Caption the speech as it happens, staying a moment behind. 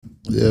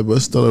Yeah, but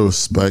it's still a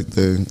respect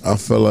thing. I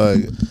feel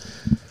like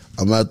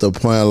I'm at the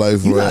point in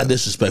life You're where not a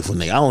disrespectful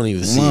nigga. I don't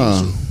even see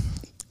it.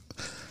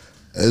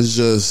 It's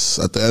just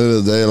at the end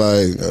of the day,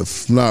 like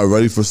if I'm not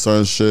ready for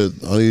certain shit,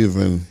 I don't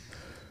even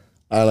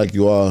act like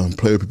you are and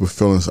play with people's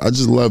feelings. I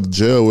just left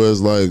jail where it's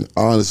like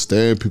I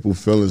understand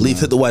people's feelings.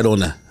 Hit the white on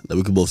that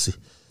we can both see.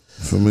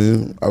 For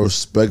me, I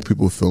respect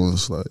people's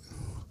feelings. Like,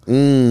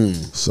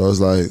 so it's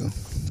like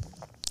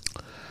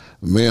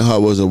me and her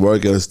wasn't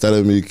working. Instead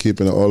of me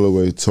keeping it all the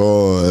way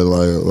tall and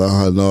like let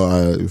her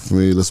know, for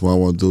me, this is what I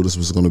want to do. This is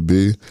what it's gonna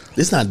be.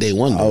 This not day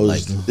one though.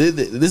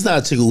 This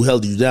not a chick who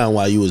held you down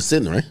while you was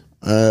sitting, right?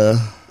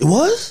 It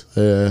was?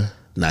 Yeah.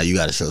 Now you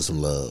gotta show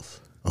some love.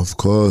 Of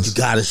course. You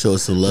gotta show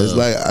some love.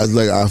 It's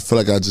like I feel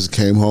like I just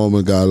came home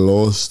and got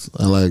lost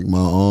in like my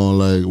own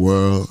like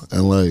world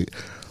and like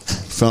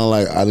feeling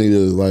like I need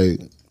to like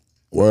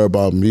worry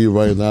about me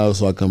right now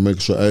so I can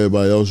make sure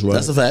everybody else right.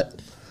 That's a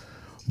fact.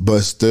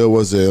 But still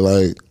wasn't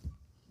like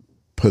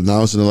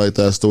pronouncing it like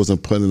that, still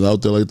wasn't putting it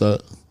out there like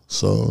that.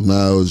 So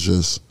now it's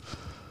just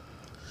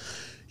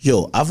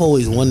I've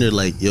always wondered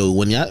like,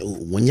 when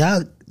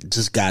y'all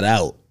just got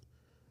out,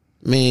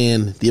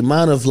 man, the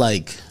amount of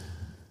like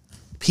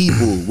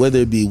people, whether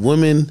it be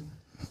women,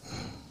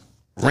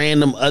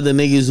 random other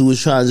niggas who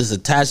was trying to just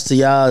attach to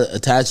y'all,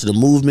 attach to the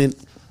movement.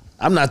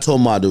 I'm not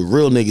talking about the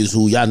real niggas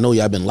who y'all know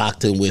y'all been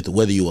locked in with,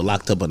 whether you were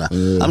locked up or not.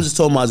 Yeah. I'm just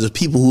talking about just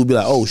people who be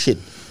like, oh shit,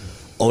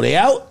 oh they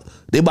out?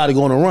 They about to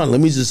go on a run. Let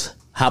me just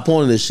hop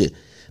on this shit.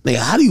 Nigga,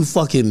 how do you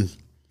fucking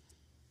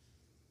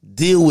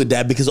deal with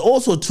that? Because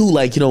also too,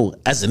 like,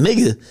 as a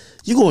nigga,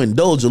 you go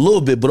indulge a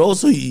little bit, but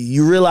also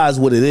you realize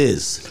what it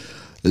is.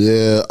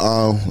 Yeah,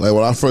 like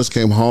when I first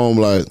came home,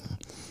 like,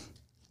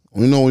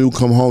 when you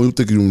come home, you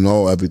think you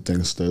know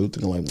everything still. You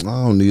think like,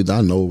 I don't need that.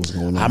 I know what's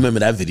going on. I remember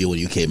that video when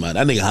you came out.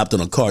 That nigga hopped on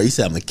a car. He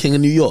said, I'm the king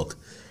of New York.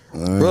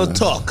 Real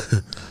talk.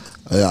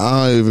 Yeah,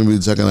 I don't even be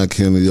checking that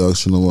King of New York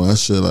shit no more. That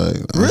shit like...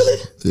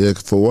 Really? Yeah,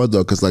 for what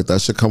though? Because like that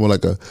shit come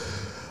with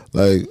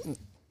like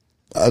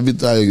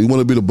you want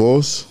to be the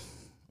boss,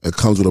 it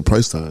comes with a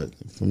price tag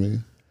for me.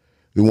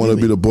 You want to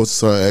be the boss,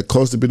 so it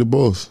costs to be the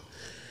boss.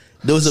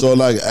 So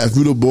like, if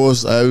you the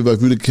boss,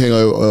 if you the king,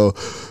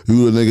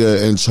 you the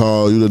nigga in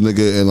charge, you the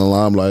nigga in the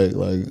limelight,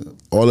 like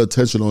all the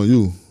attention on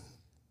you.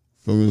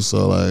 Feel me?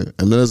 So like,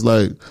 and then it's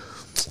like,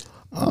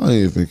 I don't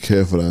even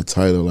care for that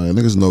title. Like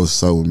niggas know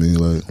what's up with me.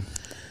 Like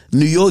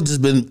New York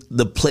just been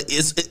the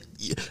place.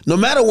 No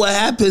matter what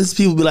happens,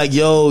 people be like,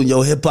 yo,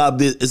 hip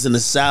hop is in the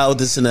South,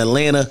 it's in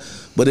Atlanta,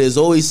 but there's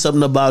always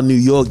something about New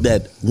York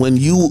that when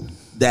you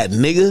that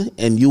nigga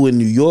and you in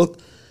New York,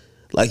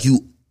 like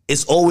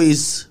it's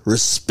always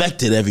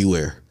respected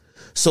everywhere.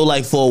 So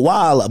like for a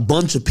while, a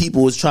bunch of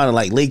people was trying to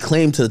like lay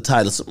claim to the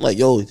title. Something like,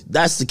 yo,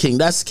 that's the king.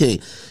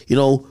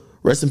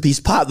 Rest in peace,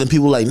 Pop. Then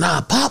people were like,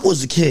 nah, Pop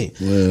was the king.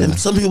 Yeah. And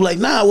some people were like,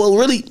 nah, well,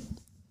 really,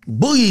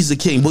 Boogie's the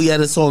king. Boogie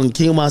had a song,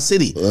 King of My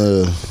City. You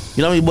know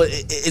what I mean? But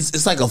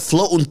it's like a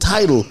floating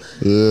title.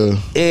 Yeah.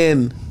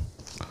 And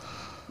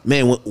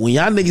man, when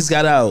y'all niggas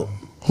got out,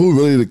 who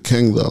really the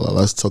king though? Like,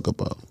 let's talk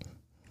about.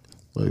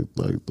 Like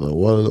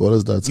what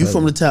is that title? You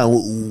from the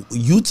town.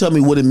 You tell me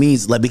what it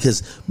means. Like,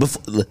 because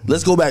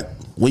let's go back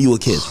when you were a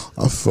kid.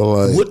 I feel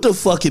like what the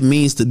fuck it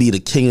means to be the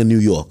king of New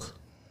York.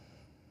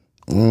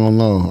 I don't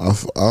know.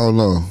 I don't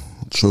know.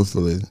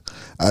 Truthfully,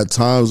 at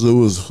times it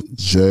was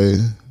Jay,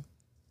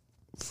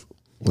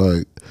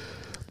 like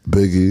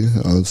Biggie,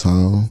 at the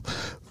time.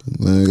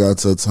 Then it got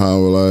to a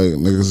time where like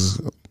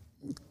niggas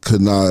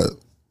could not,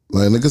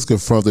 like niggas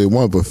could front they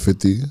want, but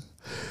 50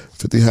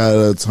 had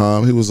at a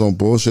time. He was on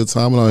bullshit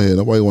time out here.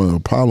 Nobody wanted a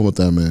problem with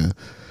that man.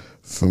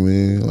 For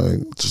me, like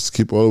just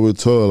keep all the way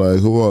to like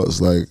who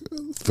else? Like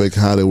Fake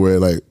Hollywood,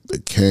 like the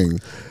king.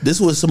 This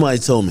is what somebody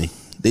told me.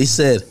 They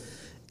said,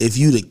 if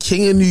you the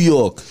king of New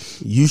York,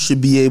 you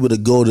should be able to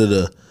go to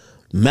the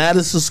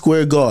Madison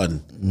Square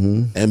Garden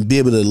and be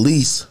able to at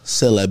least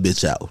sell that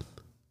bitch out.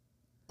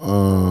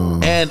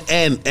 And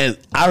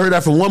I heard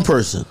that from one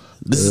person.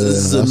 This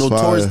is a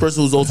notorious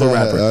person who's also a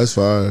rapper. That's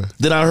fire.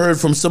 Then I heard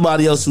from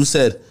somebody else who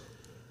said,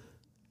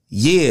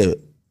 yeah,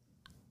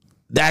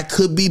 that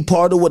could be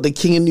part of what the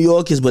king of New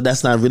York is, but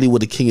that's not really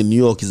what the king of New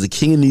York is. The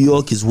king of New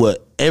York is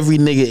what every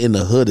nigga in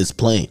the hood is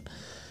playing.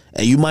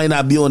 And you might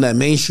not be on that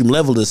mainstream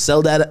level to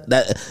sell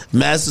that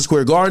Madison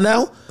Square Garden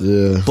out.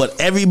 Yeah. But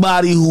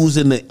everybody who's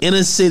in the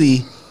inner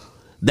city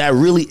that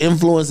really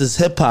influences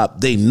hip hop,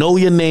 they know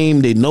your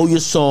name, they know your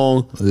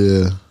song.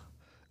 Yeah.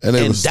 And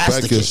they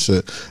respect your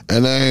shit.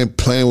 And they ain't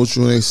playing with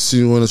you and they see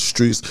you in the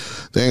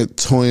streets. They ain't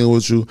toying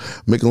with you,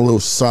 making little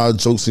side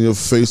jokes in your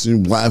face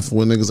and you laughing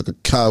when niggas like a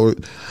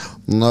coward.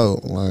 No,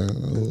 like,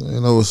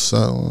 you know what's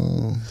up.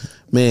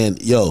 Man,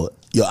 yo,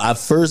 I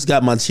first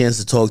got my chance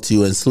to talk to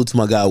you, and salute to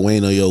my guy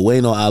Wayno. Yo,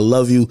 Wayno, I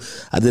love you.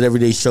 I did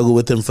Everyday Struggle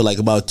with him for like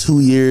about 2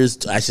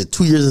 years. Actually,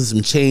 2 years and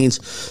some change.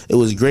 It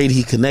was great.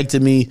 He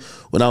connected me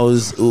when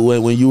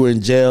you were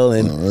in jail.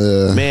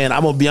 And man,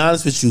 I'm gonna be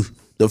honest with you.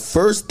 The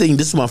first thing,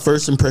 this is my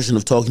first impression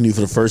of talking to you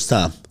for the first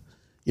time.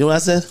 You know what I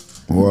said?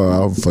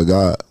 Well, I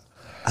forgot.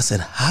 I said,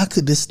 how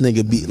could this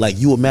nigga be like?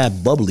 You were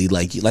mad bubbly,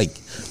 like,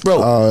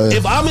 bro.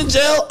 If I'm in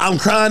jail, I'm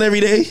crying every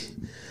day.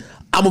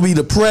 I'm gonna be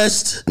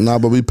depressed. Nah,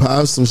 but we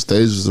passed some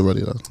stages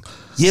already though.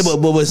 Yeah,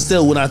 but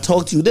still, when I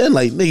talked to you then,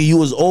 like, nigga, you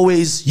was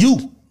always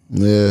you.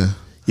 Yeah.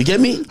 You get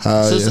me?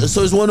 So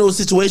it's one of those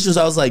situations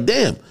I was like,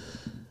 damn,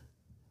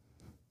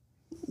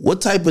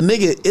 what type of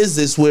nigga is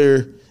this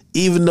where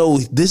even though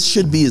this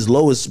should be his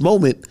lowest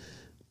moment,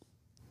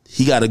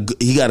 he got a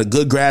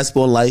good grasp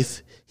on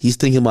life. He's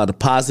thinking about the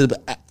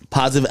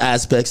positive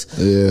aspects.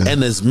 Yeah.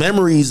 And his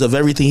memories of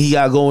everything he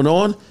got going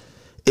on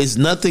is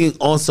nothing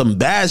on some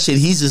bad shit.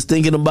 He's just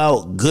thinking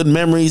about good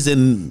memories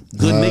and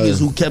good niggas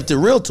who kept it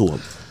real to him.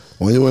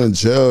 When you in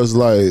jail, it's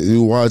like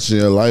you watching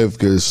your life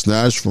get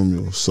snatched from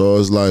you. So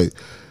it's like,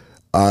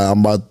 I'm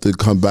about to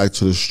come back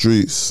to the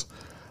streets.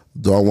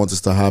 Do I want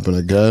this to happen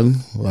again?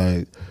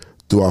 Like,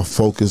 do I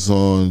focus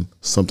on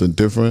something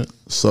different?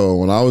 So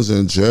when I was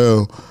in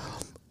jail,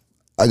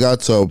 I got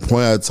to a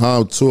point at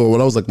time too,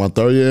 when I was like my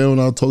third year when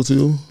I talked to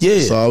you.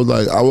 Yeah. So I was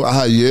like, I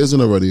had years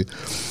in already.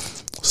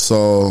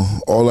 So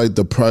all like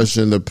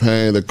depression, the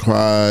pain, the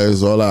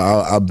cries, all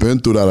that, I've been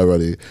through that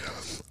already.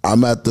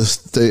 I'm at the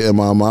state in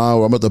my mind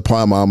where I'm at the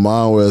part of my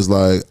mind where it's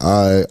like,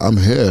 I'm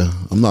here.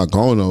 I'm not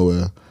going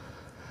nowhere.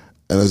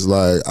 And it's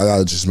like, I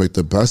gotta just make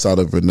the best out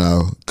of it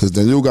now. Cause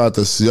then you got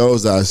the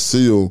COs that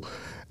see you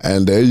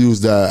and they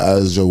use that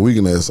as your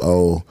weakness.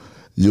 Oh,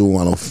 you don't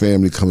want no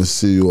family come and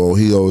see you. Oh,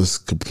 he always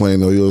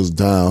complaining, or he always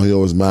down, he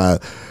always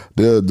mad.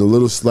 The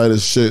little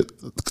slightest shit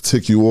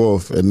tick you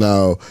off and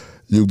now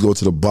you go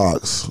to the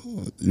box.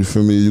 You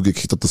feel me? You get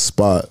kicked up the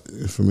spot.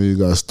 You feel me? You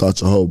gotta start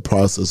your whole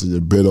process and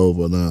your bid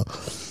over now.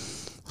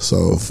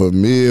 So for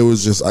me, it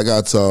was just, I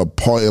got to a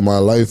part in my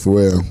life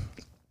where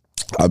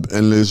I'm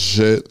in this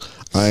shit.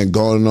 I ain't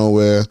going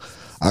nowhere.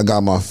 I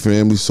got my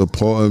family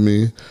supporting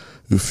me.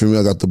 You feel me?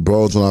 I got the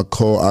bros when I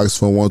call, ask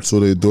for 1, 2,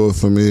 they do it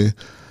for me.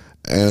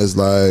 And it's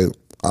like,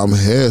 I'm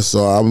here. So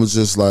I'm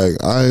just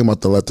like, I ain't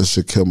about to let this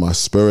shit kill my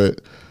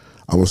spirit.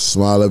 I'm gonna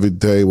smile every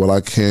day. What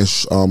I can't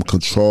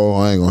control,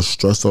 I ain't gonna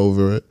stress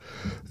over it.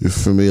 You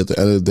feel me? At the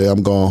end of the day,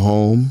 I'm going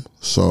home.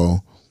 So,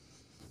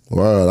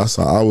 well, that's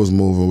how I was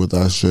moving with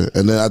that shit.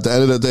 And then at the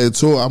end of the day,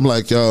 too, I'm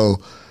like, yo,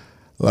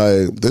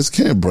 like, this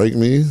can't break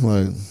me.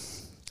 Like,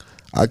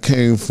 I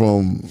came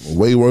from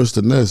way worse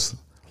than this.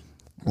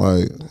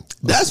 Like,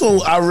 that's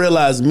when I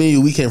realized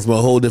we came from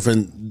a whole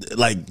different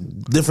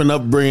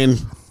upbringing,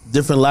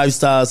 different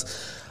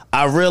lifestyles.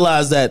 I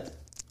realized that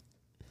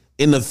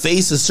in the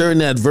face of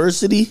certain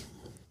adversity,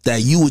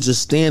 that you was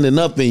just standing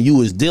up and you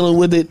was dealing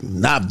with it,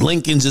 not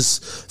blinking,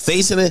 just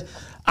facing it.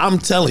 I'm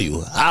telling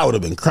you, I would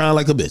have been crying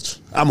like a bitch.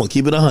 I'm gonna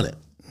keep it 100.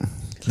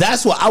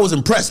 That's what I was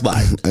impressed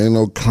by. Ain't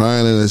no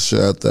crying in this shit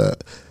at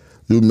that.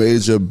 You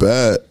made your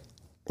bed,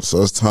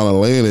 so it's time to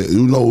lay in it.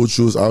 You know what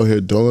you was out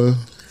here doing.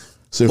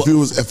 So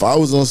if I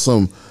was on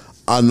some,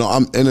 I know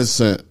I'm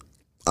innocent.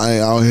 I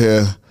ain't out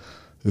here.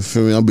 You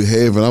feel me? I'm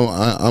behaving.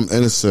 I'm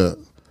innocent.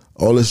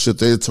 All this shit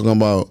they talking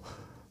about.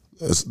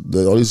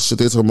 All this shit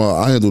they talking about.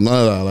 I ain't do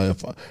none of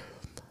that. Like,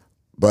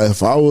 but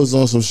if I was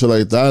on some shit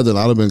like that, then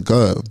I'd have been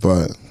good.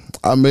 But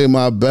I made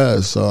my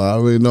bed, so I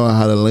already know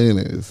how to lay in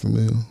it. For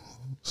me,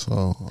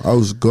 so I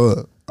was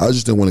good. I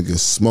just didn't want to get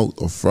smoked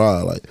or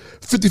fried. Like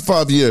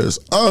 55 years.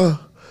 I'd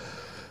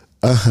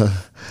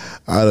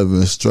have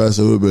been stressed.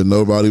 It would have been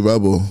no Rowdy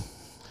Rebel.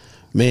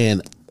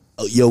 Man,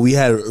 yo, we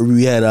had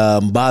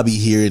Bobby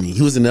here, and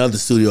he was in the other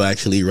studio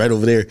actually, right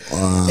over there.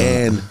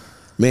 And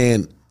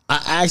man,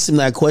 I asked him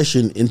that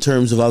question in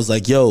terms of, I was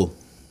like, yo,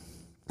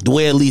 the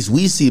way at least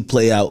we see it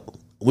play out,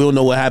 we don't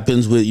know what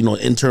happens with,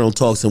 internal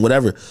talks and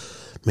whatever.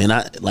 Man,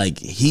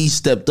 he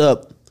stepped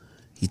up.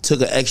 He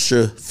took an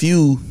extra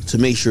few to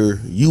make sure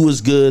you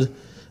was good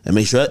and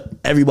make sure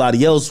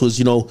everybody else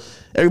was,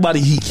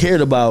 everybody he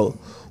cared about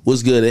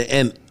was good.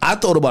 And I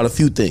thought about a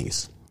few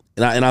things.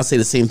 And I'll say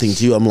the same thing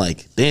to you. I'm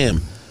like,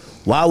 damn,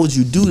 why would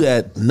you do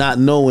that not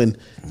knowing,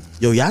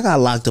 yo, y'all got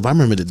locked up. I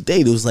remember the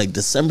date. It was like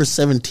December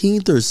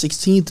 17th or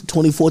 16th,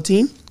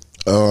 2014?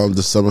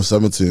 December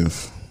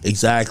 17th.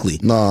 Exactly.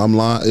 No, I'm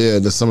lying. Yeah,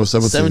 December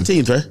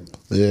 17th. 17th, right?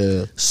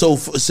 Yeah. So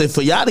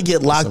for y'all to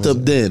get locked up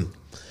then,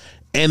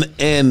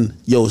 and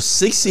yo,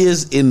 6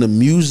 years in the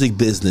music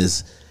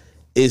business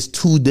is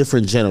 2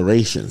 different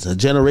generations. A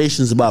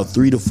generation's about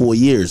 3 to 4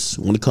 years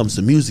when it comes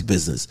to music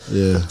business.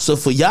 Yeah. So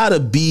for y'all to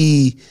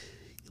be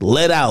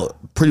let out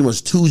pretty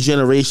much 2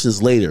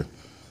 generations later,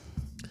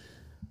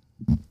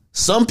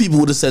 some people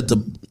would have said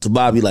to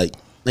Bobby, like,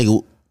 nigga,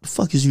 what the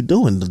fuck is you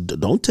doing?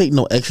 Don't take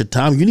no extra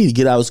time. You need to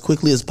get out as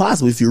quickly as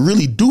possible if you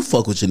really do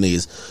fuck with your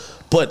niggas.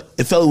 But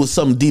it felt it was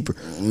something deeper.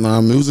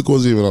 Nah, music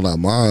wasn't even on that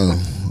mind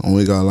when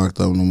we got locked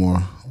up no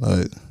more.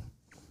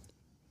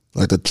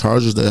 Like the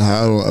charges they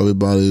had on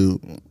everybody,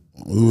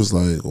 we was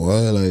like,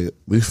 what? Like,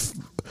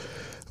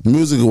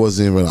 music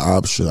wasn't even an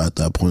option at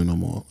that point no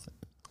more.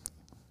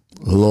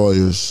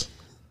 Lawyers,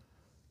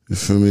 you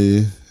feel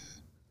me?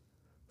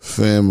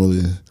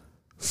 Family,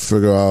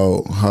 figure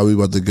out how we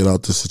about to get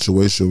out the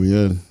situation we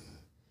in.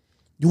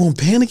 You weren't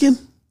panicking?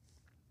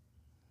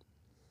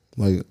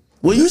 Like,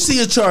 when you see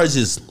your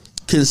charges,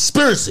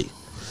 conspiracy.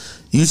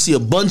 You see a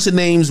bunch of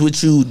names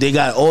with you. They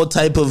got all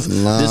type of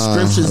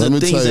descriptions and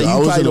things that you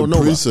probably don't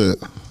know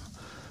about.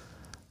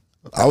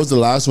 I was the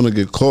last one to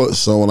get caught.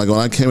 So when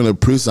I came in the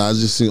precinct, I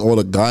just seen all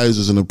the guys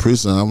was in the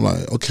precinct. I'm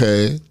like,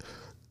 okay.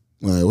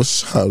 Like,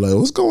 what's up? Like,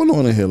 what's going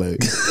on in here? Like,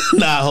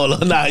 nah, hold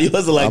on. Nah, you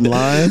wasn't like I'm that.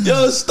 lying?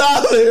 Yo,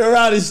 stop it,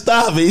 Rowdy,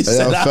 stop it. He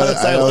said,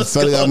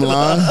 I'm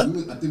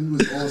lying? I think we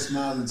was all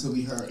smiles until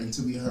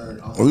we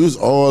heard. We was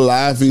all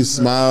laughing,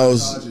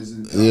 smiles.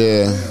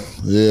 Yeah.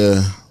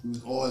 We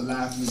was all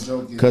laughing and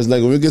joking. Cause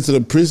like when we get to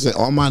the precinct,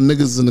 all my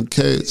niggas in the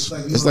cage.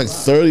 It's like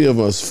 30 of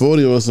us,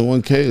 40 of us in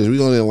one cage. We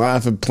gonna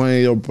laughing,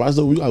 playing. Yo, I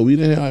said, we got weed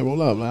in here. I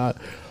roll up. Like,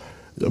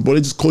 yo, boy,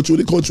 they just caught you.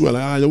 They caught you.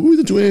 Like, what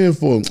did you in here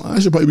for? I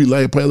should probably be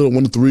like, play a little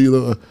 1 to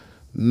 3.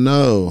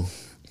 No,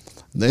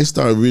 they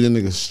started reading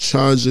niggas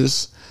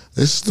charges.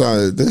 They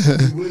started.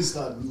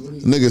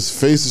 Niggas'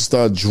 faces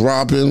start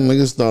dropping.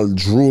 Niggas start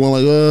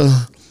drooling like,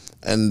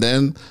 and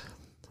then.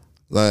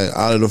 Like,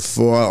 out of the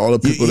 4, all the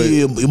people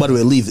you by the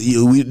way, Leaf,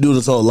 we do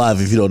this all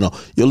live if you don't know.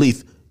 Yo,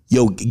 Leaf,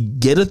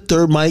 get a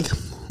third mic.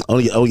 I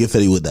want to get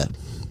Fetty with that.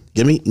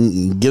 Get me?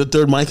 Get a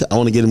third mic. I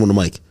want to get him on the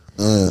mic.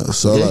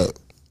 So, okay? Like,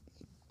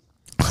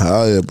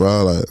 hell yeah,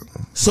 bro. Like,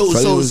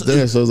 Fetty was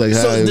there, so it's like,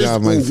 hey, you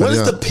got Mike. What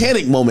is the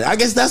panic moment? I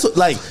guess that's what,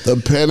 like, the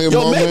panic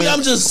moment. Maybe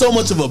I'm just so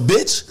much of a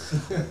bitch.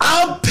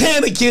 I'm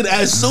panicking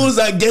as soon as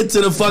I get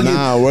to the fucking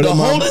the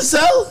holding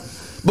cell.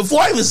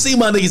 Before I even see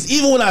my niggas,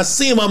 even when I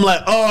see them, I'm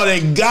like, oh,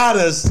 they got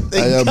us.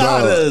 They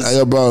got us.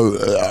 Hey, bro,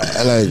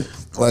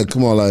 like,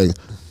 come on, like,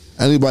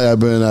 anybody I've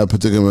been in that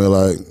particular,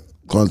 like,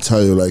 gonna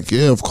tell you, like,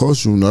 yeah, of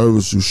course you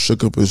nervous, you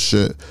shook up and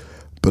shit,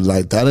 but,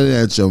 like, that ain't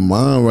at your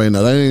mind right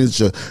now. That ain't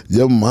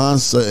your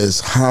mindset is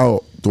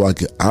how do I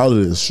get out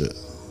of this shit?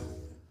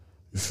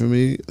 You feel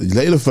me?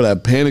 Later for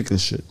that panic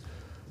and shit.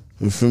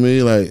 You feel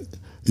me? Like,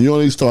 you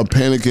only start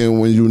panicking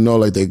when you know,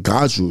 like, they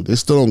got you. They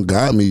still don't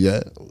got me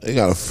yet. They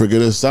gotta figure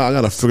this out. I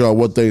gotta figure out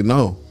what they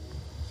know.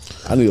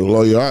 I need to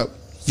lawyer up.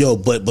 Yo,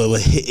 but,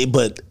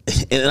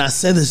 and I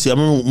said this to you. I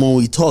remember when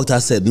we talked, I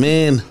said,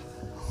 man,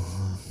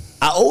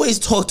 I always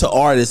talk to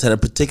artists at a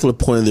particular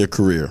point in their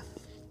career.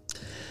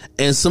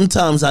 And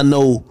sometimes I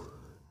know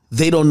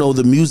they don't know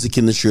the music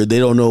industry. They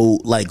don't know,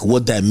 like,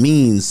 what that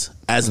means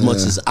as much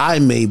as I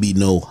maybe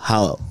know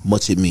how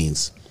much it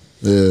means.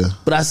 Yeah.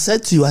 But I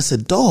said to you, I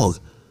said, dog,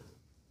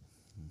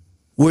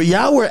 where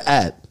y'all were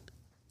at,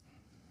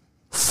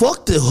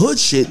 fuck the hood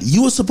shit.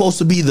 You were supposed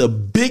to be the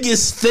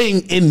biggest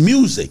thing in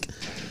music.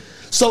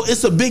 So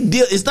it's a big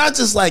deal. It's not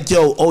just like,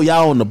 yo, oh,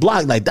 y'all on the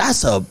block. Like,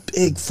 that's a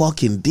big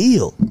fucking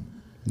deal.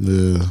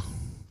 Yeah.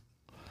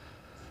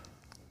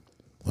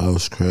 That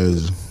was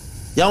crazy.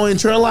 Y'all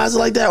internalize it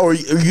like that? Or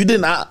you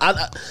didn't?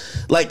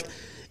 Like,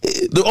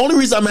 the only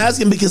reason I'm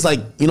asking because, like,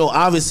 you know,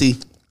 obviously,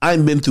 I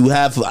ain't been through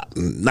half.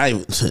 Not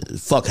even,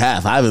 fuck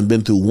half. I haven't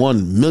been through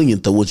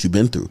 1/1,000,000th of what you've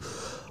been through.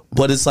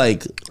 But it's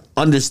like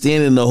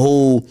understanding the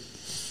whole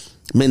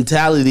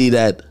mentality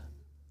that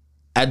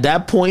at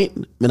that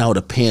point, man, I would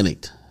have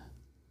panicked.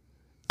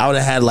 I would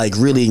have had like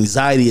really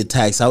anxiety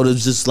attacks. I would have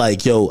just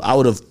like, yo, I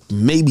would have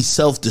maybe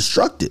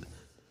self-destructed.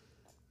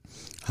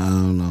 I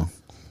don't know.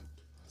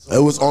 It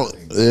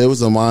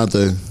was a mind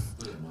thing.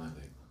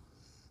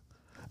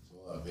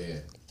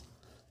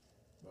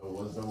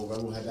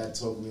 Had that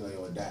told me like,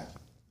 oh, that.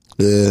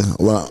 Yeah,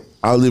 well,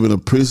 I was leaving the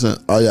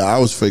precinct. Oh yeah, I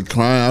was fake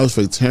crying. I was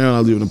fake tearing. I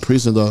was leaving the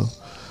precinct though,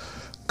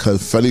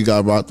 cause Fetty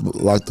got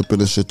locked up in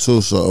this shit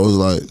too. So it was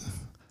like,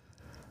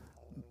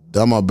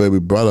 that my baby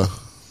brother,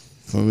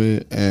 for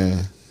me.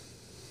 And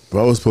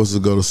bro was supposed to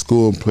go to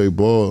school and play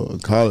ball in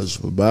college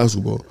for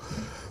basketball,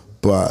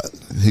 but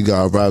he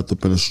got wrapped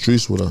up in the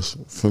streets with us.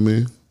 For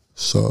me,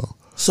 so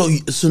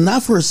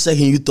not for a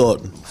second you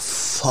thought,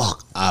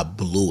 fuck, I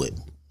blew it.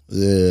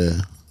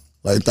 Yeah.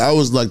 Like, that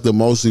was, like, the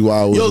mostly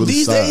why I was really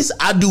these sad. days,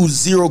 I do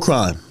zero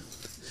crime.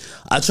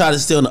 I try to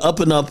stay on the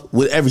up and up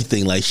with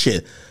everything. Like,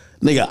 shit.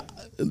 Nigga,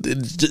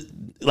 just,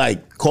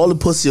 like, call the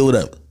pussy or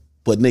whatever.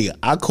 But, nigga,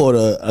 I caught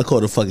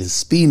a fucking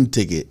speeding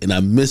ticket, and I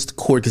missed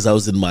court because I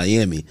was in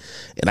Miami.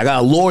 And I got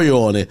a lawyer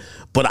on it.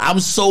 But I'm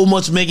so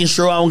much making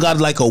sure I don't got,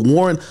 like, a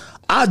warrant.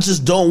 I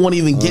just don't want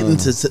to even get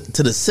into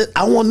the sit.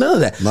 I want none of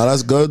that. No,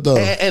 that's good, though.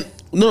 And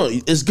no,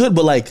 it's good,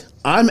 but, like,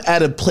 I'm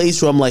at a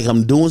place where I'm like,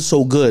 I'm doing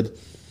so good.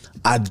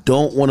 I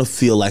don't want to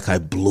feel like I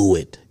blew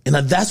it. And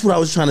that's what I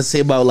was trying to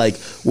say about, like,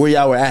 where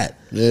y'all were at.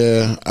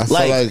 Yeah, I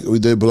feel like we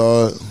did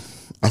blow it.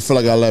 I feel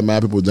like I let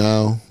mad people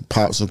down,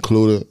 Pops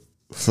included,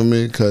 for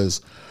me,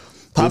 because...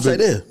 Pops right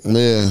there.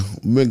 Yeah,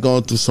 we've been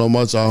going through so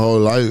much our whole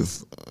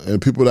life.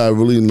 And people that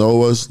really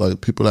know us,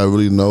 like, people that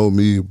really know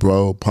me,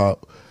 bro,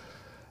 Pop,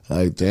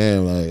 like,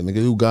 damn, like,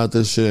 nigga, you got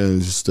this shit and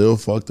you still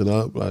fucked it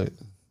up, like...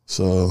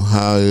 So,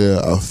 hell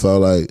yeah, I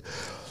felt like...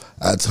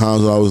 At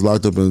times when I was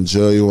locked up in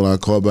jail, when I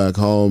called back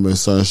home and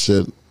some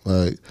shit,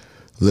 like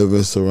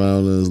living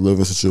surroundings,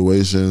 living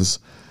situations,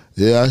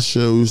 yeah, that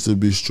shit used to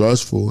be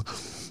stressful.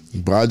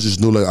 But I just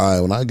knew, like, all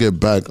right, when I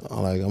get back,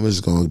 I'm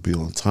just gonna be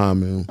on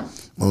time, man.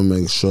 I'm gonna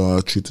make sure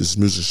I treat this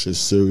music shit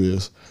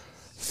serious.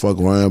 fuck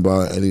worrying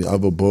about any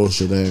other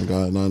bullshit that ain't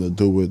got nothing to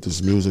do with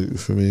this music, you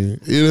feel me?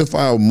 Even if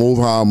I move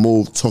how I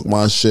move, talk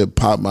my shit,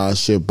 pop my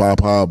shit,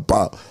 bop how I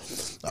bop,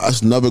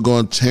 that's never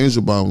gonna change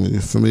about me,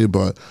 you feel me?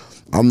 But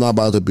I'm not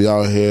about to be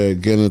out here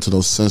getting into no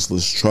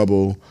senseless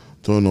trouble,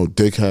 doing no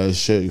dickhead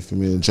shit, you feel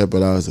me, and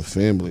jeopardize the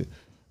family,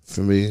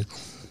 for me.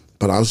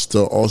 But I'm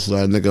still also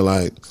that nigga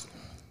like,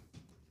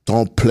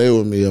 don't play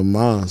with me or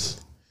mine.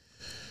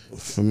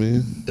 For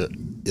me?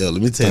 Yo,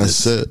 let me tell you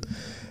this. That's it.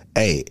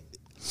 Hey,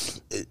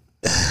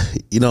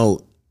 you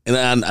know,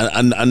 and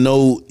I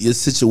know your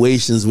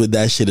situations with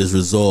that shit is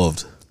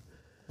resolved.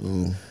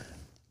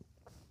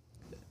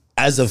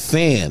 As a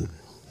fan,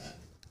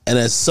 and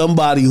as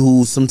somebody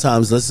who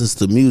sometimes listens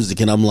to music,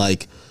 and I'm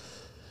like,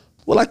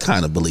 well, I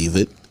kind of believe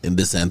it in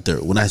this and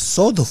third. When I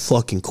saw the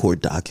fucking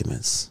court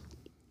documents,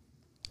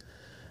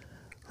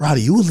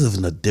 Rowdy, you were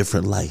living a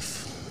different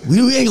life.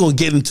 We ain't gonna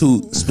get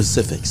into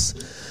specifics,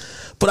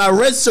 but I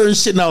read certain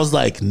shit and I was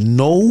like,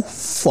 no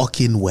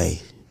fucking way.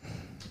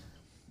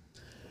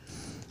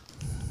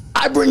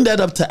 I bring that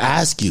up to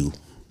ask you,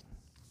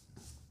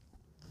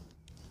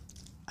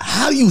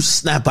 how do you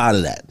snap out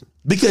of that?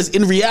 Because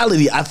in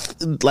reality,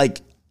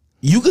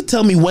 you could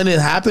tell me when it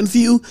happened for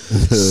you.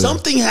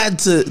 Something had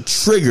to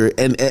trigger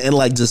and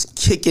like just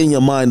kick in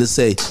your mind to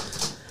say,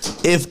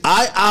 if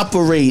I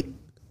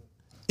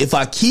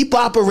keep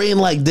operating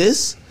like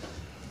this,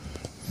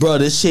 bro,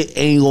 this shit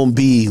ain't gonna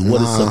be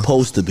what it's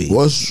supposed to be.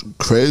 What's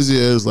crazy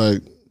is,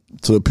 like,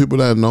 to the people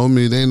that know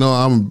me, they know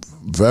I'm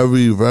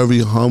very, very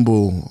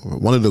humble.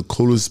 One of the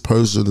coolest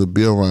person to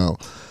be around.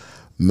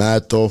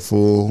 Mad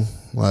thoughtful,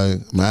 like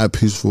mad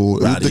peaceful.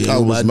 Roddy, you think I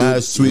was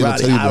mad sweet?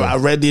 Roddy, I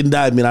read the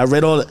indictment. I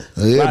read all that.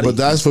 Yeah, Roddy, but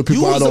that's for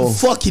people you I don't. You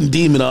was a fucking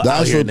demon out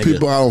that's here, for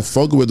people I don't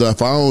fuck with.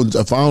 If I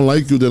don't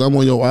like you, then I'm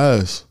on your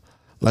ass.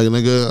 Like,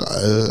 nigga,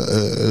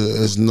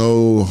 it's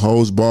no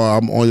hose bar.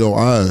 I'm on your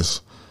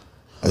ass.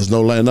 There's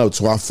no laying up,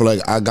 so I feel like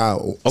I got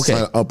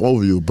up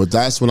over you. But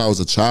that's when I was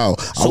a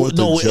child. So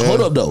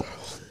hold up though.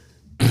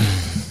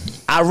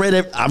 I read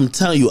it. I'm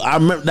telling you, I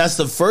remember that's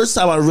the first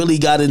time I really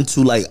got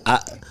into, like,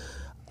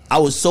 I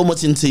was so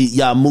much into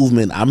y'all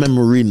movement. I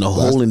remember reading the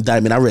whole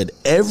indictment. I read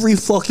every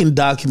fucking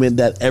document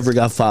that ever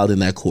got filed in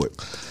that court.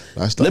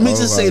 Let me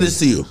just say this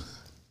to you.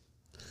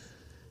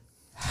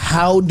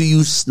 How do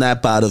you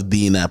snap out of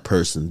being that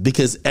person?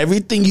 Because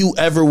everything you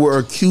ever were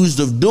accused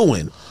of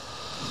doing,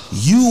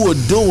 you were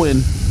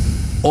doing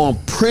on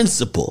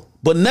principle.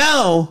 But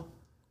now,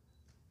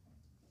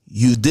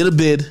 you did a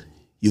bid,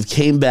 you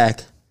came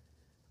back.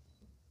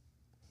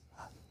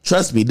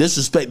 Trust me,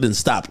 disrespect didn't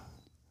stop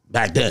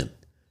back then.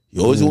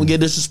 You always gonna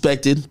get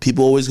disrespected.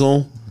 People always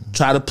gonna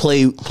try to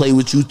play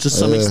with you to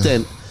some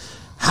extent.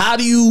 How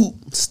do you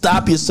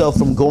stop yourself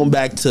from going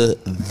back to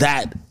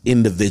that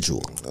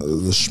individual?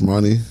 The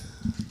shmoney.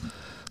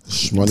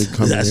 Shmoney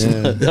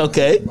coming in.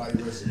 Okay.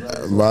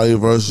 Rowdy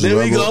versus There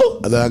Rebel. we go.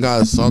 And then I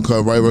got a song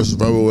called Rowdy versus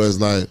Rebel where it's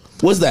like,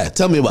 what's that?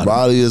 Tell me about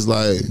Rowdy is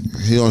like,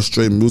 he on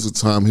straight music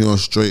time. He on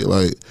straight,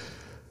 like,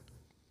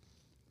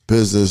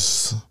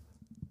 business.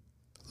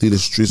 Leave the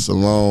streets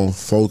alone.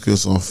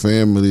 Focus on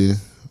family.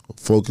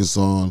 Focus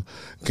on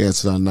getting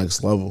to that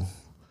next level.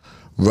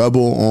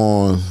 Rebel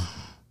on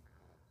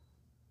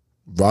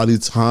Rowdy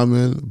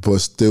timing, but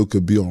still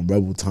could be on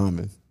Rebel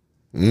timing.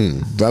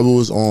 Rebel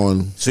is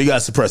on. So you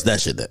gotta suppress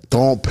that shit then.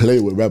 Don't play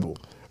with Rebel.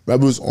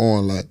 Rebel's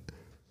on, like,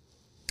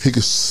 he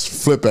could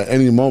flip at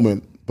any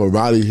moment, but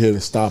Rowdy here to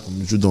stop him.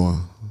 What you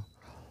doing?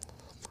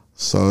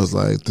 So it's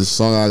like, this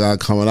song I got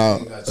coming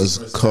out is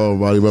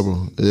called Rowdy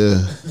Rebel.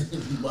 Yeah.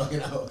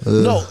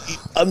 No,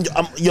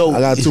 yo.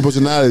 I got two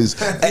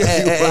personalities.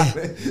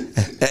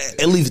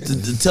 At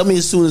least tell me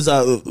as soon as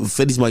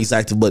Fetty's mic is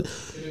active. But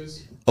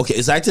okay,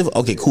 it's active.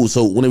 Okay, cool.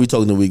 So whenever we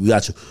talking, we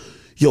got you.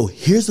 Yo,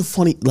 here's the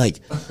funny, like,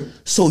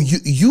 so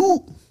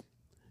you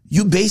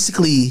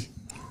basically,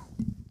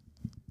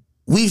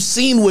 we've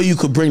seen where you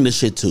could bring the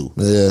shit to,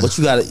 but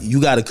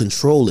you gotta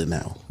control it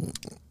now.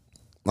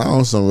 I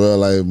on some real,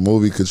 like,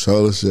 movie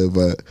controller shit,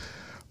 but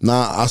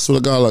I swear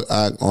to God,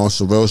 like, on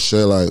some real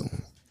shit, like,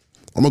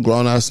 I'm a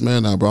grown ass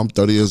man now, bro. I'm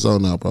 30 years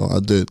old now, bro. I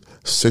did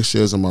 6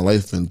 years of my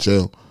life in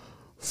jail.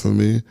 For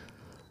me,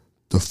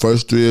 the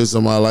first 3 years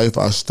of my life,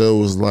 I still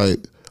was, like,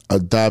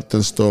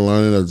 adapting, still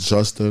learning,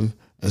 adjusting,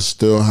 and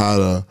still had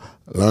to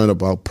learn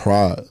about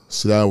pride.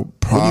 See that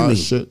pride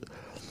shit?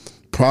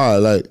 Pride,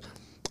 like,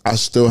 I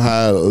still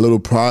had a little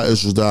pride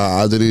issues that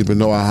I didn't even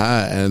know I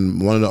had,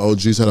 and one of the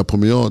OGs had to put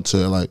me on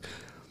to it. Like,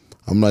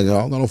 I'm like, I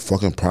don't got no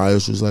fucking pride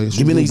issues. Like,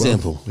 give me an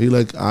example. He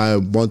like,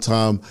 one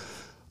time,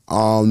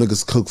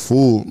 niggas cook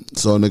food,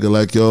 so nigga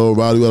like, yo,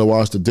 Rowdy, you gotta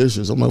wash the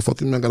dishes. I'm like,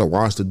 fucking man, I gotta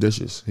wash the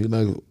dishes. He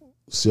like,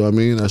 see what I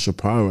mean? That's your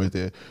pride right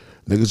there.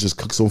 Niggas just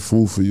cook some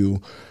food for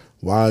you.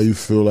 Why you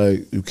feel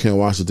like you can't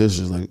wash the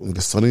dishes? Like,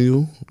 niggas sunning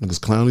you?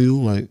 Niggas clowning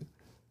you? Like,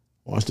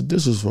 wash the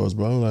dishes for us,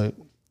 bro. Like,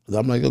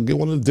 I'm like, yo, get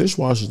one of the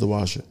dishwashers to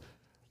wash it.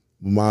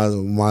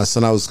 My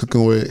son I was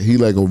cooking with, he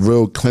like a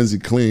real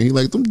cleansy clean. He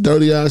like, them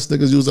dirty ass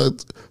niggas use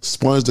that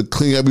sponge to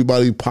clean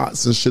everybody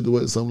pots and shit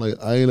with. So I'm like,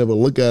 I ain't ever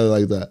look at it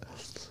like that.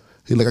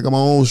 He like, I got my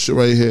own shit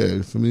right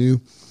here. For me,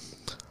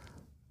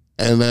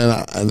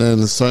 and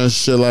then certain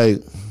shit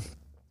like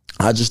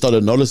I just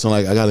started noticing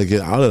like I gotta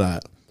get out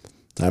of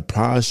that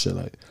pride shit.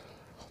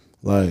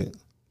 Like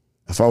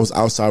if I was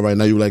outside right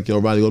now, you were like, yo,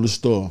 Rowdy, go to the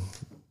store.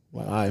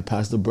 Like, all right,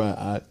 pass the bread.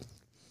 All right.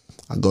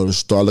 I go to the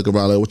store, look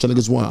around like, what y'all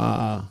niggas want?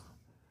 I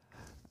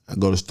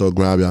go to the store,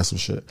 grab y'all some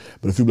shit.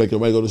 But if you be like, yo,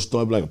 Rowdy, go to the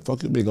store, I be like,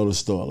 fuck you, me, go to the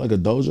store. Like a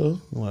dojo?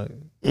 Like,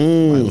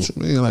 what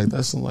you mean? Like,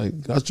 that's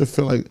your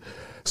feel like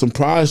some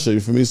pride shit, you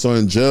feel me? So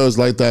in jail, it's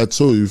like that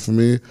too, you feel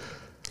me?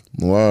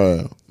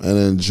 Word. And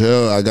in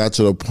jail, I got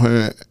to the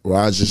point where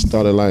I just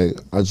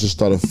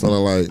started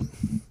feeling like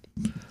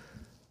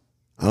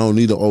I don't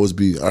need to always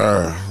be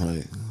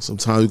like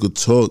sometimes you could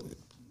talk,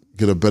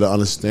 get a better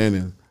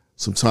understanding.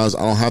 Sometimes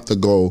I don't have to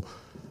go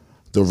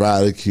the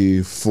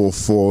radical, full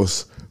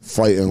force,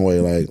 fighting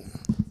way. Like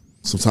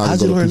sometimes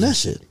how'd you learn that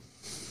shit?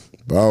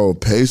 Bro,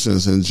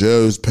 patience. In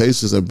jail is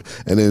patience,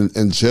 and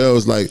in jail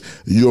is like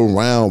you're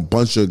around a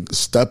bunch of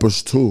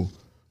steppers too.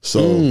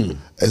 So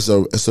it's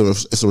a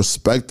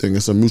respecting,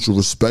 it's a mutual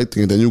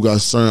respecting. And then you got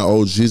certain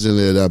OGs in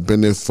there that have been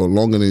there for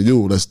longer than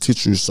you. That's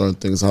teaching you certain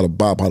things, how to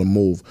bop, how to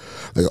move.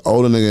 Like an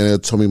older nigga in there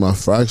told me my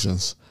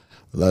fractions.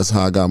 That's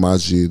how I got my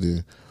GED.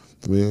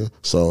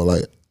 So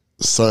like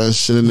certain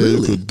shit in there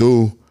you could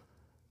do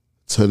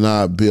to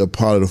not be a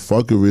part of the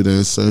fuckery.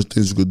 Then certain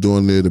things you could do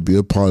in there to be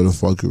a part of the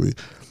fuckery.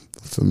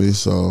 For me,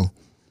 so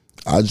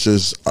I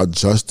just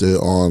adjusted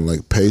on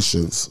like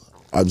patience,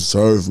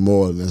 observed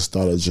more, and then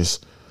started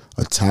just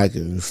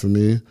attacking, you feel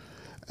me?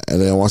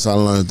 And then once I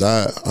learned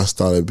that, I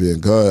started being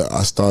good.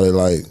 I started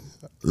like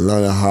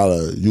learning how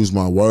to use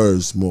my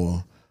words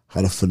more,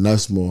 how to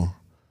finesse more,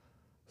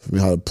 for me,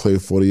 how to play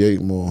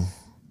 48 more.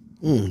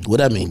 What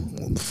that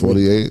mean?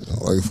 48,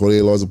 like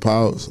 48 laws of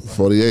power.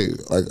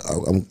 48, like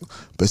I'm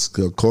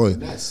basically a coy.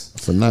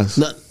 Finesse.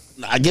 No,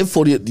 I get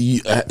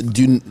 48.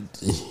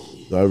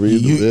 I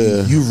read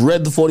you've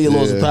read the 48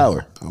 laws of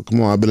power. Oh,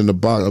 come on, I've been in the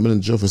box. I've been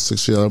in jail for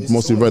 6 years. I've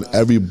mostly read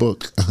every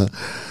book.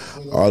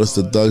 All the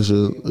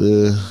seduction,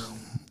 yeah.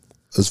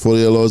 It's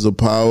 48 laws of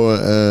power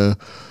and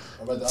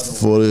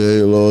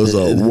 48 laws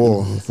of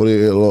war.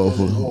 48 laws.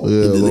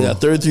 Yeah, they got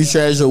 33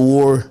 strategies of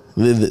war.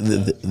 Yeah,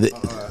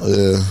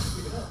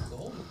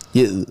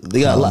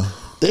 they got a lot.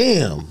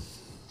 Damn.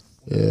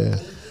 yeah.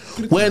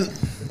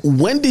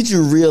 When did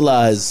you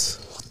realize?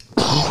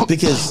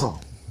 Because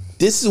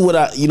this is what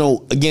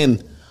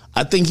again,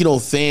 I think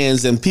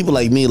fans and people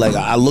like me, like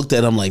I looked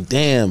at them like,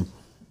 damn.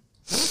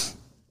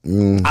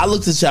 I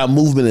looked at y'all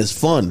movement as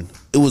fun.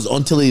 It was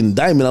until the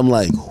indictment, I'm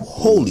like,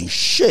 holy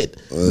shit.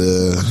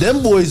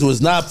 Them boys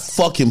was not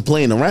fucking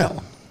playing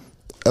around.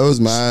 I was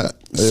mad.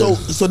 So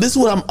this is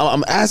what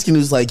I'm asking you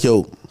is like,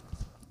 yo,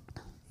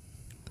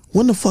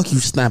 when the fuck you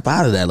snap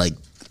out of that? Like,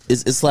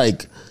 it's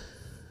like,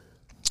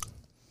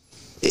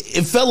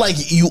 it felt like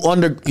you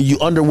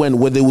underwent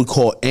what they would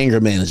call anger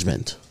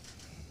management.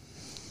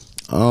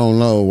 I don't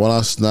know. When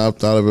I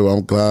snapped out of it,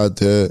 I'm glad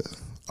that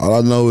all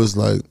I know is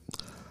like,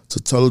 to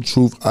tell the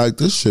truth,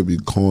 this shit be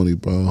corny,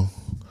 bro.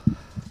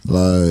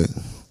 Like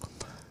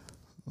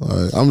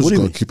I'm just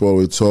gonna keep all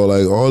the way tall.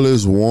 Like all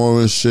this war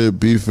and shit,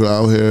 beefing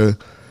out here,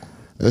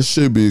 that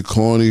shit be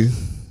corny.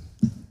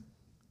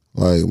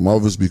 Like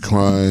mothers be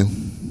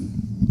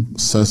crying,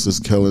 senseless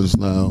killings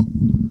now.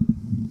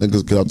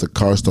 Niggas get out the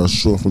car, start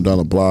shooting from down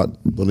the block,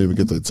 don't even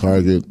get their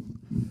target.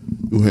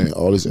 You hitting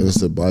all these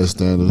innocent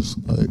bystanders.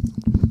 Like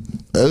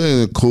that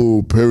ain't a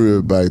cool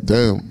period back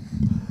then.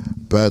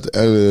 But at the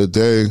end of the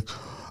day,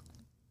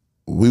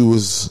 we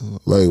was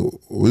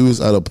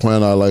at a point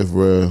in our life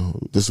where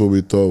this is what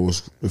we thought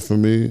was, for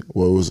me,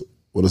 what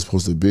it's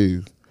supposed to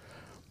be.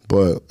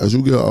 But as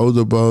you get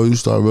older, bro, you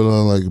start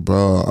realizing like,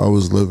 bro, I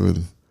was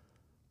living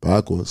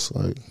backwards.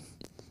 Like,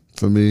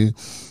 for me,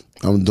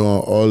 I'm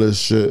doing all this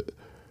shit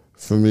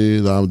for me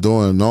that I'm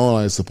doing, knowing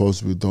I ain't supposed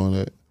to be doing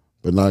it,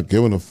 but not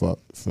giving a fuck,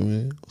 for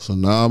me. So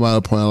now I'm at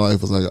a point in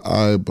life, it's like,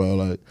 all right, bro,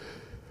 like,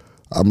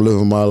 I'm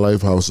living my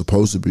life how it's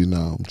supposed to be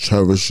now. I'm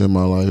cherishing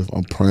my life.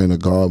 I'm praying to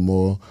God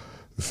more.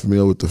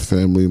 Familiar with the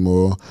family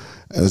more.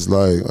 And it's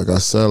like I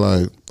said,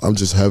 like I'm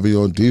just heavy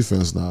on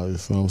defense now. You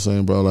feel what I'm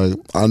saying, bro? Like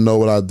I know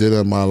what I did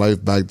in my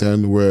life back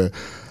then, where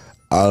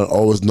I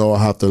always know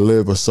I have to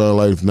live a certain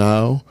life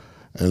now,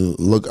 and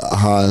look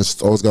how I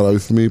always gotta,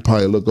 for me,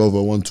 probably look over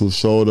 1-2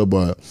 shoulder,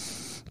 but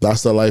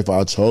that's the life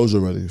I chose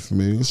already, for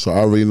me. So I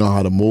already know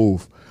how to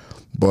move.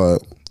 But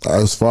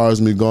as far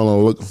as me going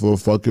to look for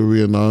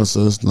fuckery and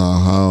nonsense, nah,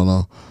 I don't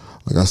know.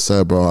 Like I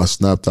said, bro, I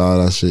snapped out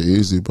of that shit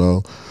easy,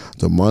 bro.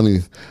 The money,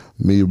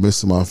 me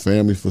missing my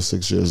family for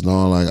 6 years,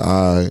 knowing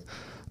like,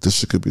 this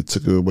shit could be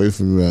taken away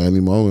from me at any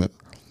moment.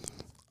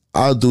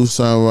 I do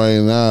something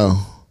right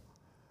now.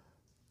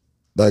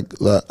 Like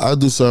I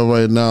do something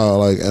right now,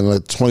 like in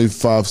like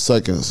 25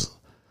 seconds.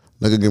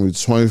 Nigga give me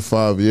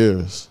 25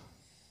 years.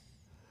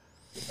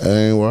 It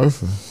ain't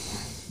worth it.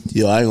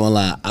 Yo, I ain't gonna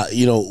lie.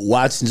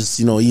 Watching just,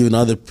 even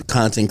other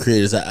content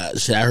creators,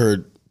 I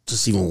heard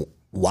just even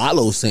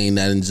Wallow saying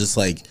that, and just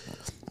like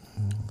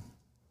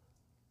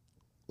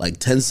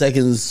 10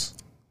 seconds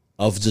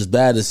of just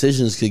bad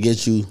decisions could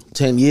get you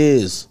 10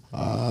 years.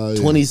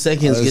 20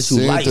 seconds gets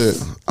you life.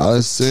 I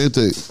seen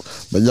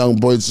it. My young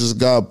boy just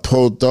got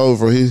pulled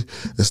over.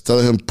 Instead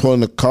of him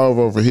pulling the car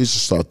over, he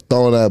should start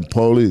throwing at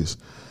police.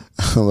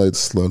 I'm like,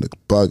 this little nigga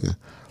bugging.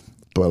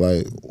 But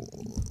like,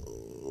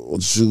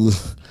 what you...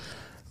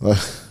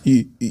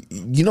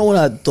 You know what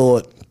I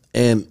thought,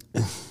 and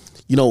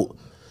you know,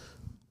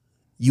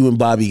 you and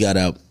Bobby got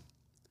out,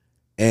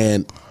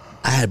 and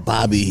I had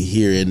Bobby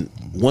here, and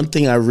one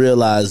thing I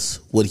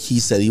realized what he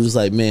said, he was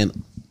like, man,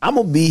 I'm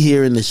gonna be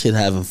here in this shit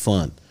having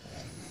fun.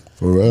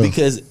 For real.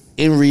 Because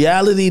in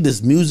reality,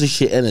 this music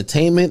shit,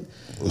 entertainment,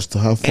 it's to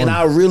have fun. and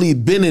I really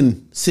been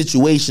in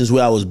situations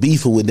where I was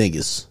beefing with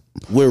niggas,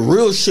 where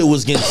real shit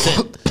was getting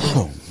sent.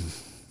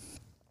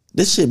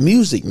 This shit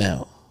music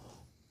now.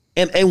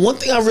 And one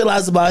thing I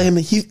realized about him,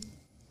 he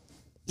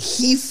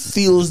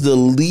feels the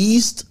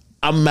least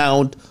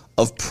amount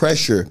of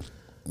pressure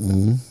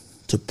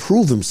to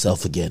prove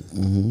himself again.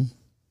 Mm-hmm.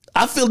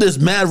 I feel there's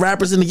mad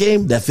rappers in the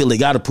game that feel they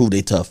gotta prove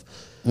they tough.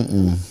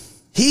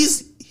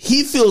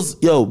 He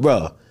feels, yo,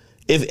 bro,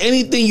 if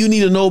anything you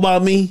need to know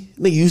about me,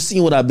 nigga, you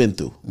seen what I've been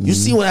through. You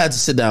seen what I had to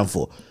sit down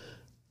for.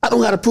 I don't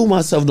gotta prove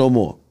myself no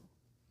more.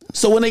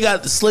 So when they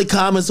got slick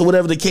comments or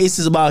whatever the case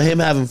is about him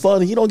having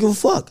fun, he don't give a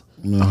fuck.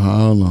 No, I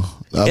don't know.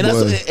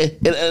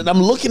 And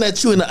I'm looking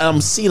at you and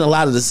I'm seeing a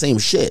lot of the same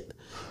shit.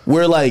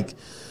 Where like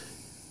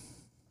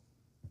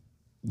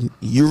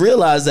you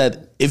realize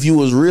that if you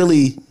was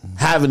really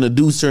having to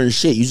do certain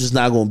shit, you're just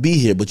not gonna be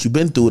here. But you've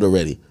been through it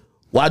already.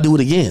 Why do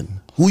it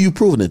again? Who you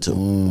proving it to?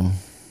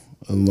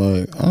 I'm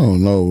like, I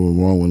don't know what's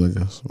wrong with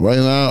niggas. Right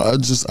now,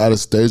 I'm just at a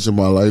stage in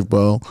my life,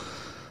 bro.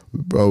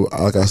 Bro,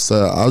 like I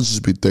said, I'll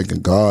just be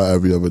thanking God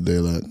every other day.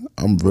 Like,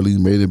 I'm really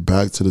made it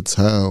back to the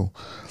town.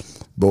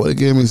 But when it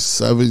gave me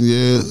 7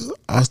 years,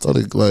 I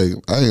started like,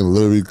 I ain't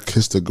literally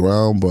kissed the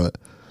ground, but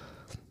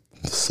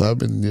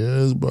 7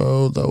 years,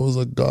 bro, that was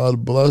a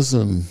God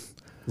blessing.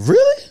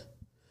 Really?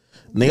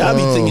 Nigga, I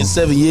be thinking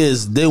 7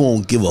 years, they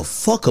won't give a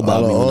fuck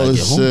about me when I get home. All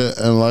this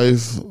shit in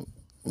life,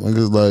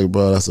 niggas like,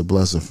 bro, that's a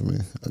blessing for me.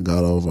 I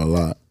got over a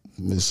lot.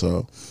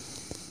 So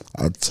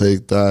I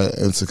take that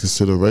into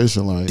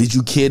consideration. Like, did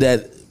you care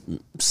that,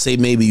 say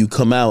maybe you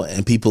come out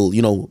and people,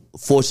 you know,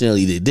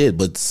 fortunately they did,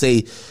 but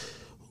say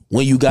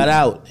when you got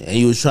out and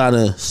you was trying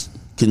to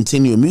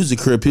continue a music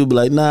career, people be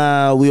like,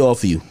 nah, we all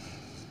for you.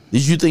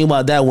 Did you think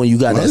about that when you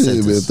got that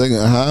sentence?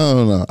 I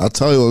don't know. I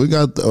tell you what, we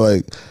got,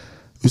 like,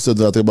 you said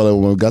that I think about it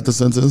when we got the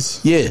sentence?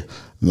 Yeah.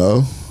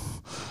 No.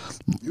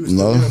 You was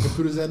still on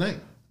computers that night?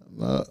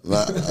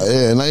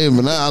 Yeah, not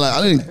even that.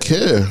 I didn't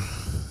care.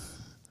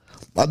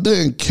 I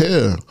didn't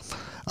care.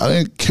 I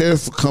didn't care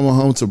for coming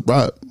home to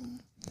rap.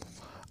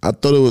 I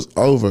thought it was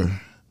over.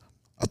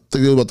 I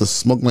think it was about to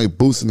smoke my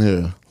boots in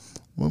here.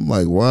 I'm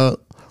like, what?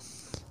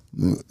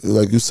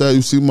 Like you said,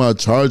 you see my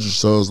charger,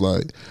 so it's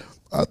like,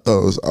 I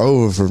thought it was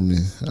over for me.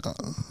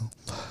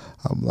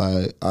 I'm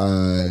like,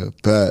 I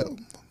bet.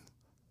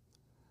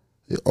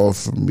 He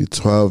offered me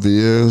 12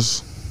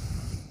 years.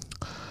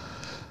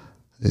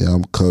 Yeah,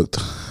 I'm cooked.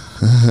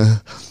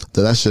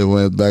 Then that shit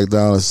went back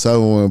down to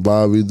 7 when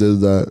Bobby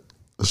did that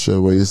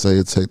shit where you say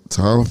you take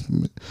time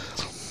from me.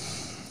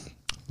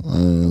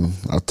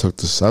 I took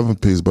the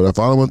 7-piece, but if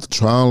I went to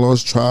trial and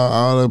lost trial,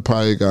 I would have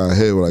probably got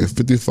hit with like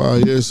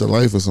 55 years to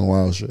life or some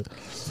wild shit.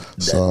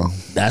 So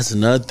that's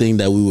another thing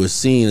that we were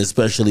seeing,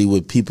 especially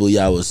with people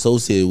y'all were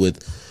associated with.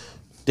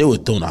 They were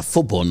throwing out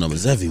football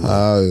numbers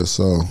everywhere.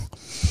 So.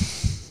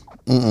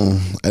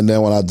 And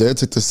then when I did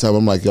take the 7,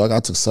 I'm like, yo, I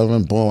took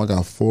 7, boom, I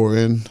got 4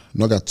 in.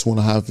 No, I got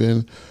 2.5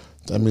 in.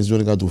 That means you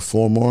only got to do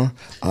 4 more.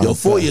 Yo,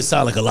 4 years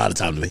sound like a lot of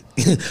time to me.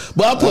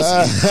 But I put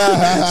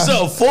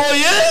so 4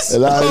 years?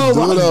 And oh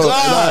my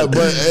God.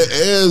 But it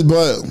is,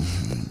 but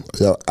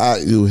yo,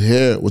 you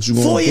hear what you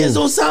going to do? 4 years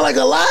don't sound like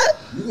a lot?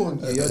 You going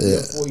to 4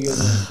 years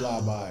and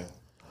fly by.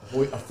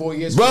 4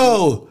 years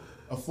bro.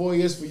 4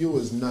 years for you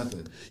is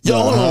nothing. Yo,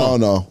 hold on. I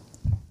don't know.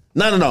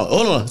 No.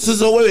 Hold on.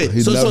 So wait.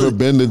 He's never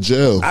been to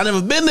jail. I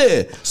never been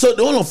there. So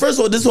hold on. First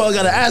of all, this is what I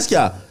gotta ask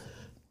y'all.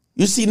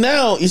 You see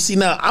now.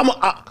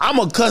 I'm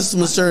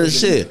accustomed to certain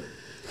shit.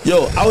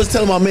 Yo, I was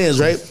telling my mans,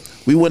 right?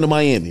 We went to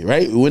Miami,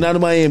 right? We went out to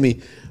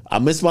Miami. I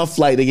missed my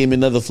flight. They gave me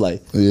another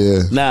flight.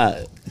 Yeah. Nah,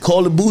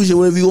 call it bougie,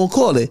 whatever you gonna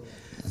call it,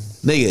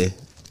 nigga.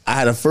 I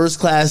had a first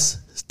class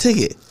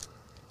ticket.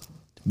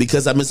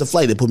 Because I missed a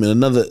flight, they put me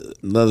in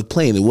another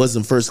plane. It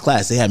wasn't first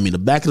class. They had me in the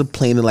back of the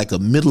plane in like a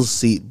middle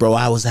seat. Bro,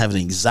 I was having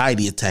an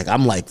anxiety attack.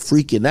 I'm like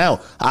freaking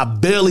out. I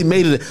barely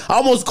made it. I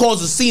almost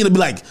caused a scene to be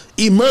like,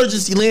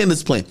 emergency land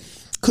this plane.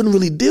 Couldn't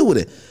really deal with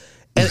it.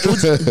 And it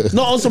was,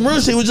 no, on some real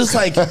shit, it was just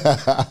like,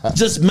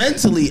 just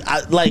mentally,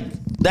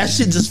 that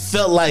shit just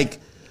felt like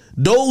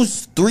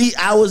those 3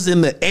 hours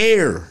in the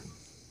air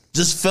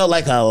just felt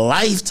like a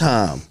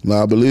lifetime.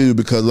 No, I believe you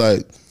because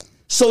like,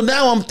 so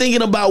now I'm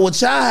thinking about what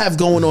y'all have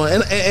going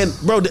on. And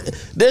bro,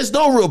 there's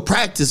no real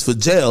practice for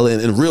jail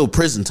and real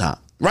prison time,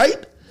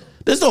 right?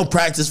 There's no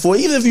practice for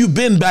it, even if you've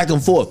been back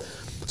and forth.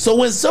 So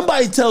when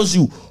somebody tells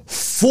you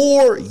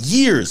 4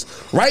 years,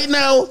 right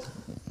now,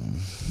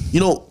 you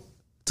know,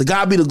 To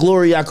God be the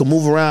glory. Y'all can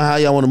move around how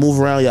y'all want to move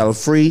around. Y'all are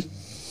free.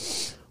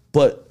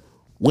 But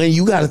when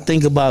you got to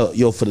think about,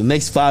 yo, for the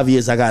next 5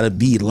 years, I got to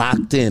be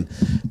locked in.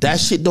 That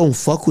shit don't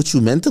fuck with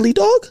you mentally,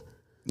 dog?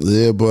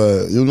 Yeah,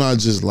 but you're not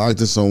just locked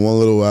in some one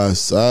little ass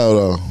side,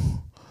 though.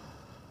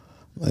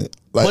 Like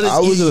but I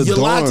was in a you're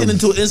dorm. locked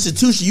into an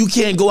institution. You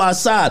can't go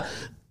outside.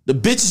 The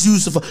bitches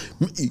used to fuck.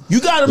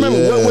 You got to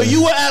remember where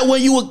you were at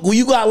when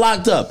you got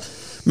locked up.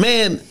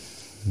 Man,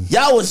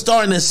 y'all was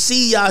starting to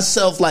see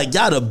yourself like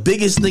y'all the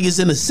biggest niggas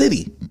in the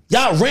city.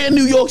 Y'all ran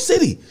New York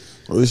City.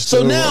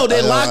 So now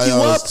they lock you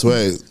up.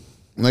 Wait,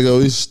 nigga,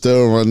 we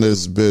still run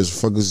this bitch.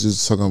 Fuck is you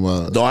talking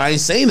about? No, I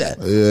ain't saying that.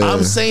 Yeah.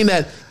 I'm saying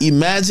that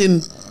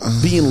imagine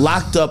being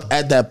locked up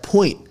at that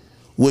point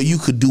where you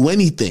could do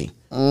anything,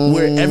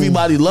 where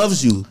everybody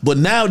loves you. But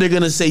now they're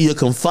going to say you're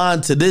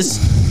confined to this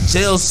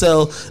jail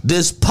cell,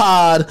 this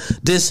pod,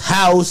 this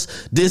house,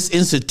 this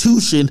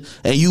institution,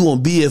 and you going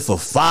to be here for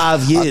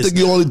 5 years. I think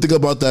you only think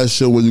about that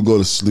shit when you go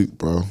to sleep,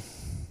 bro.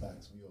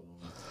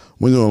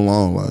 When you're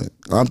alone, like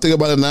I'm thinking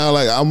about it now,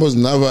 like I was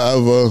never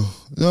ever,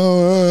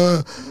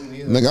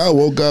 nigga, I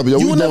woke up. Yo,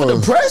 you were never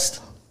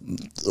depressed?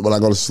 When I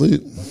go to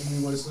sleep.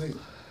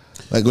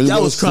 Like when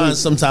you was crying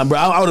sometime, bro.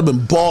 I would have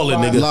been balling,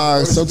 nigga.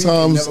 Nah,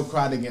 sometimes. Never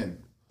cried again.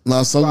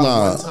 Nah,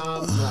 sometimes.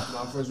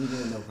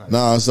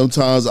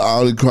 Sometimes I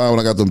only cry when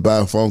I got them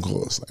bad phone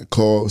calls. Like,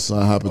 call,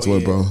 something happened to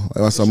it, bro. Like,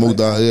 once I moved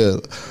out, yeah.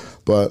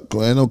 But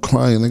ain't no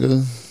crying,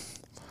 nigga.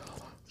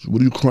 What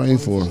are you crying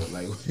for?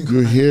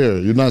 You're here.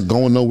 You're not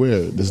going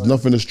nowhere. There's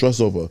nothing to stress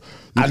over.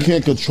 You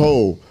can't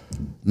control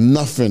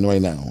nothing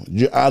right now.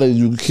 You're out of.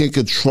 You can't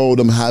control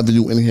them having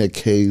you in here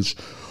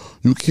caged.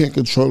 You can't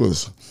control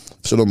this.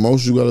 So the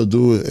most you gotta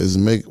do is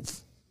make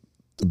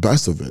the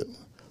best of it.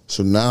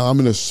 So now I'm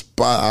in a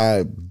spot.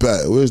 I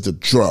bet. Where's the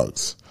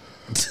drugs?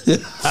 Yo,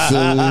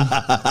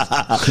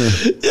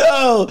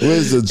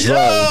 where's the drugs?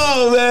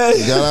 Yo,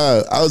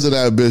 man. I was in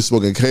that bitch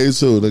smoking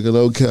K2. Nigga,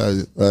 no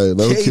cap. Right,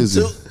 no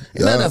kissing.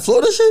 Isn't that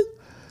Florida shit?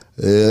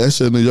 Yeah, that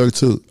shit in New York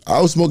too.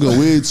 I was smoking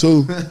weed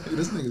too.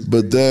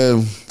 But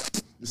then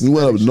you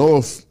went up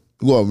north.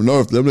 You go up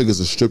north, them niggas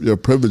will strip your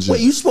privileges.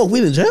 Wait, you smoke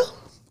weed in jail?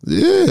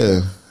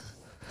 Yeah.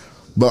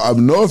 But up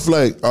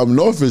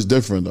north is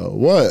different though.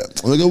 What?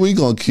 Nigga, we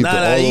gonna keep it all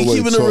the way. He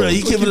keeping it real.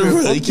 He keeping it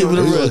real. He keeping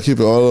it real. Keep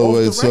it all the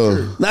way.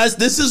 So now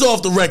this is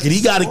off the record.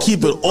 He got to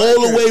keep it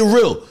all the way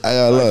real.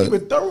 I keep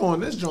it thorough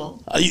on this,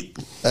 John.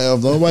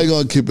 If nobody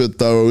gonna keep it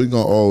thorough, we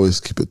gonna always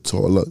keep it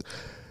tall. Look,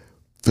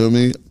 feel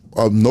me?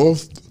 Up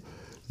north,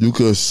 you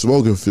could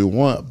smoke if you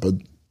want, but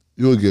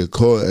you'll get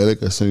caught and they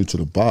can send you to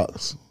the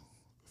box.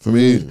 For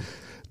me,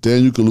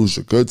 then you could lose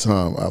your good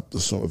time after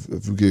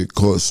if you get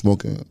caught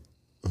smoking.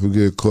 If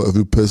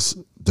you piss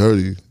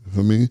dirty,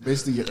 for me.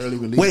 Basically, your early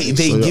release. Wait,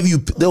 they don't give you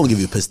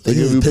piss. They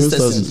give you piss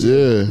tests.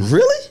 Yeah.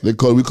 Really? We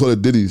call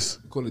it ditties.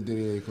 Call it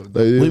ditty. What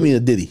do you mean a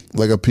ditty?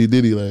 Like a P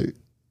Diddy. Like,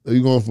 are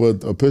you going for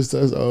a piss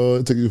test? Oh,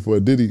 it took you for a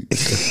ditty.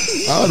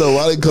 I don't know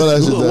why they call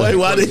that shit that.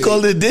 Why they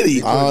call it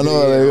ditty? I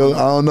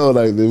don't know.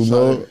 Like, they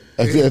know.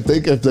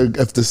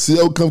 If the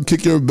CO come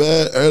kick your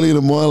bed early in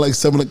the morning, like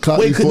 7 o'clock.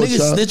 Wait, could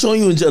niggas snitch on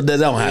you in jail? That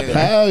don't happen.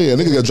 Hell yeah,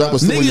 niggas got drop a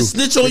slip. Niggas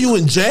snitch on you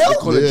in jail? They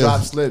call it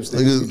drop slips.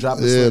 Niggas will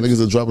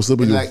drop a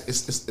slip on you. Like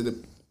the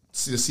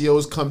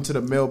COs come to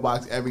the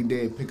mailbox every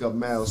day and pick up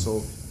mail,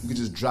 so you can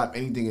just drop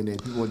anything in there.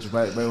 People will just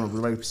write on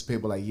a piece of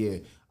paper like,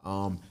 this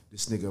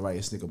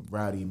nigga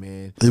Rowdy,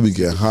 man. He be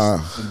getting high.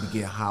 He be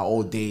getting high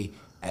all day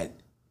at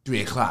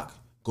 3 o'clock.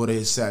 Go to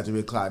his side, 3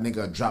 o'clock.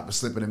 Nigga, drop a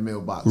slip in the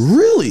mailbox.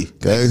 Really?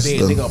 Next day,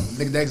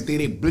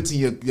 they blitzing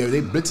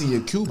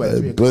your cube at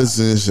 3 o'clock.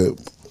 Blitzing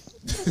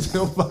shit.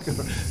 Don't fucking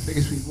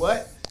niggas be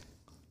what?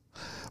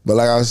 But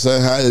like I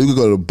said, you can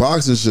go to the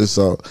box and shit.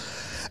 So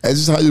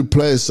it's just how you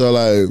play. So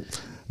like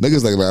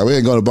niggas like we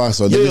ain't going to box.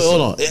 So yeah,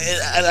 hold on.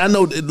 I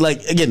know.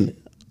 Like again,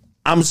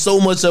 I'm so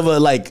much of a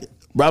like.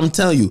 Bro, I'm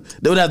telling you,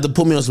 they would have to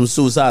put me on some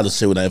suicidal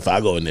shit if I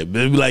go in there.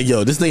 They'd be like,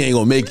 yo, this thing ain't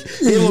gonna make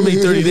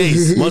 30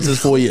 days. Months is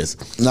 4 years.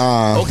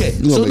 Nah. Okay,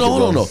 so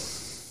hold on.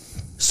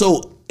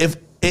 So if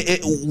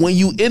when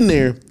you in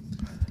there,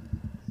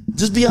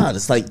 just be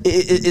honest. Like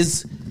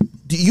it's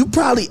you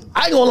probably,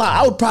 I ain't gonna lie,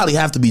 I would probably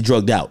have to be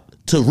drugged out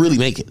to really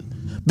make it.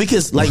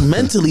 Because like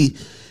mentally,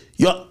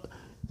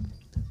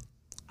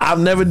 I've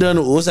never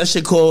done, what's that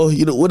shit called?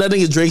 You know, what that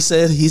nigga Drake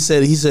said? He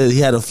said he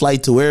had a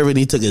flight to wherever and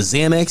he took a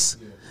Xanax.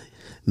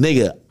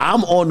 Nigga,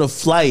 I'm on the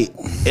flight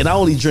and I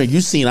only drink.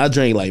 You seen I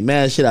drank like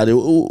mad shit out there.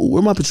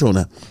 Where my Patron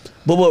at?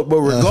 But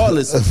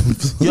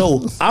regardless,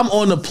 yo, I'm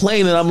on the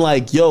plane and I'm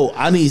like, yo,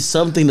 I need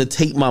something to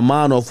take my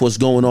mind off what's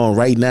going on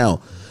right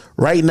now.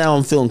 Right now,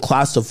 I'm feeling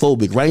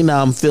claustrophobic. Right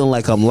now, I'm feeling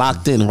like I'm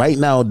locked in. Right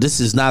now, this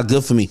is not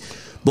good for me.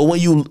 But when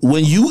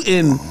you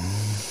in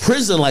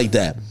prison like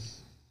that,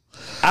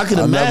 I can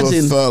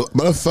imagine.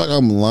 Matter of fact,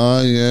 I'm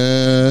lying.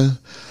 Yeah,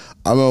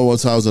 I remember one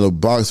time I was in a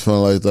box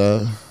feeling like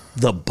that.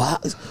 The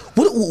box?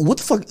 What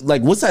the fuck?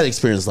 Like, what's that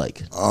experience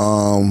like?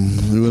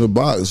 You in a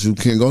box. You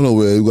can't go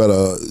nowhere.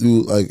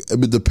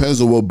 It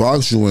depends on what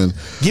box you in.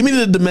 Give me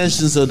the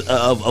dimensions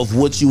of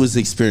what you was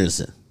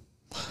experiencing.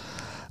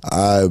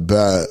 I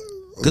bet.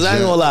 Cause I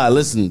ain't gonna lie,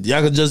 listen,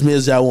 y'all can judge me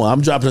as y'all want.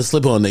 I'm dropping a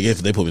slip on nigga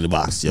if they put me in the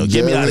box. Yo,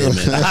 get me out of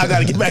here, man. I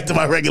gotta get back to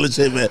my regular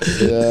shit, man.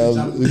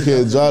 Yeah, you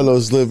can't drop no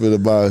slip in the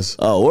box.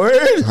 Oh, word?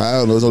 I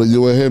don't know. It's only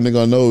you and him. They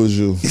gonna know it's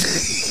you.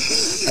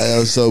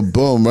 Hey, so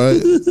boom,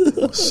 right?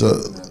 So,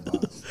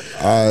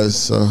 all right,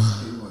 so.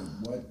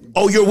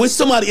 Oh, you're with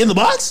somebody in the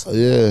box?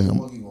 Yeah,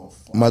 I'm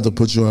about to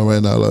put you on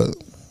right now. Like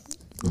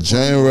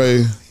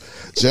January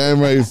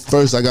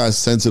 1st, I got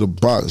sent to the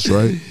box,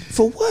 right?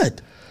 For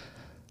what?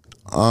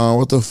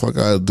 What the fuck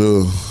I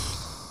do?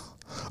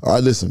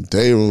 I did some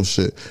day room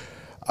shit.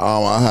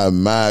 I had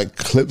mad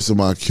clips in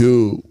my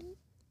cube,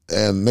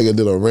 and nigga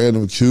did a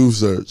random cube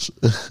search.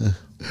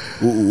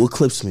 What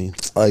clips mean?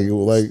 like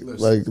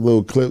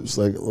little clips,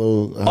 like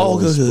little.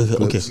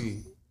 Okay.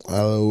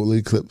 Little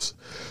lead clips.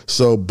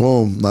 So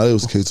boom, it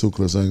was K2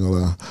 clips. I ain't gonna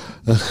lie.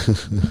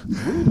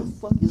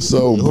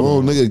 So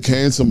boom, nigga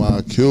came to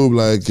my cube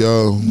like,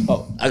 yo.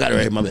 Oh, I got it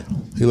right. My bad.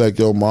 He like,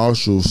 yo,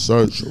 Marshall,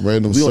 search,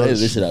 random We search. gonna edit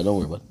this shit out. Don't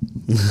worry about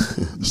it.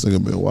 This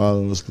nigga been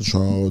wild on this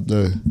Patron all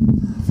day.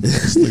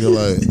 This nigga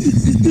like,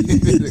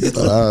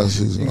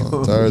 she's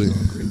 30.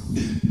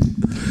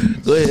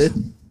 Go ahead.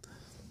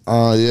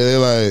 Yeah, they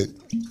like,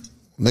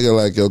 nigga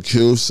like, yo,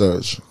 cube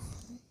search.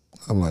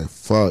 I'm like,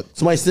 fuck.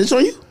 Somebody snitch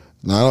on you?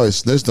 Nah, I don't like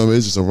snitched on me.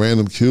 It's just a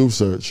random cube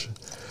search.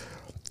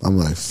 I'm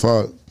like,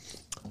 fuck.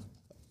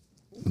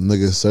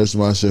 Nigga searched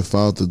my shit,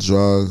 found the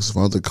drugs,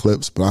 found the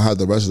clips, but I had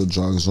the rest of the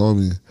drugs on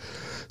me.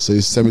 So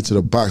he sent me to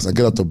the box. I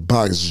get out the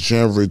box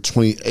January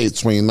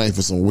 28th, 29th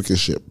for some wicked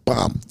shit.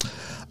 Bam.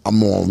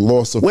 I'm on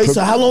loss of. Wait,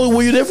 so how long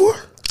were you there for?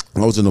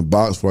 I was in the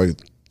box for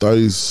like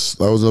 30. I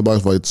was in the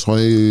box for like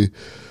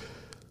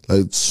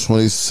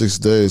 26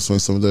 days,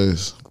 27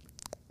 days.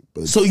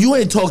 So you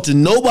ain't talked to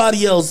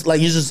nobody else, like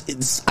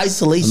it's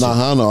isolation. Nah,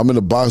 I don't know. I'm in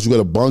the box. You got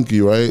a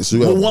bunkie, right? So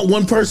you got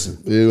one person.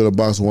 Yeah, you got a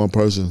box with one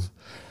person,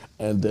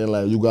 and then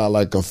like you got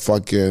like a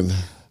fucking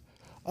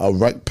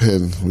rec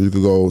pen where you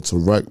could go to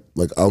rec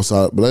like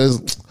outside, but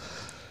it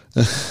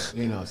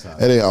ain't outside.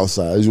 It ain't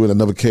outside. You in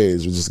another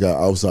cage. We just got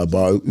outside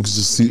bar. You can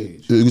just see.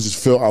 You can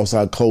just feel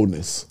outside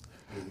coldness.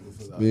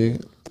 Yeah,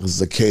 this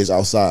is a cage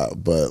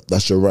outside, but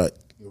that's your rec.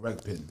 Your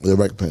rec pen. Your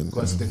rec pen.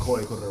 Because they call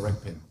it a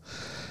rec pen.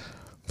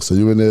 So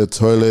you in there,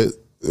 toilet,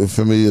 you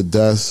feel me, your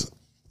desk,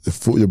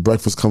 your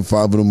breakfast come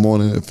 5 in the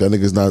morning. If that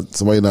nigga's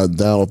somebody not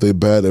down off their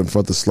bed in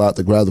front of the slot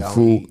to grab the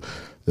food,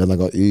 they're not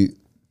gonna eat.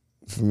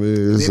 For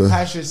me, they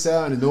pass your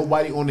cell and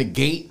nobody on the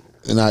gate.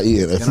 They're not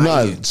eating. If you're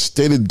not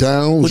stated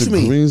down with your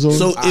greens on.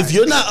 So if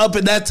you're not up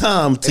at that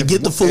time to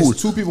get the food.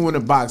 There's 2 people in the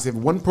box. If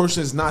one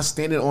person is not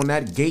standing on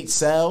that gate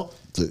cell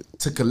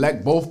to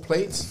collect both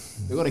plates,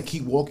 they're gonna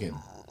keep walking.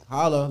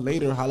 Holla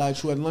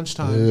at you at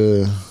lunchtime.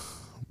 Yeah.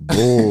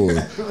 Boy.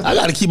 I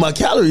gotta keep my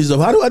calories up.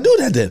 How do I do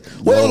that then?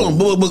 Wait,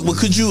 hold on. But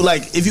could you,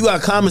 like, if you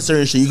got commissary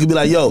and shit, you could be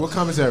like, yo. What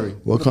commissary?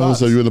 What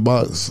commissary you in the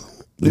box?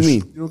 What do you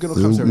mean? You don't get no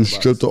commissary. You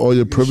stripped all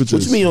your privileges.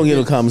 What you mean you don't get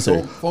no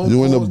commissary?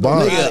 You in the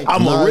box. Nigga,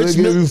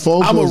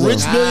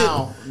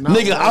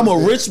 I'm a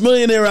rich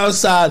millionaire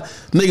outside.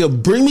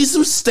 Nigga, bring me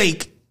some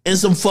steak and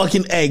some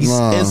fucking eggs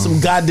and some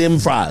goddamn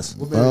fries.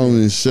 I don't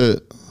mean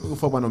shit. You don't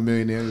fuck about no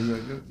millionaire. I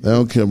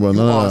don't care about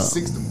none of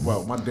that.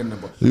 Well, my damn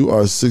number. You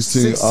are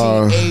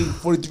 16R.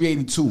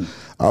 4382.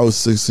 I was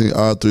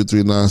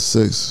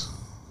 16R3396.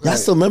 Y'all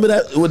still remember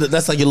that?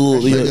 That's like your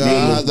little.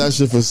 I had that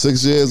shit for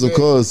 6 years, of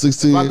course.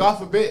 16. If God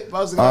forbid, if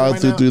I was a guy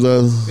right now,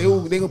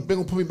 339. they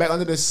gonna put me back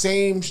under the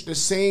same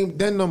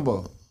den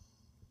number.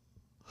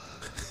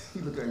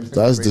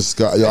 That's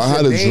disgusting. Yo, I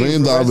had a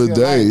dream the other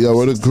day. Yo,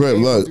 what a grip.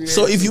 Look.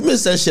 So if you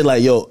miss that shit,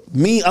 like, yo,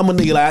 me, I'm a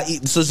nigga like I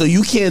eat. So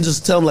you can't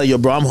just tell me like, yo,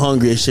 bro, I'm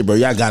hungry and shit, bro.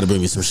 Y'all gotta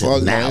bring me some shit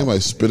Fuck, now. man,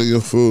 like spitting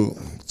your food,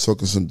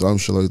 talking some dumb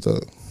shit like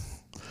that.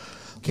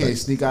 Can't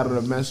sneak out of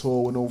the mess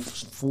hall with no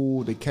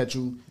food. They catch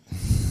you.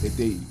 They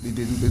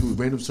do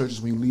random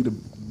searches when you leave the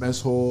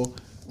mess hall.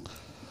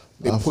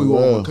 They pull you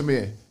over. Come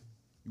here.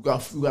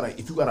 If you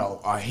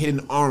got a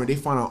hidden orange, they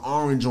find an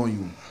orange on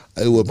you.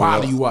 They will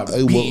bother you up,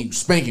 beat,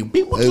 spank you.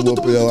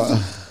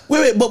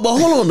 Wait, but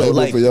hold on though.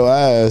 Like, your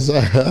ass.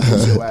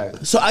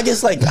 So I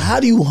guess like, how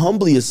do you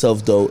humble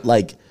yourself though?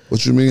 Like,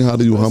 what you mean? How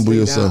do you humble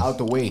yourself? Out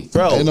the way,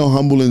 bro. Ain't no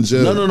humble in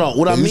jail. No.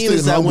 What I mean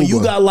is that when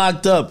you got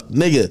locked up,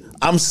 nigga,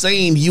 I'm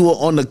saying you were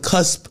on the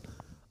cusp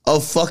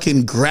of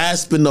fucking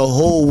grasping the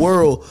whole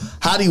world.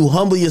 How do you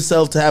humble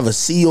yourself to have a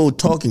CEO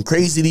talking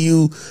crazy to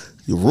you?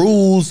 Your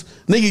rules,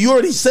 nigga. You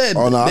already said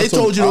they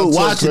told you to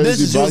watch it. This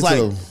is just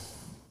like,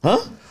 huh?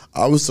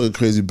 I was so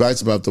crazy back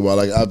to me after a while.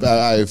 Like,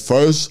 I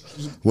first,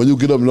 when you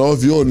get up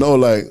north, you don't know,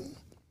 like,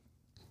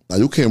 now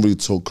you can't really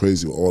talk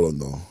crazy with all of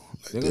them, though.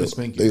 Like, they're gonna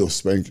spank you. They'll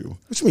spank you.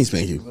 What you mean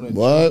spank you?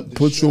 What?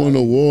 Put you on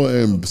the wall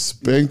and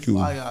spank you.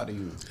 Out of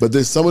you. But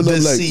there's some of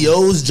them, like.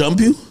 COs jump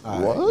you?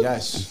 What?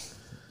 Yes.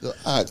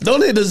 Don't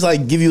they just,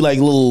 like, give you, like,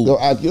 little.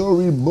 You don't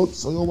read books,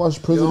 so you don't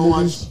watch prison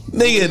movies?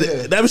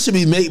 Nigga, that should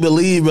be make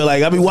believe, but,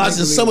 like, I be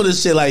watching some of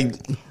this shit,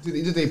 like.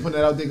 They put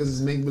that out there because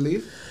it's make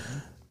believe?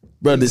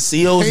 Bro, the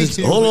COs is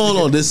hold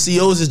on. The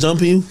COs is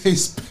jumping you. They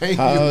spank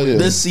you. Yeah.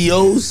 The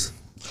COs.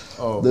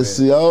 Oh, the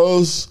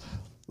COs,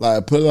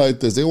 like put it like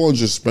this: they won't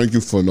just spank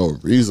you for no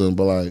reason,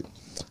 but like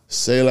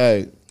say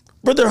like,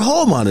 but they're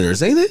hall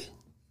monitors, ain't they?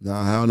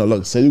 Nah, I don't know.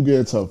 Look, say you get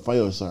into a fight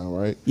or something,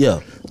 right?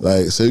 Yeah.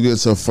 Like say you get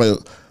into a fight,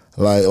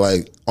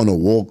 like on a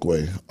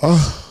walkway.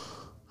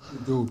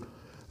 Dude.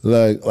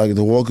 Like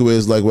the walkway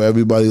is like where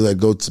everybody like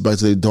back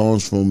to their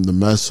dorms from the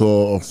mess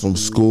hall or from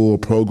school or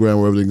program,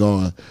 wherever they're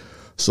going.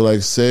 So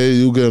like say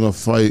you get in a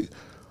fight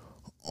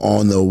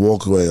on the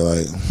walkway,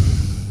 like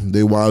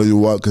they wild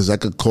you up because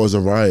that could cause a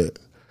riot.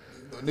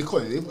 They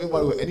wild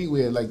you up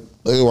anywhere, like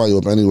they wild you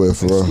up anywhere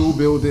for real. School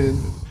building,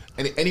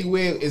 and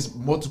anywhere is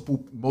multiple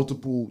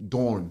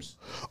dorms.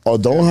 Or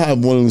don't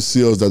have one of them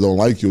SEALs that don't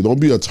like you. Don't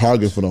be a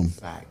target for them.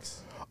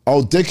 Facts.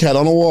 Oh, dickhead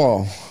on the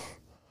wall.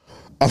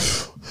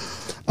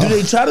 Do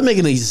they try to make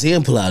an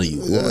example out of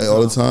you? Yeah,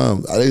 all the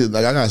time.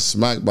 I got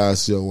smacked by a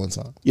SEAL one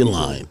time. You're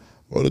lying.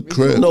 Or the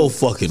crib. No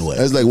fucking way.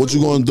 It's like, what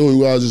you gonna do?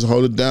 You gotta just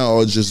hold it down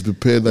or just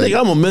prepare that. Nigga,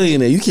 I'm a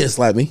millionaire. You can't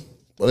slap me.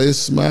 But they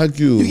smack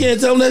you. You can't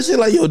tell them that shit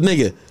like, yo,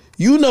 nigga,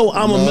 you know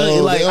I'm a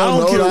millionaire. Like, I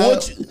don't care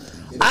what you...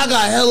 I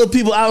got hella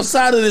people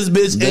outside of this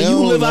bitch and you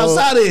live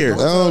outside of here. I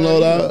don't know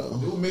that.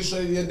 They'll make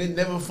sure they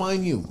never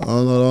find you. I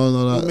don't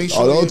know that. Make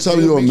sure Don't tell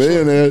me you're a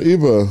millionaire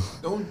either.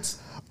 Don't...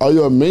 Are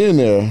you a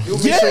millionaire?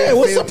 Yeah,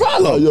 what's the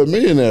problem? Are you a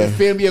millionaire? Your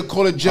family will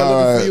call a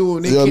jail for you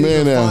and they can't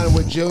even find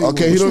what jail you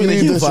okay, he don't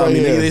need this right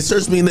here. They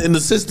searched me in the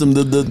system,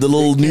 the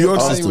little New York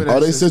system. Oh,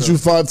 they sent you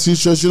 5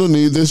 t-shirts. You don't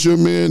need this. You're a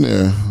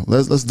millionaire.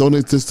 Let's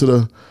donate this to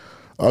the...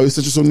 Oh, we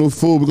sent you some new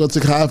food. We're going to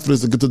take half of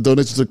this and get the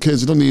donation to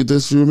kids. You don't need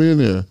this. You're a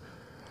millionaire.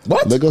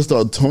 What? They're going to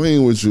start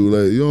toying with you.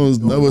 Like, you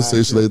don't never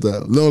say shit like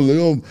that. No,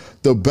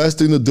 the best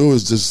thing to do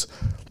is just...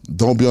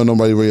 Don't be on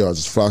nobody's radar.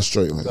 Just fly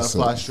straight. Like, you gotta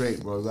fly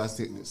straight, bro. You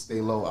gotta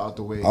stay low, out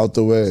the way. Out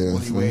the way.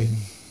 Anyway,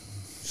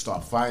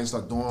 start fighting,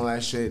 start doing all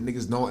that shit.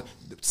 Niggas know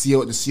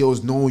the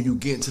COs knowing you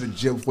get into the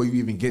gym before you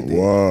even get there.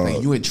 Wow.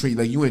 Like you in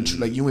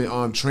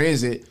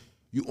transit.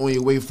 You on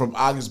your way from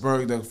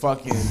Augsburg to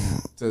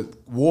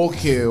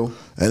Wallkill,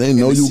 and they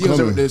know you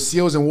coming. The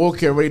COs in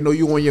Wallkill already know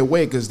you on your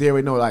way because they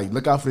already know. Like,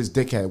 look out for this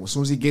dickhead. As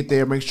soon as he get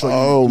there, make sure.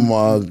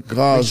 My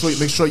gosh!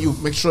 Make sure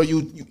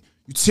you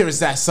tear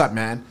his ass up,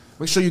 man.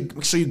 Make sure you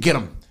get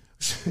him.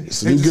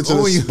 So you get to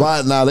the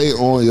spot now, they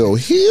on your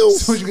heels.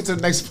 As soon as you get to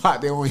the next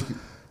spot, they on you.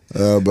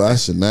 But that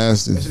shit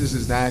nasty. That shit is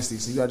just nasty.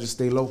 So you gotta just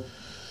stay low.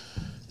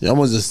 Yeah, I'm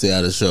gonna just stay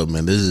out of the show,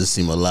 man. This just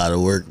seemed a lot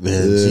of work,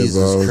 man. Yeah, Jesus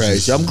bro,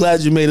 Christ. I'm glad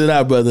you made it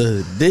out,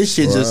 brother. This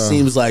shit just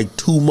seems like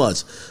too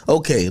much.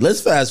 Okay, let's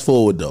fast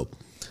forward though.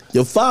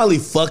 You're finally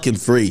fucking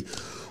free.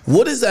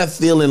 What is that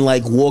feeling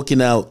like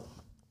walking out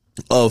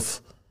of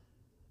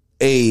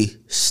a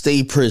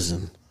state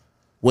prison?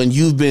 When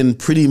you've been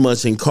pretty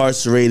much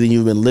incarcerated,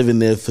 you've been living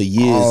there for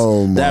years.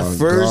 Oh my that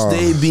first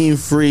day being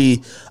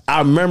free, I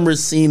remember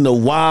seeing the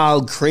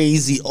wild,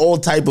 crazy, all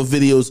type of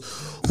videos.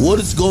 What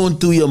is going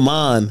through your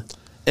mind,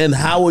 and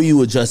how are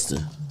you adjusting?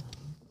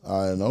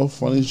 I know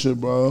funny shit,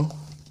 bro.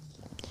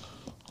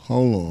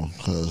 Hold on,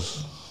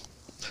 cause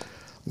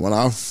when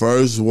I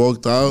first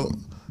walked out,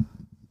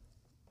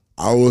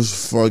 I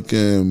was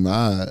fucking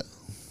mad.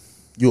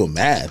 You were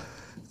mad?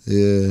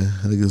 Yeah,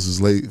 niggas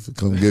was late to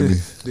come get me.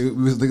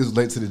 Niggas was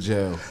late to the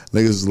jail.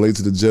 Niggas was late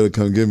to the jail to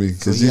come get me.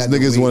 Because these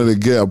niggas wanted to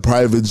get a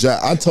private jet.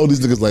 I told these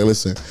niggas, like,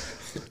 listen,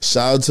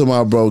 shout out to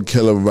my bro,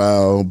 Killer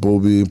Val,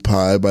 Booby,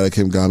 Pie, everybody that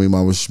came got me,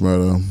 Mama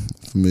Shmurda,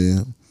 for me,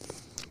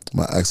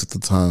 my ex at the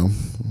time.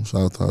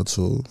 Shout out to her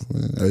too.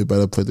 Man.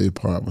 Everybody that played their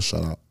part, I'm going to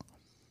shout out.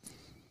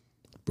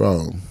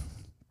 Bro,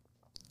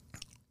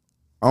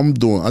 I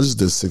just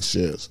did 6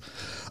 years.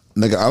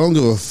 Nigga, I don't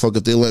give a fuck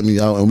if they let me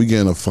out and we get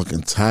in a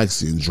fucking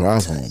taxi and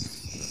drive home.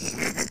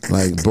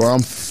 Like, bro, I'm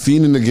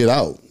fiending to get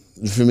out.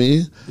 You feel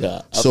me?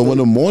 Yeah. So when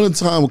the morning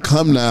time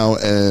come now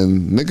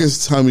and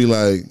niggas tell me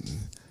like,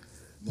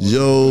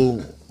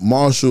 yo,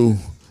 Marshall,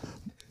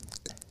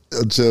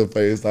 chill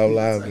face, stop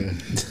laughing.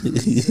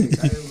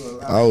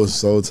 I was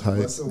so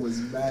tight.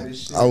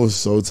 I was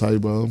so tight,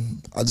 bro.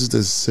 I just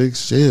did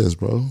 6 years,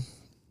 bro.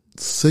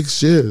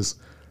 6 years.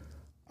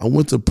 I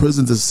went to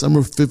prison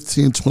December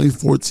 15,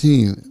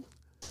 2014.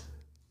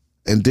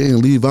 And didn't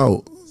leave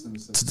out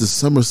to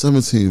December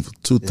 17th,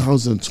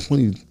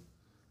 2020.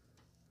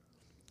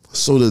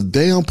 So the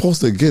day I'm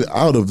supposed to get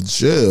out of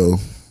jail,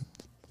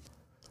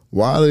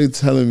 why are they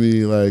telling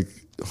me like,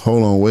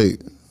 hold on,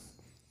 wait?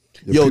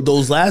 Yo,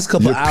 those last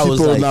couple hours,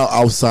 people like, are now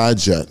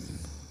outside yet.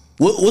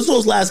 What's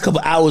those last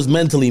couple hours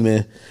mentally,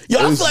 man? Yo,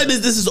 I feel like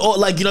this is all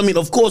like, you know what I mean?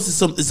 Of course,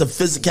 it's a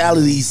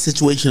physicality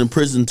situation in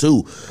prison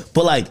too,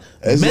 but like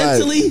it's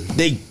mentally,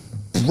 they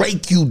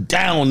break you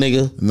down,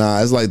 nigga.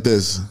 Nah, it's like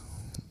this.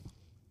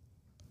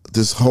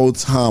 This whole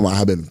time I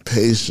have been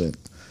patient.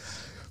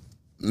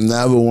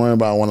 Never worrying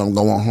about when I'm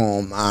going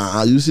home.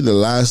 You see the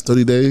last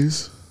 30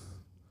 days?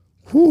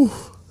 Whew.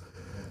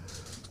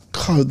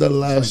 God, that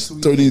last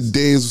 30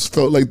 days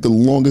felt like the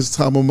longest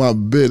time on my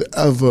bed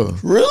ever.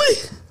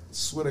 Really?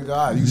 Swear to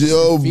God.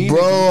 Yo,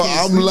 bro,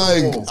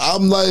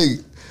 I'm like,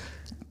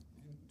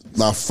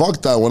 nah,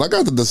 fuck that. When I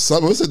got to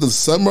December,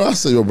 I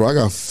said, yo, bro, I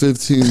got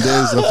 15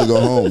 days left to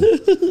go home.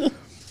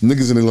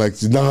 Niggas in there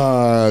like,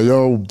 nah,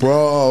 yo,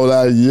 bro,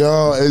 like,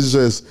 yo, it's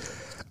just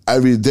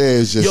every day.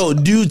 It's just. Yo,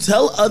 do you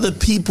tell other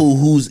people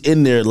who's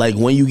in there like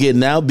when you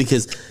getting out,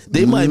 because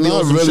they might be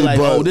on some shit like,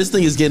 oh, this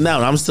thing is getting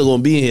out. I'm still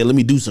gonna be in here. Let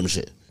me do some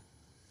shit.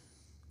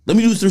 Let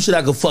me do some shit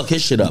I can fuck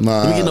his shit up.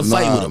 Let me get in a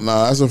fight with him.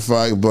 Nah, that's a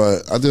fact,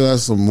 but I think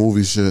that's some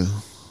movie shit.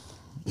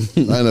 I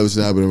ain't never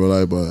seen it happen in real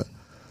life, but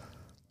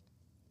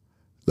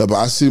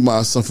I see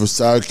my son from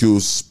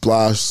Syracuse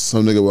splash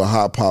some nigga with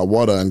hot pot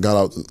water and got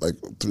out like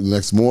the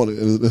next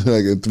morning.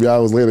 Like 3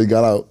 hours later, he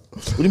got out.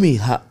 What do you mean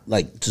hot?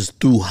 Like just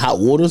threw hot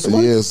water or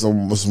something? Yeah,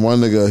 some one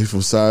nigga, he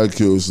from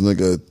Syracuse,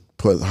 nigga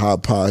put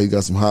hot pot, he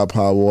got some hot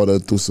pot water,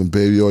 threw some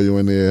baby oil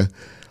in there,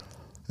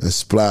 and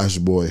splash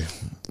boy.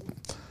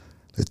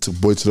 They took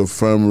boy to the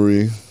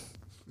infirmary.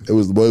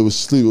 Boy was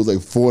asleep. It was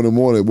like 4 in the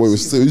morning. Boy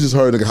was asleep. You just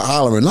heard a nigga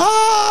hollering,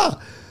 ah!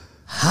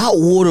 Hot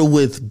water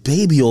with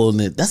baby oil in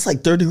it. That's like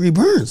 3rd-degree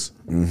burns.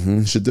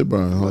 Mm-hmm. Shit did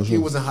burn. Huh? He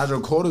wasn't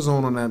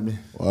hydrocortisone on that.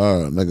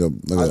 Nigga.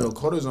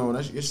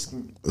 Hydrocortisone, your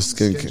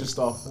skin just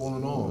start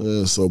falling off.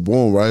 Yeah, so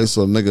boom, right?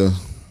 So nigga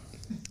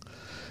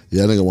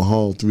went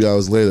home 3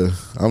 hours later.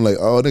 I'm like,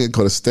 oh, nigga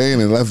caught a stain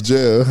and left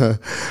jail.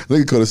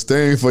 Nigga caught a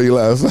stain before he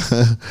left.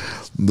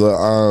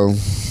 But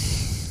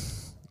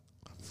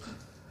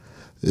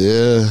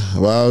yeah,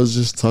 what I was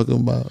just talking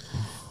about.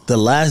 The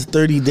last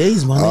 30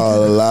 days, man.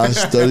 Oh, the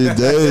last 30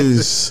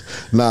 days.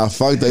 Nah,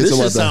 fuck that. This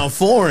shit sound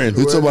foreign.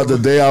 You talking about the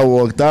day I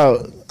walked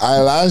out.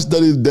 Last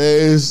 30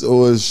 days, it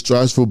was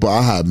stressful, but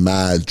I had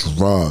mad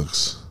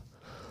drugs.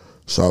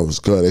 So I was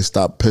good. They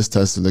stopped piss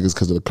testing niggas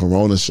because of the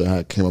corona shit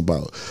had came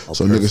about. Oh,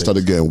 so niggas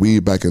started getting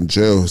weed back in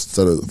jail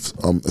instead of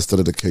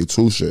the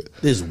K2 shit.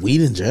 There's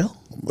weed in jail?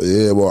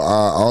 Yeah, well,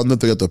 I don't know if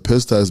they got the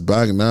piss test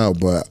back now,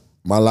 but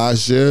my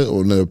last year,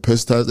 when they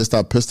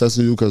stopped piss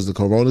testing you because of the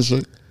corona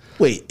shit.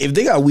 Wait, if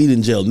they got weed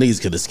in jail,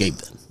 niggas could escape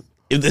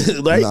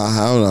then. Right? Nah,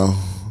 I don't know.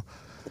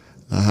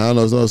 I don't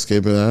know. There's no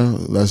escaping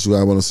that. That's what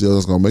I want to see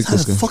what's going to make How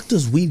this. the fuck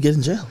does weed get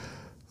in jail?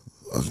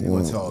 I ain't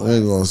going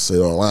to say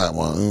all that,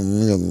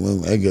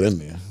 man. I get in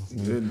there.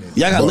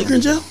 Y'all got liquor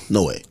in jail?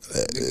 No way.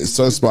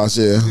 Certain spots,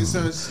 yeah.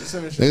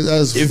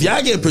 If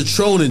y'all get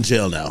Patron in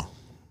jail now.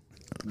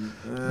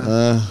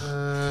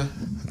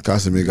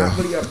 Casamigo.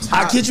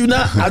 I kid you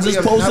not. I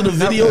just posted a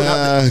video.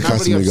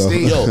 Casamigo.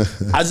 Yo,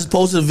 I just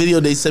posted a video.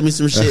 They sent me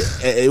some shit.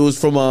 It was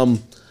from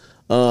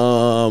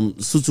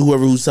Sutu,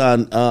 whoever who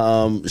signed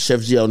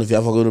Chef G. I don't know if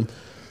y'all fuck with him.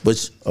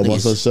 But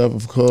Marcel Chef,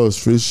 of course.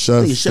 Free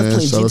Chef. Chef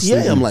playing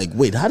GTA. I'm like,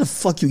 wait, how the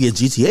fuck you get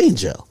GTA in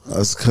jail?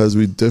 That's because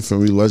we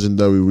different. We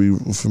legendary.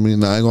 For me,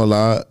 nah, I ain't gonna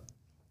lie.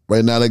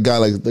 Right now, they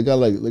got shit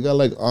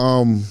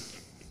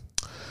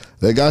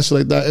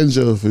like that in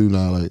jail for you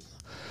now. Like,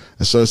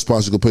 in certain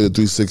spots, you can pay the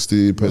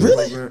 360.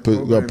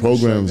 Got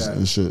programs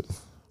and shit.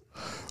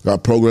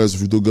 Got programs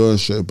if you do good and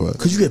shit, but.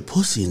 Cause you get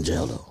pussy in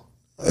jail though.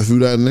 If you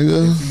that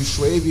nigga. If you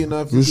swavy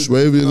enough. You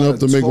swavy enough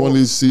to make one of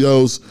these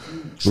COs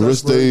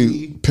risk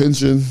they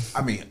pension.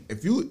 I mean,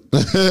 if you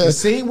the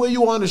same way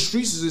you on the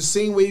streets is the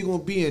same way you're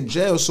gonna be in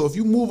jail. So if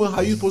you moving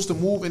how you supposed to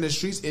move in the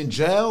streets in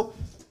jail,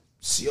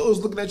 CO's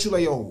looking at you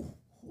like, yo,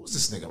 who's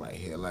this nigga right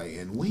here? Like,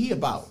 and what he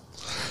about?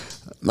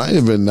 Not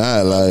even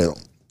that. Like,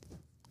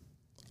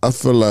 I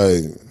feel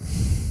like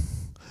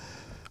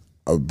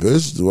a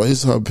bitch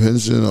waste her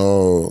pension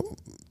or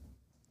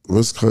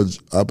risk her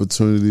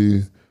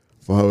opportunity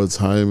for her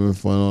retirement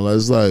fund. All that.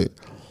 It's like,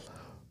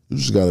 you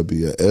just gotta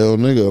be an L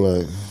nigga.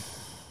 Like,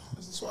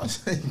 that's what I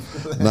say.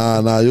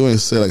 Nah, you ain't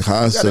say like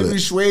how I said it. You gotta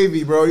be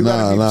swavy, bro. You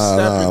gotta be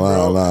stepping,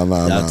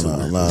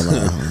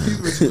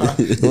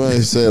 bro. You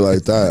ain't say it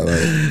like that.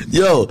 Like,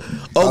 yo,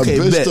 okay, a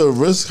bitch to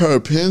risk her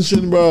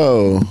pension,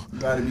 bro. You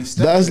gotta be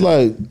stepping. That's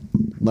like,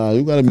 nah,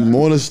 you gotta be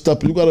more than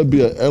stepping. You gotta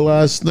be an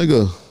L-ass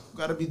nigga. You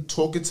gotta be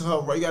talking to her,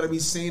 right? You gotta be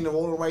saying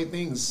all the right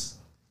things.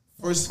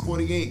 First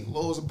 48,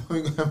 lows are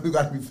putting. You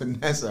gotta be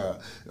finesse her.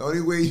 The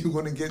only way you're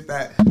gonna get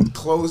that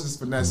close is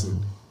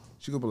finessing.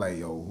 She could be like,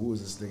 "Yo, who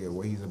is this nigga?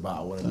 What he's about?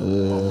 I wanna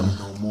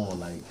know more."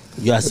 Like,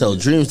 you gotta sell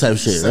dreams type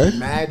shit, right?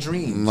 Mad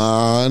dreams.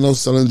 Nah, I ain't no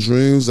selling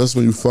dreams. That's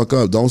when you fuck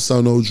up. Don't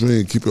sell no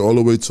dream. Keep it all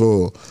the way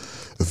tall.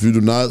 If you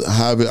do not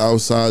have it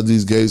outside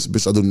these gates,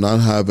 bitch, I do not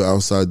have it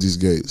outside these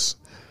gates.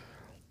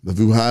 If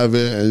you have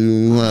it and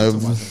you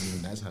have,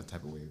 that's her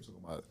type of way. I'm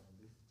talking about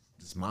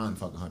this mind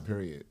fucking her.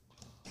 Period.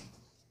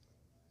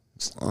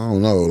 I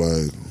don't know,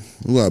 like,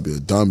 you gotta be a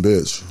dumb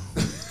bitch.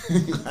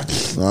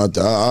 Not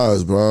the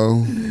eyes,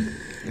 bro.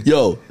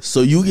 Yo,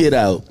 so you get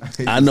out.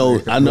 I know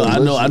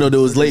they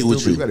was late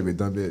with you. You gotta be a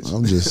dumb bitch.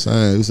 I'm just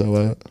saying, you said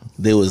what?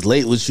 They was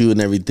late with you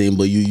and everything,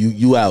 but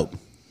you out.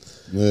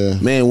 Yeah.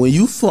 Man, when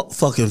you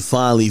fucking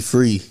finally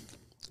free,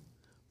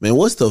 man,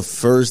 what's the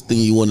first thing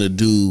you want to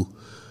do?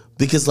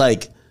 Because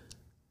like,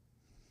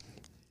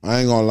 I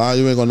ain't gonna lie,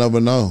 you ain't gonna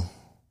never know.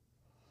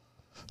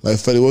 Like,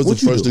 Fetty, what's the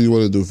first thing you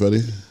want to do,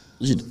 Fetty?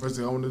 The first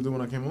thing I wanted to do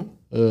when I came home?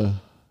 Yeah.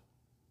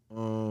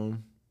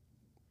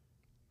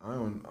 I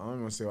ain't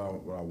gonna say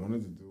what I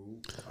wanted to do.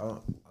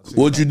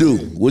 What'd you do?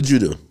 What'd you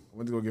do? I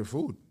went to go get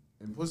food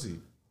and pussy.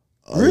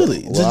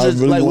 Really? What Just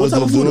like what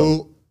type of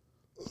food?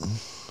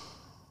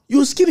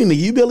 You a skinny nigga.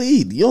 You barely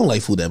eat. You don't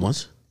like food that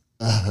much.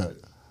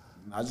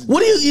 What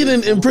do you eat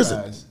in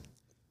prison?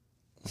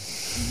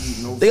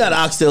 They got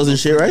oxtails and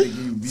shit, right?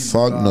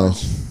 Fuck no.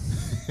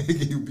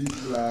 You beef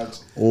goulash.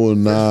 Oh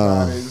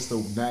nah. It's the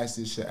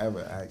nastiest shit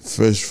ever. Actually.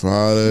 Fish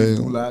Friday.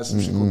 Goulash, some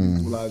shit called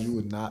beef goulash. You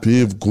would not.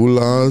 Beef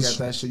goulash. You got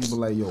that shit. You be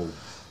like, yo. You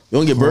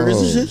don't get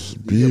burgers and shit?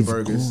 You get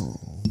burgers.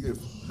 You get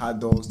hot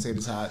dogs,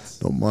 tater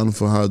tots. No money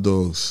for hot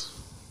dogs.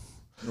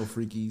 No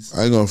freakies.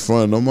 I ain't gonna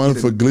front. No money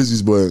for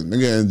glizzies, but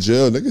nigga in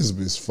jail, niggas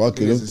be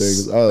fucking them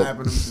things up.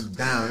 Them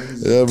down.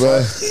 Yeah,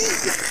 bro.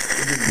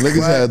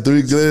 Niggas had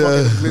 3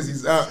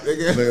 glizzies up,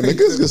 nigga.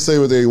 Niggas can say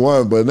what they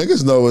want, but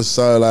niggas know what's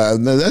side.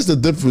 Like, that's the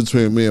difference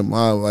between me and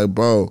mom. Like,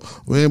 bro,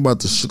 we ain't about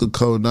to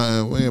sugarcoat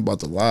nothing. We ain't about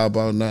to lie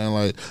about nothing.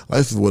 Like,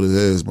 life is what it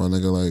is, my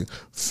nigga. Like,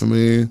 for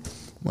me,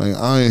 like,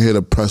 I ain't here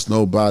to press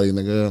nobody,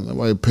 nigga.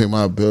 Nobody pay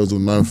my bills, do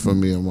nothing for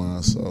me and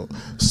mine. So,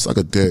 suck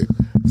a dick.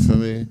 For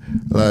me,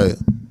 like,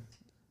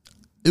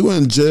 you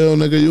in jail,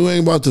 nigga. You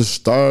ain't about to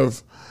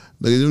starve.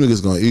 Nigga, you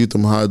niggas gonna eat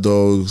them hot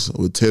dogs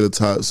with tater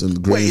tots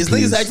and green peas.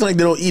 Wait, is niggas acting like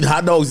they don't eat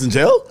hot dogs in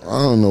jail? I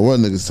don't know what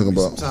niggas talking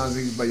about. I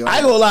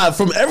ain't gonna lie.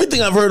 From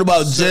everything I've heard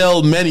about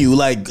jail menu,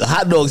 like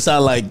hot dogs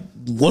sound like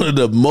one of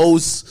the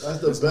most.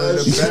 That's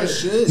the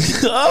best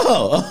shit.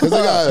 Oh, cause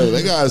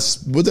they got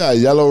what that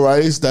yellow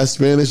rice, that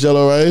Spanish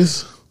yellow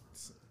rice.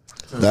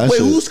 Wait,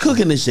 who's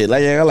cooking this shit?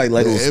 Like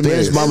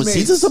Spanish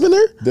mamacitas or something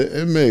there?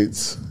 The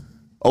inmates.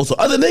 Oh, so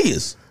other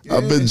niggas. Yeah.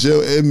 I've been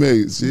jail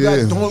inmates. Yeah,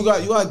 you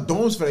got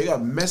dorms for that. You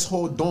got mess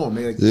hall dorm.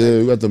 Man.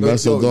 We got the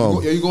mess hall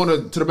dorm. You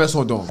going to the mess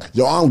hall dorm?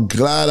 Yo, I'm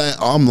glad.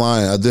 I'm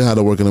lying. I did have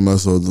to work in the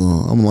mess hall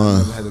dorm. I'm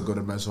lying. I had to go to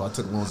the mess hall. I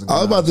took loans and grounds. I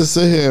was about to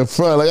sit here in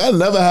front. Like, I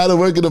never had to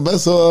work in the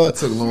mess hall. I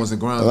took loans and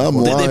grounds.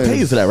 They pay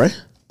you for that, right?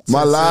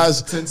 My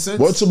last 10 cents.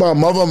 What's to my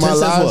mother? My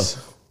last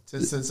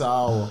 10 cents an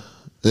hour.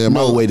 Yeah,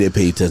 no way they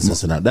pay you 10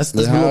 cents an hour. That's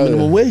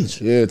minimum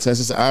wage. Yeah, 10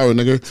 cents an hour,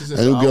 nigga.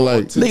 And you get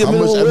like minimum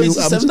wage is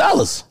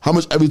 $7. How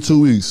much every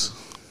 2 weeks?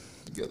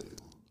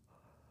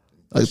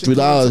 Like $3,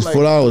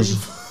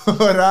 $4.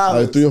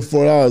 Like $3 or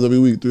 $4 every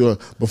week.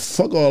 But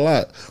fuck all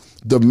that.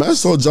 The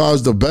mess hall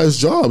jobs the best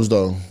jobs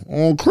though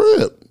on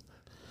crib.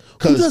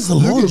 Who does the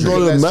laundry? You go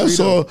to the mess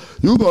hall.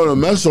 You go to the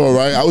mess hall,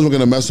 right? I was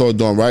working in the mess hall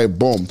dorm, right?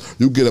 Boom.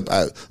 You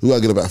gotta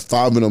get up at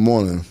 5 in the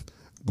morning.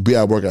 Be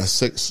at work at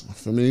 6.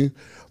 For me.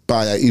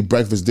 I eat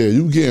breakfast there.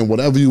 You getting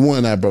whatever you want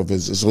in that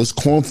breakfast. So it's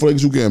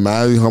cornflakes. You getting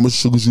mad how much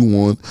sugars you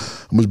want,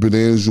 how much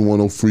bananas you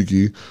want. No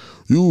freaky.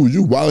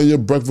 You wilding your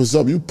breakfast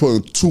up. You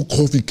putting 2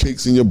 coffee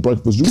cakes in your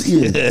breakfast. You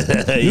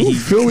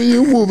feel me?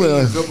 You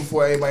moving.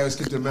 Before everybody else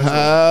get their message.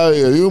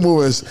 Yeah, you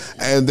moving.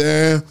 And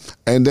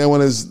then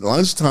when it's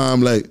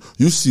lunchtime, like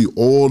you see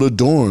all the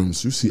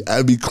dorms. You see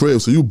every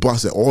crib. So you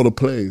bust at all the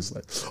plays.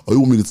 Like, oh, you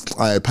want me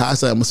to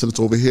pass that? I'm gonna send it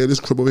over here. This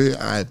crib over here.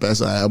 All right, pass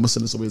that. I'm gonna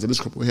send this over here. This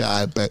crib over here.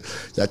 All right, bet.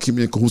 Y'all keep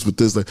me in cahoots with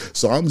this. Like,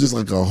 so I'm just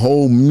like a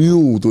whole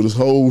mule through this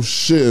whole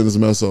shit in this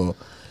mess hall.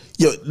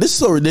 Yo, this is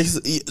so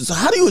ridiculous. So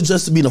how do you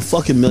adjust to being a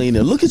fucking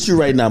millionaire? Look at you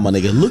right now, my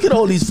nigga. Look at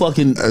all these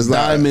fucking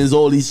diamonds,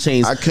 all these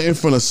chains. I came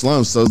from the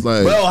slums, so it's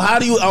like... Bro, how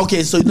do you...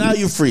 Okay, so now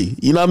you're free.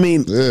 You know what I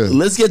mean? Yeah.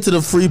 Let's get to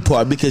the free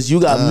part because you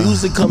got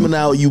music coming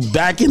out. You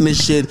back in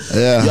this shit.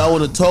 Yeah. Y'all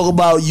want to talk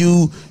about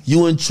you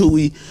and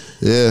Chewy.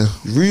 Yeah.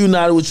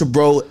 Reunited with your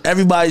bro.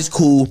 Everybody's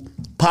cool.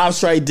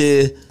 Pop's right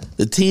there.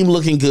 The team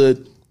looking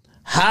good.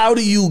 How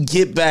do you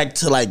get back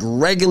to like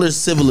regular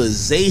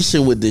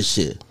civilization with this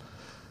shit?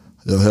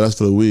 Yo, hey, that's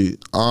for the weed.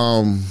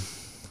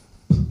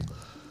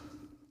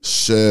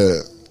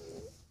 Shit.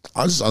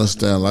 I just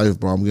understand life,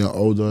 bro. I'm getting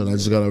older, and I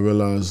just gotta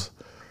realize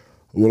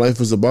what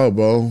life is about,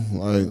 bro.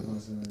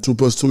 Like 2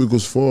 + 2 =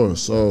 4.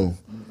 So,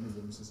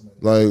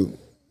 like,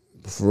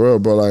 for real,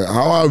 bro. Like,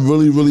 how I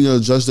really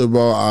adjusted,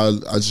 bro. I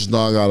just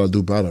know I gotta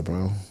do better,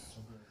 bro.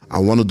 I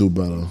want to do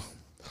better.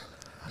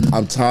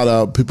 I'm tired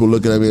of people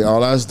looking at me.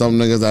 All that dumb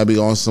niggas that be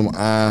on some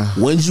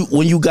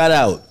When you got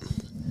out.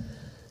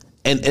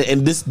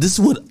 And this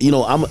would, you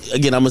know, I'm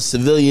a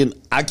civilian.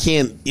 I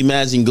can't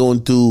imagine going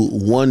through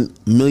 1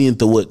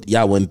 millionth of what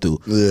y'all went through.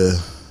 Yeah.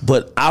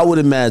 But I would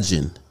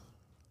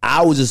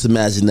just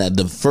imagine that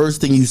the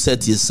first thing you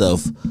said to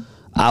yourself,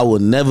 I will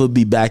never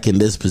be back in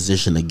this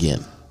position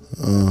again.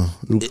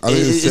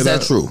 Is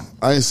that true?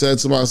 I ain't said it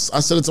to myself.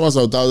 I said it to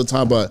myself 1,000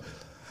 times, but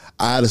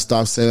I had to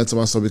stop saying it to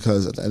myself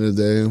because at the end of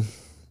the day,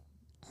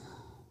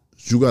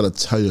 you gotta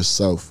tell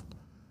yourself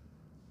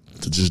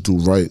to just do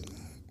right,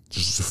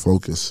 just to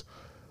focus.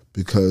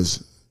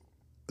 Because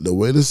the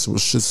way this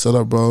shit set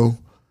up, bro,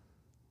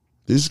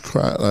 these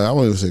I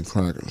won't even say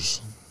crackers.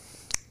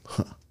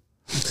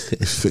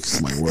 They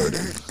fixed my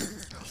wording.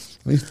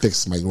 They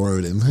fixed my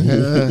wording.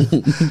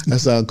 That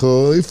sound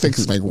cool. They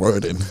fixed my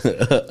wording.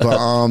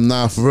 But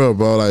nah, for real,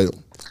 bro. Like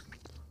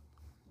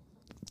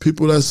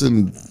people that's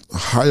in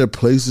higher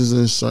places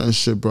and certain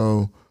shit,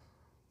 bro.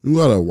 You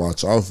gotta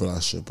watch out for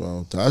that shit,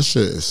 bro. That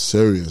shit is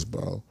serious,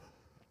 bro.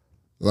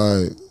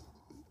 Like.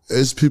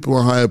 It's people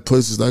in higher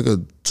places that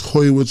could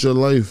toy with your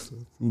life.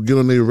 You get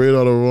on their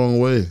radar the wrong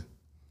way.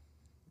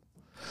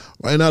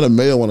 Right now, the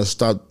mayor want to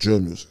stop drill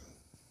music.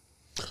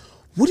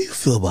 What do you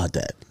feel about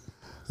that?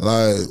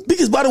 Like,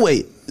 because by the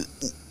way,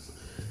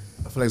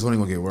 feel like it's only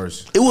gonna get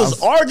worse. It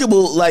was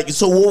arguable, like,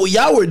 so what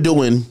y'all were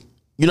doing,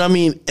 you know what I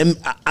mean? And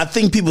I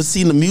think people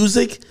seen the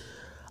music.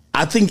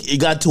 I think it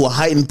got to a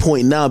heightened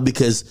point now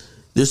because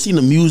they're seeing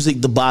the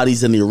music, the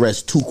bodies, and the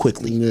arrest too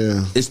quickly.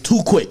 Yeah. It's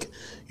too quick.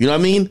 You know what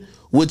I mean?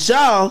 With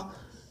y'all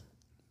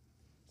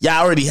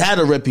already had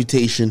a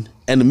reputation,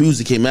 and the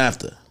music came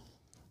after.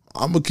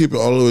 I'm gonna keep it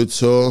all the way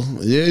tall.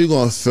 Yeah, you're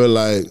gonna feel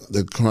like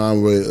the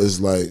crime rate is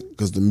like,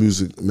 because the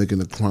music making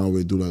the crime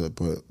rate do like that,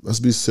 but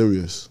let's be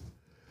serious.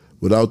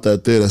 Without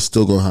that there, that's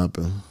still gonna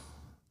happen.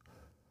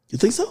 You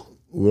think so?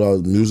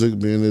 Without music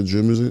being the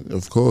drill music,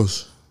 of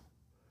course.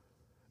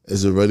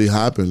 It's already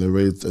happened.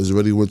 It's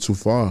already went too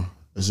far.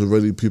 It's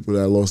already people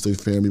that lost their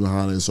family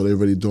behind it, so they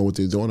already doing what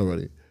they're doing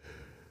already.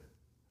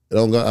 I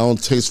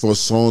don't taste for a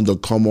song to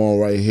come on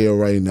right here,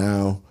 right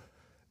now,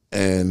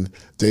 and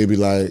they be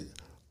like,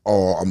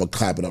 oh, I'm gonna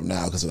clap it up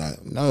now because of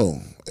that. No,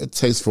 it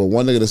takes for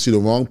one nigga to see the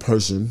wrong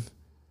person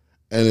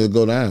and it'll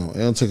go down. It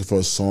don't take it for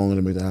a song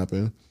to make that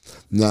happen.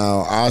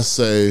 Now, I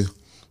say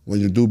when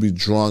you do be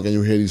drunk and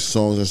you hear these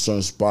songs in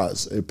certain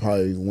spots, it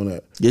probably wanna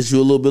get you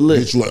a little bit lit.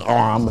 Get you like, oh,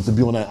 I'm about to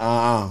be on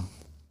that,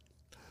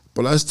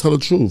 But let's tell the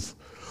truth.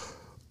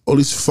 All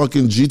these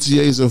fucking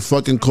GTAs and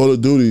fucking Call of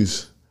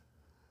Duties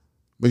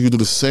make you do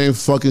the same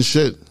fucking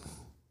shit.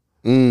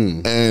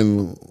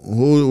 And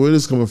where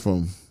this coming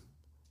from?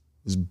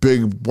 These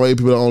big white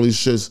people that own these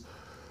shits.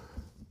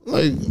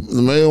 Like,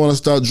 the man want to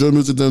stop drill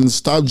music, then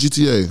stop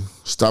GTA.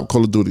 Stop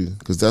Call of Duty.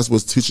 Because that's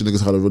what's teaching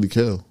niggas how to really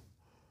kill.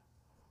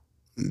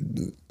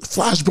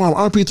 Flash bomb,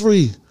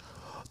 RP3.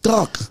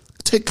 Duck,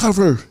 take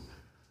cover.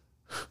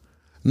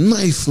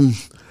 Knife him.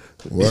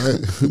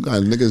 What? You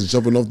got niggas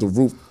jumping off the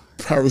roof,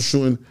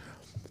 parachuting.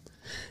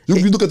 You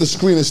look at the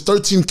screen, it's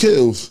 13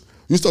 kills.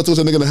 You start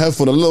talking to a nigga in the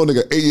headphone, a little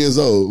nigga, 8 years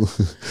old.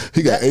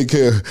 He got 8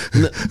 kills.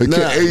 8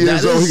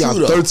 years old, he got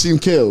 13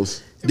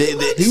 kills. He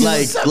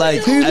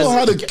know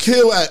how to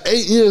kill at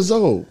 8 years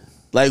old.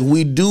 Like,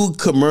 we do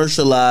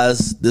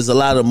commercialize, there's a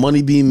lot of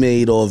money being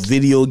made off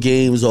video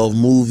games, off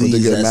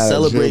movies that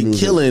celebrate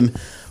killing,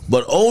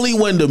 but only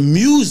when the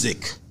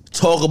music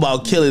talk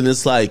about killing,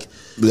 it's like,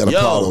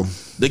 yo,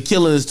 the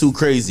killing is too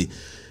crazy.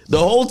 The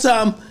whole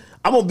time,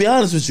 I'm gonna be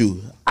honest with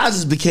you, I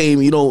just became,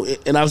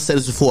 and I've said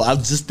this before, I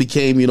just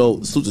became,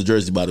 salute to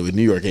Jersey, by the way,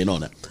 New York ain't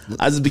on that.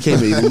 I just became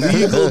a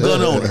legal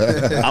gun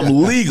owner.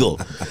 I'm legal.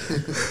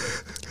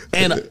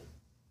 And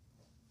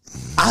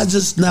I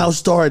just now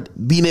start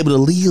being able to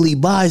legally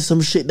buy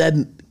some shit that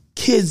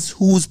kids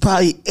who's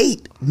probably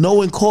 8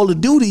 knowing Call of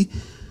Duty,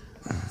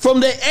 from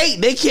their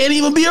 8, they can't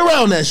even be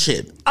around that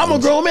shit. I'm a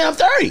grown man, I'm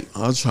 30.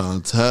 I'm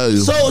trying to tell you.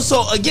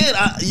 So again,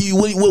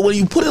 when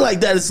you put it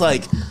like that, it's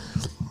like,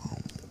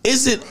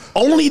 is it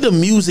only the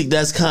music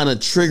that's kind of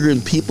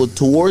triggering people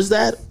towards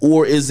that?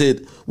 Or is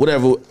it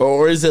whatever?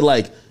 Or is it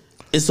like,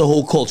 it's the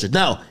whole culture?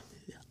 Now,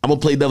 I'm going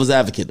to play devil's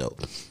advocate though.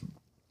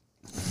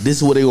 This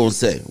is what they're going to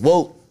say.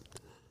 Well,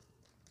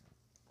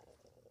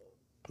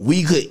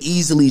 we could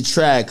easily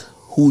track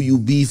who you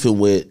beefing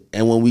with.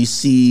 And when we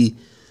see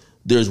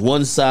there's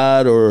one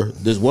side and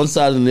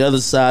the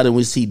other side and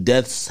we see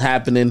deaths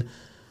happening,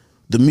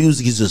 the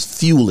music is just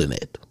fueling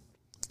it.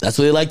 That's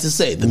what they like to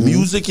say. The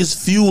music is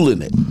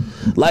fueling it.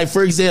 Like,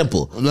 for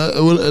example,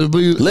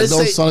 let's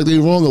say, sound like they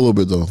wrong a little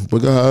bit though.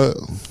 But go ahead.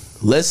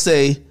 Let's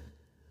say,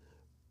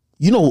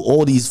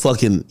 all these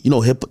fucking,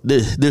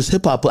 there's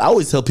hip hop. I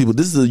always tell people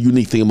this is a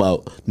unique thing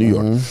about New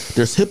York.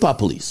 There's hip hop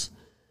police.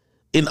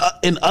 In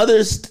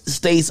other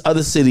states,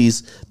 other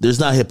cities, there's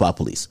not hip hop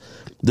police.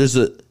 There's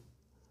a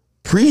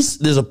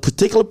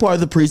particular part of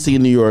the precinct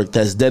in New York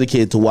that's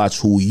dedicated to watch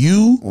who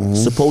you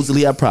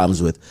supposedly have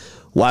problems with.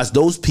 Watch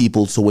those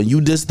people, so when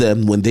you diss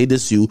them, when they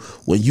diss you,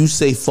 when you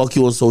say fuck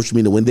you on social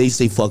media, when they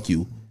say fuck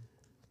you.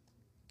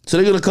 So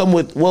they're going to come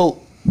with,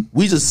 well,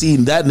 we just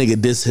seen that nigga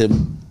diss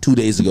him 2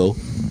 days ago.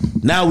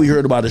 Now we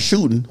heard about a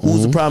shooting.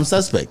 Who's the prime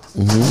suspect?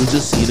 We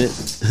just seen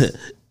it.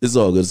 It's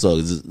all good. It's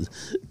all good.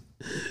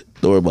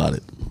 Don't worry about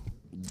it.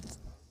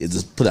 It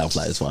just put out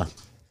fly. It's fine.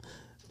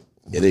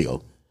 Yeah, there you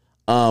go.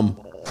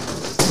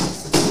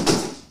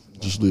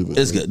 Just leave it.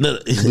 It's good. No,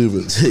 leave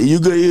it. You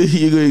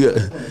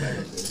good.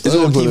 It's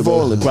gonna keep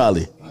falling,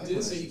 probably. You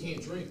did say you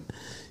can't drink.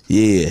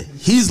 Yeah,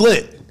 he's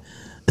lit.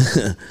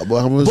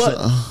 But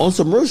on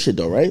some real shit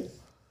though, right?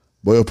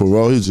 Boy, on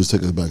parole, he's just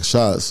taking back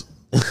shots.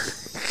 I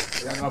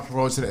got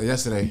parole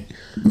yesterday.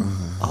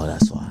 Oh,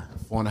 that's why.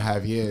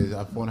 4.5 years.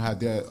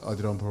 4.5 years I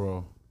did on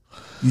parole.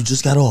 You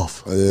just got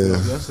off.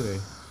 Yeah. Yesterday.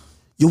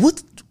 Yo,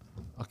 what?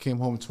 I came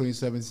home in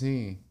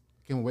 2017.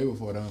 Came home way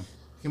before them.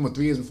 Came home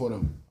 3 years before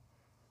them.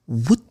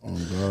 What? Oh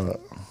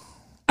God.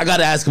 I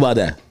gotta ask about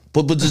that.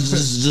 But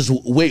just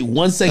wait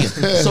 1 second.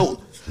 So,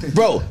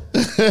 bro,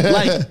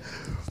 like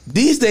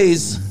these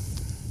days,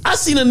 I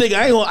seen a nigga.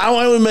 I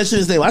don't even mention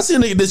his name. I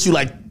seen a nigga diss you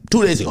like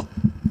 2 days ago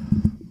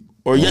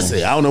or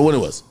yesterday. I don't know when it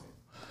was.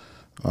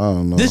 I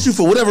don't know. Diss you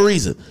for whatever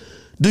reason.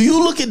 Do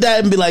you look at that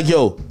and be like,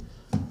 yo,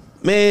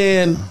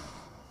 man,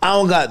 I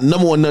don't got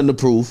number one nothing to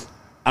prove.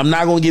 I'm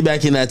not gonna get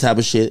back in that type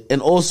of shit. And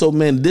also,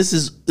 man, this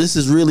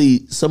is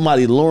really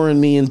somebody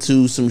luring me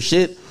into some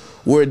shit,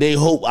 where they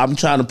hope I'm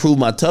trying to prove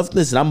my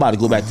toughness and I'm about to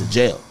go back to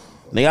jail.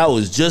 Nigga, I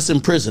was just in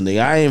prison.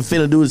 Nigga, I ain't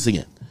finna do this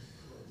again.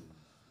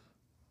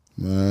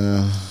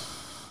 Man,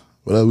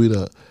 whatever we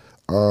that.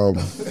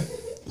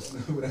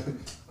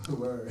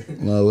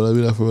 No, whatever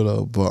we that for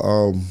though. But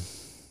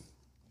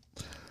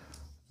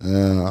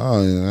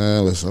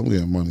listen, I'm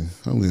getting money.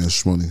 I'm getting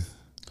shmoney.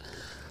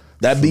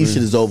 That beef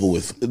shit is over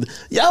with.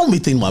 Y'all don't be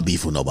thinking about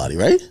beef with nobody,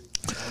 right?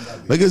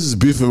 Niggas is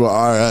beefing with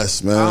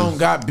RS, man. I don't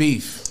got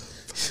beef.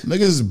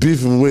 Niggas is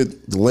beefing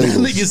with the labels.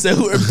 Niggas said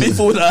we're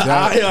beefing with the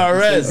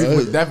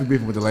IRS. Definitely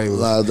beefing with the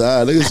labels.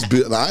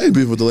 I ain't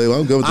beefing with the label.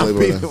 I'm good with the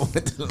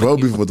label. Bro,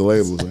 beefing with the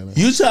labels. Man.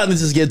 You trying to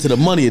just get to the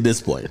money at this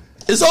point.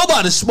 It's all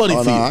about the money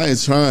for you. I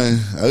ain't trying.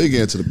 I ain't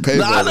getting to the paper.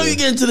 No, I know you're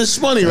getting to the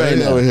money right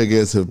now. Over here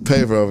getting to the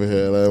paper over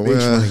here.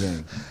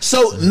 Like,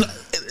 so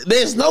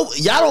there's no,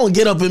 y'all don't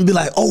get up and be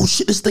like, oh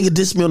shit, this nigga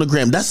dissed me on the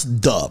gram. That's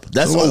dub.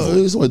 That's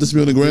over. Somebody dissed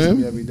me on the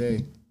gram? Every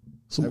day.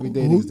 Every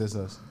day niggas diss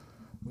us.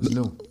 What's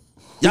new?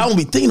 Y'all don't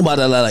be thinking about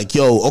that like,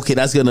 yo, okay,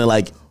 that's gonna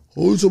like.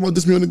 Who you talking about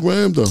this me on the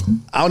gram though?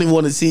 I don't even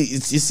want to see. You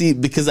see,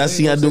 because I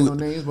see I do. No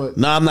names, but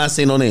no, I'm not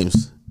saying no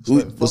names.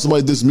 But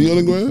somebody diss me on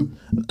the gram?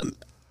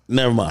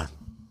 Never mind.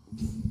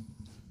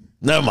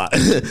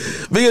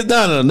 Because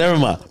no, never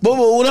mind. But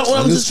what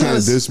I'm just trying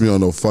to diss me on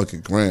no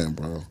fucking gram,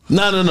 bro.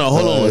 No,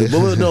 hold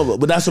on.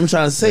 But that's what I'm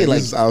trying to say.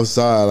 Like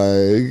outside,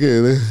 like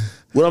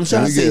what I'm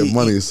trying to say.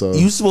 Money, so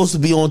you supposed to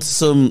be on to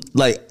some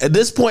like at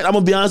this point. I'm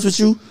gonna be honest with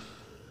you.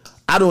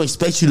 I don't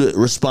expect you to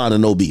respond to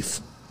no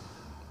beef.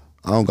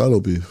 I don't got no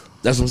beef.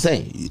 That's what I'm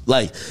saying.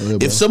 Like,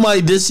 if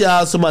somebody diss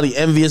y'all, somebody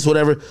envious,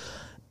 whatever,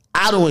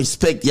 I don't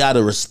expect y'all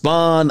to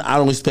respond. I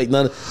don't expect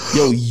none.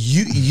 Yo,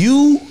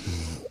 you,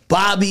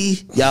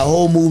 Bobby, y'all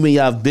whole movement,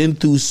 y'all been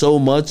through so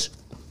much.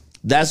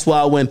 That's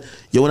why when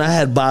I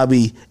had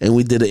Bobby and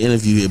we did an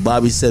interview here,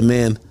 Bobby said,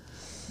 man,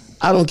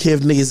 I don't care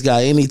if niggas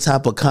got any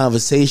type of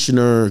conversation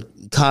or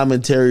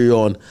commentary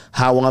on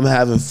how I'm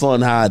having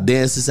fun, how I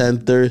dance this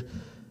and third.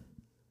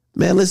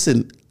 Man,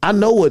 listen, I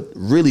know what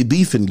really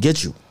beefing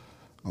get you.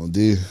 Oh,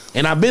 D.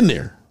 And I've been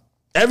there.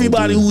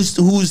 Everybody who's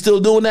still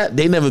doing that,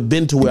 they never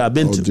been to where I've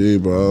been to. D,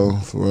 bro,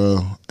 for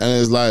real.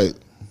 And it's like,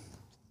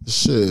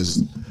 shit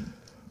is,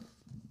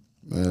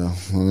 man,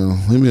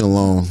 leave me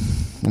alone.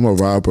 I'm a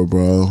rapper,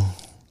 bro.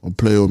 Don't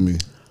play with me.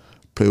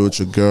 Play with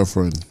your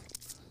girlfriend.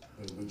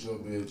 Play with your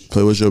bitch.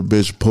 Play with your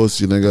bitch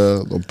pussy,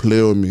 nigga. Don't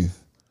play with me.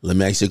 Let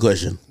me ask you a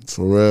question.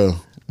 For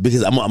real.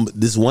 Because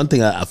this is one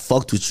thing I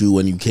fucked with you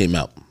when you came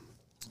out.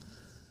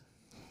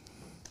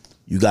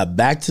 You got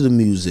back to the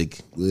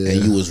music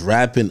and you was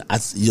rapping.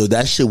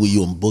 That shit with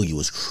you and Boogie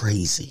was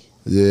crazy.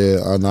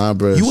 Yeah,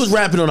 bro. You was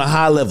rapping on a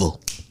high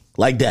level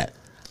like that.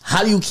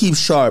 How do you keep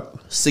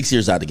sharp 6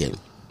 years out of the game?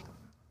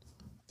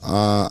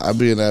 I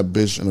be in that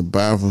bitch in the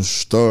bathroom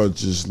store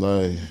just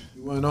like.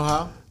 You wanna know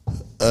how?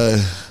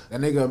 That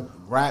nigga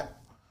rap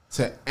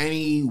to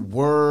any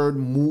word,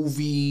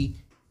 movie,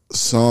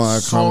 song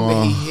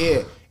that he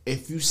hear.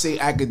 If you say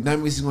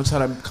academics, he's gonna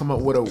try to come up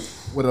with a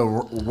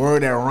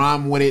word that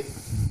rhyme with it.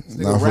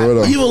 Nah, for real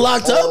though. He was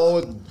locked up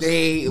all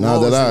day. Nah,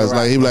 that eyes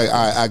like he be like,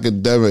 all right,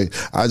 academic.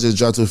 I just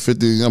dropped to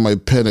 50. I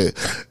might pen it.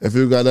 If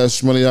you got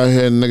that money out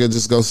here, nigga,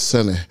 just go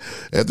send it.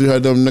 If you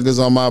heard them niggas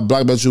on my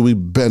block, bet you we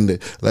bend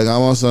it. Like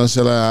I'm on some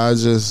shit like I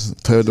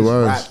just play with the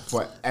words.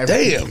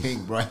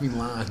 Damn, bro, he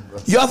lying, bro.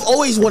 I've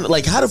always wondered,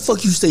 like, how the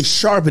fuck you stay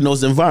sharp in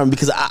those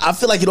environments? Because I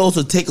feel like it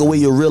also take away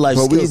your real life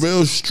skills. We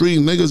real street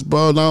niggas,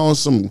 bro. Not on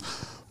some.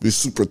 Be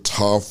super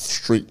tough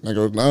street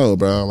nigga. No,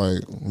 bro.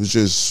 Like we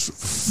just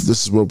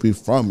this is where we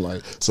from.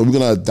 Like so we're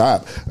gonna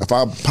adapt. If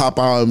I pop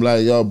out and be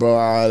like, yo,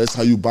 bro, that's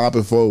how you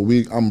bopping for a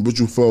week. I'm with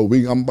you for a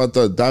week. I'm about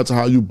to adapt to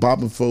how you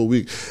bopping for a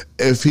week.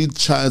 If he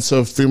trying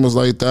to females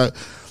like that,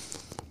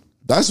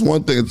 that's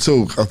one thing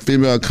too. A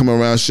female come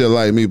around, she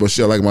like me, but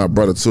she like my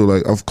brother too.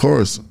 Like, of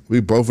course, we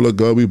both look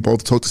good. We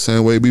both talk the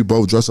same way. We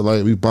both dress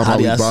alike. We bop how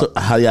we bop.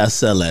 How y'all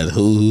sell that?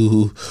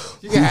 Who?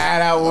 You can add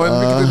that one.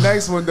 Look at the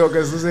next one though,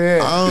 cause it's here.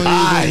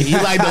 He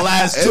like the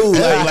last two.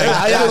 Like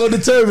how y'all gonna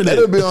determine it?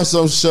 It'll be on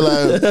some shit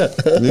like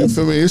you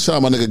feel me? You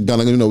shot my nigga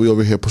gun. You know we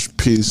over here push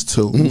peace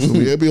too. You feel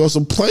me? It'll be on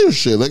some player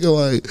shit. Like.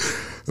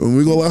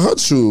 We gonna let her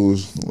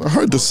choose. Let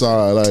her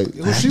decide. Like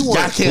who she want.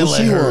 Y'all can't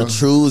let her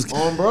choose.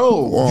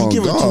 Bro. You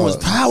give her too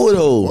much power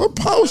though. What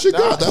power she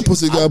got? That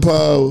pussy got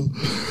power.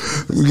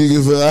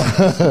 Nigga,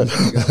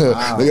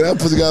 that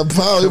pussy got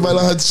power. You might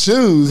let her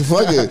choose.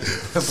 Fuck it.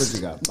 That pussy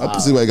got power. That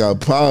pussy might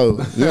got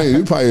power.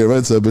 You probably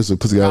rent to a bitch with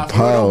pussy got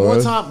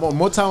power.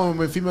 More time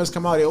when females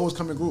come out, they always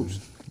come in groups.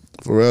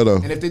 For real though.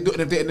 And if they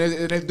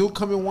do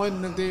come in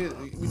one, and if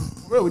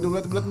we do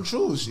let them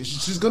choose.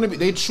 She's gonna be.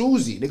 They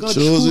choosey. They're gonna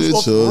choose.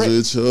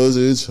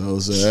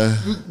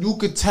 You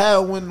could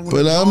tell when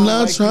but I'm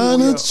not like trying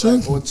to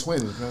choose. Or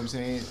twins. You know what I'm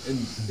saying? And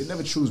they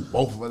never choose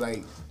both. But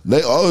like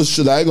they always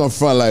should. I ain't gonna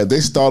front like they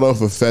start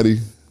off with Fetty.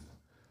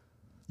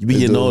 You be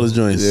getting all the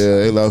joints. Yeah,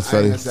 they love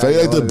Fetty.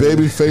 Fetty like the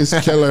baby face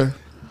killer.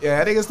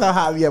 Yeah, I think it's not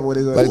how we ever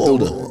when like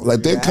older.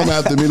 Like they come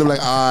after me. They're like,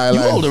 all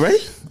right. You older,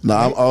 right?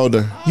 Nah, I'm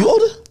older. You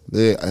older?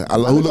 Yeah,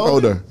 who look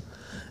older?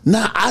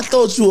 Nah, I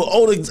thought you were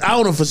older. I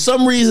don't know. For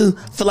some reason,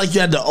 I feel like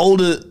you had the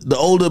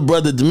older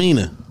brother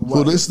demeanor.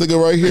 Who, this nigga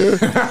right here?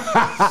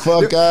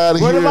 Fuck out of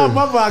here. What about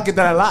my mother? I get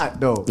that a lot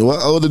though.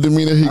 What older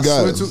demeanor he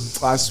got?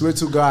 I swear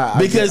to God.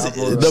 Because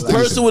the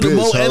person with the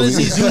most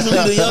energy is usually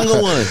the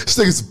younger one. This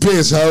nigga's a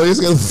bitch, homie. This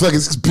nigga's a fucking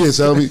bitch,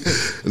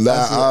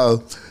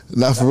 homie.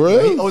 Nah, for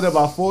real? He older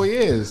about 4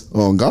 years.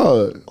 Oh,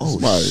 God.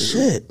 Oh,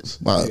 shit.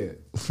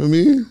 For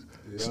me,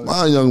 it's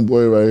my young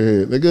boy right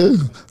here, nigga.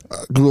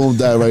 Grew on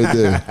that right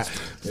there.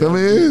 Feel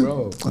me?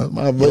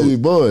 My baby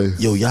boy.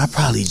 Yo, y'all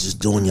probably just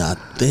doing y'all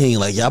thing.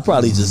 Like, y'all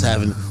probably just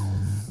having...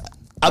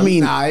 I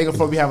mean... Nah, I ain't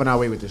gonna be having our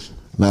way with this shit.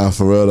 Nah,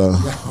 for real, though.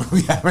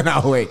 We having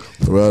our way.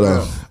 For real,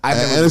 though.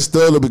 And it's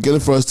still the beginning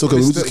for us, too,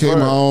 because we just came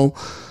home.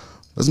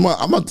 This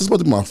about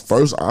to be my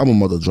first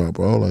album about to drop,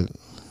 bro. Like...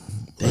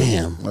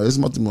 Damn. Like, this is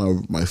about to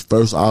be my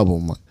first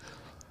album. Like,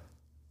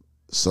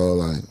 so,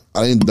 like,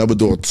 I didn't never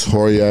do a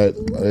tour yet.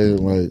 I didn't,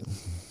 like...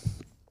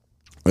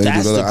 I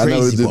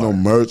never did no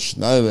merch.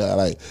 None of that.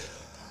 Like,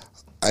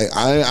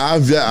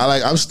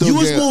 I'm still. You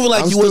was moving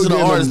like you wasn't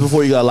an artist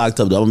before you got locked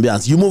up. Though I'm gonna be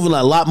honest. You moving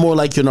a lot more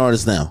like you're an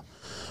artist now.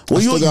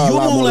 Well, you were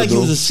moving like you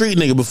was a street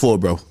nigga before,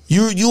 bro.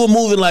 You were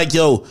moving like,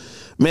 yo,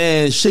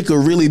 man, shit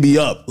could really be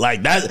up.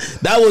 Like that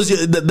was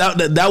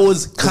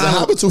kind of. It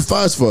happened too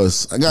fast for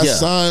us. I got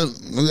signed.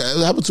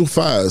 It happened too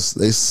fast.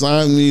 They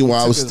signed me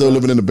while I was still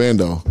living in the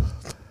band though.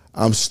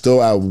 I'm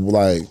still at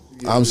like.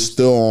 I'm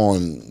still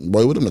on,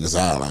 boy, what them niggas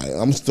are like?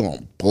 I'm still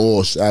on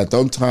bullshit. At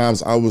them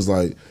times, I was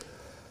like,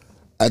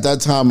 at that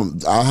time,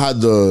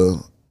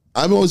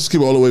 I'm always just keep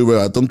it all the way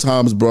real. At them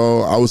times,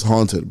 bro, I was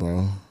haunted,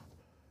 bro.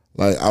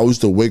 Like, I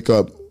used to wake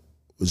up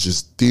with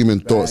just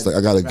demon thoughts. Like,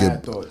 I gotta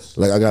get, thoughts.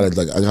 Like,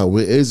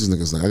 where is these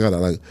niggas? Like, I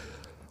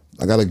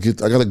gotta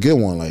get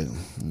one. Like,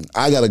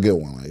 I gotta get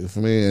one. Like, you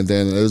feel me? And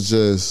then it's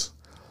just,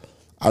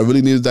 I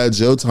really needed that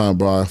jail time,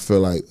 bro. I feel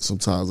like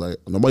sometimes, like,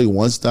 nobody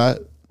wants that.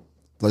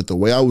 Like the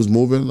way I was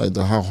moving, like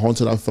how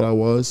haunted I felt I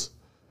was.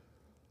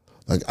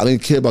 Like I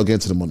didn't care about getting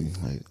to the money.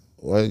 Like,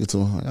 well, I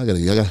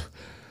gotta,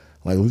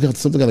 like we got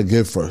something gotta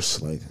give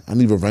first. Like I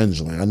need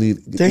revenge. Like I need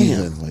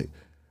even. Like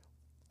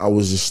I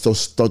was just so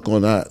stuck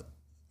on that.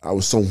 I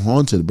was so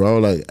haunted, bro.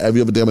 Like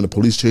every other day I'm in a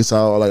police chase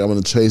out. Like I'm in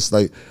a chase.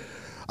 Like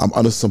I'm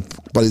under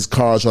somebody's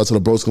car trying to tell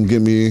the bros come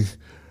get me.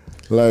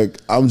 Like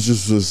I was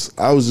just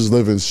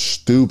living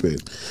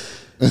stupid.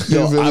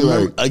 Yo,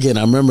 I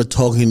remember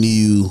talking to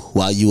you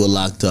while you were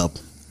locked up.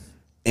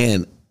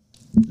 And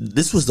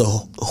this was the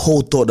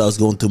whole thought that was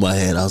going through my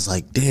head. I was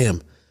like,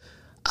 damn,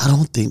 I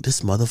don't think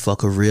this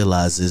motherfucker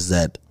realizes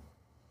that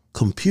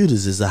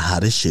computers is the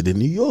hottest shit in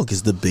New York.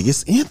 It's the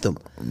biggest anthem.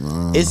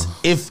 It's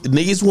if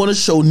niggas want to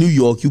show New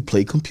York, you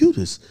play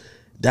computers.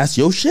 That's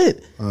your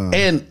shit.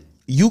 And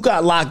you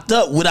got locked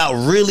up without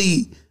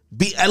really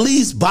at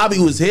least Bobby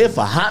was here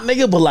for hot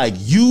nigga, but like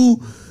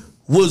you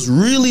was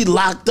really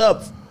locked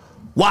up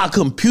while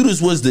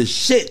computers was the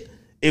shit.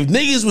 If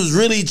niggas was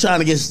really trying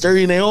to get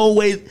sturdy in their own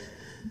way,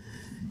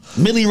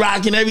 Millie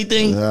Rock and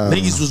everything,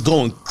 niggas was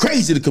going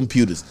crazy to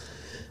computers.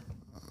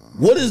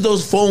 What is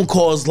those phone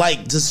calls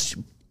like? Just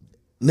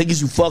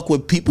niggas you fuck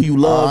with, people you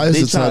love,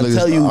 they trying to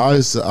tell you. I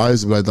used to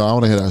be like, I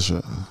don't want to hear that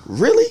shit.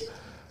 Really?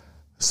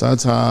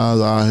 Sometimes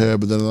I hear,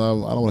 but then I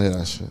don't want to hear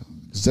that shit.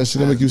 That shit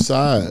gonna make you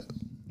sad.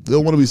 They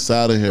don't want to be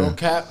sad in here. Don't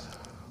cap.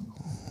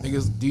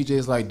 Niggas,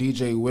 DJs like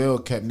DJ Will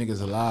kept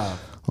niggas alive.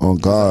 Oh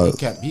God,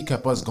 he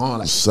kept us going.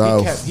 Like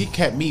he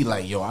kept me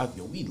like yo,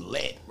 we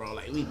lit, bro.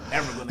 Like we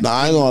never gonna. Nah,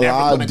 I ain't gonna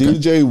lie.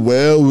 DJ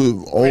Will,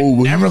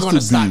 we're never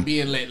gonna stop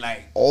being lit.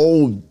 Like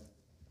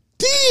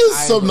D is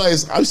so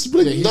nice. I used to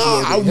be like,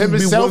 I would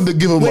be willing to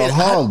give him a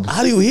hug.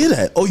 How do you hear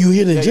that? Oh, you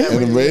hear the gym?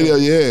 On the radio,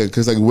 yeah,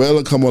 because like Will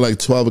will come on like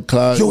 12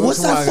 o'clock. Yo,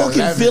 what's that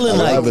fucking feeling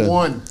like?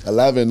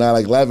 11, not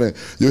like 11.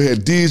 You hear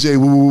DJ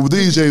Will,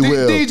 DJ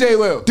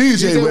Will.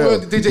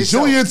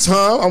 Julian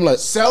Tom. I'm like,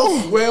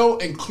 Self, Will,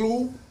 and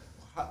Clue.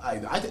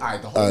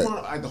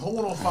 The whole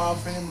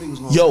 105 family was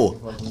going. Yo,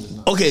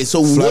 okay,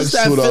 so what's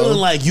that feeling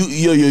like? You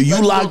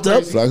locked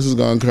up. Flex was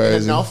going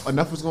crazy. Enough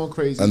was going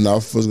crazy.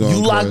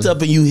 You locked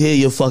up and you hear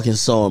your fucking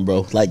song,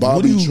 bro. Like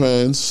Bobby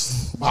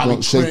Trends,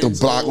 Shake the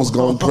Block was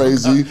going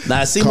crazy.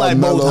 Nah, it seemed like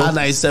both Hot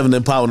 97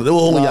 and Power. They were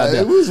holding y'all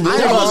down. I'm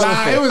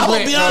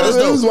gonna be honest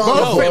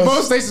though.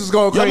 Most stations was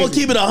going crazy. I'm gonna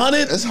keep it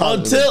 100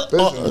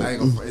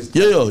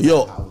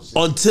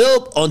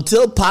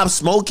 until Pop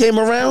Smoke came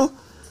around.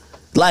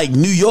 Like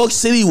New York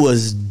City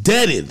was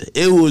deaded.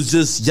 It was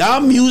just y'all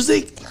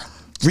music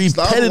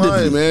repetitively.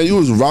 Lying, man, you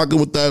was rocking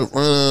with that.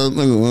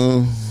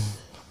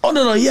 Oh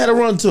no, he had a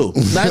run too.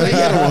 He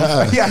had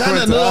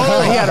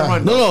a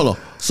run. No.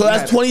 So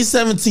that's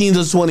 2017 to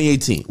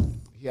 2018.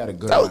 He had a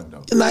good run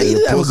though.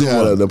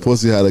 The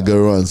pussy had a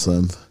good run,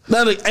 son.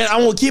 Now, and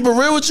I'm gonna keep it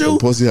real with you. The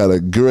pussy had a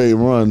great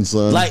run,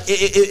 son. Like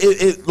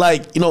it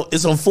like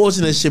it's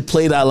unfortunate shit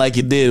played out like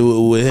it did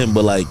with him,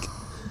 but like,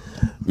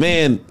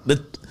 man,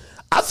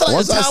 I feel like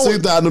once I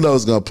seen that, I knew that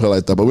was gonna play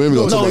like that. But we ain't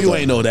gonna. No, you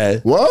ain't know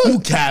that. What? You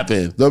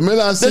capping? The minute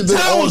I seen the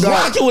town was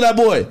rocking with that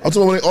boy. I'm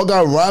talking when they all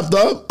got wrapped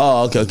up.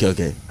 Oh,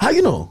 okay. How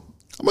you know?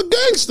 I'm a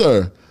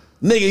gangster.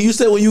 Nigga, you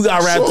said when you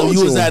got wrapped up,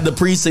 you was at the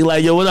precinct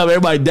like, yo, what up?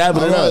 Everybody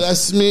dabbing it up.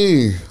 That's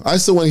me. I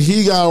said when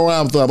he got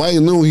wrapped up, I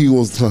knew he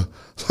was.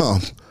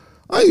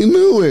 I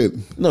knew it.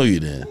 No, you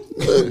didn't.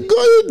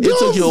 It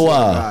took you a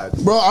while.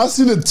 Bro, I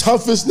seen the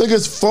toughest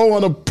niggas fall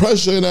under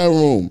pressure in that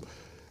room.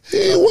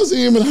 He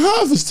wasn't even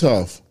half as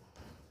tough.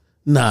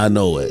 Nah,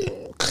 no way.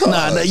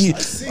 Nah, you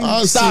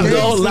stop,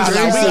 yo. We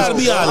gotta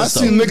be honest.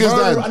 I see niggas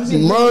that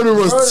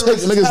murderers take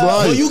niggas'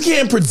 life. Well, you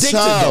can't predict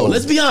it though.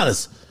 Let's be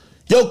honest.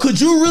 Yo, could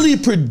you really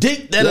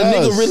predict that a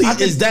nigga really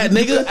is that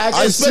nigga?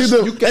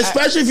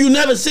 Especially if you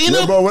never seen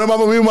him. Bro, when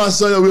I'm me and my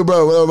son,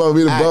 bro, when I'm about to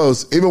be the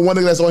bros. Even one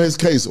nigga that's on his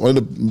case, one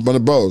of the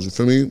bros. You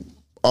feel me?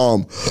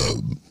 No.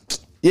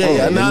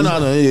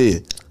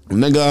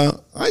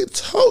 Nigga, I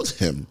told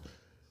him.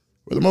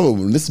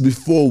 Remember, this is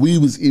before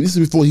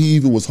he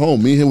even was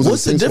home. Me and him was.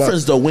 What's the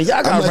difference though? When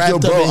y'all got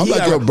wrapped up, I'm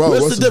like, yo, bro.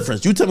 What's the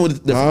difference? You tell me what the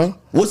difference.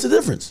 What's the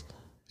difference?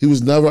 He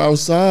was never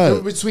outside.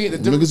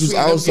 Niggas was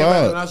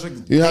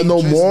outside. He had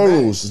no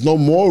morals. There's no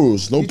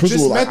morals. No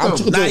principles. I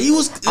took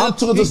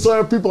it to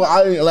certain people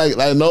I like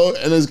know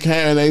in his car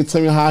and they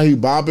tell me how he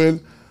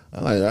bopping.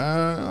 I'm like,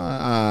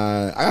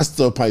 I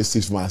still probably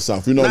see for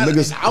myself. You know,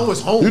 niggas. I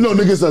was home. You know,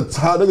 niggas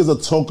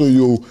are talking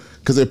you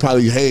because they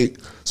probably hate.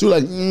 So you're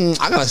like,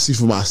 I gotta see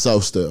for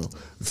myself still.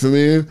 You feel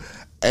me?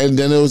 And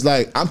then it was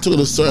like, I'm talking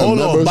to certain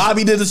members. Hold on,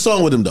 Bobby did the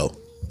song with him though.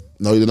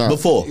 No, he did not.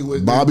 Before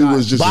Bobby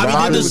was just Bobby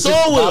did the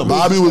song with him.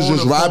 Bobby was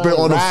just rapping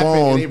on the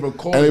phone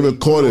and they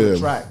recorded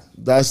him.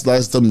 That's no,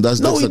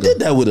 he did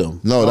that with him.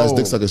 No, that's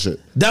dick sucker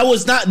shit. That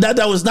was not.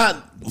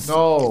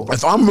 No.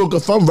 If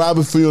I'm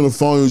rapping for you on the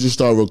phone, you just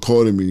start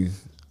recording me.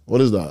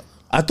 What is that?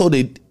 I thought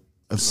they.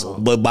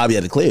 But Bobby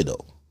had to clear it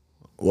though.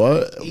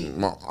 What? I don't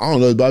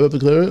know. Did Bobby have to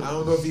clear it? I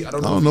don't know if he. I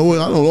don't know what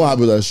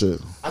happened to that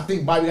shit. I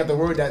think Bobby got the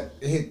word that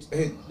it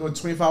hit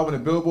 25 on the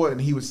Billboard, and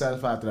he was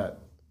satisfied after that.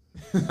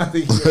 I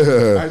think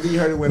he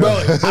heard it went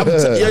up. Hold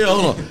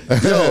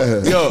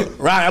on. Yo,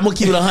 right, I'm gonna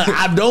keep it 100.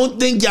 I don't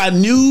think y'all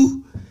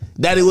knew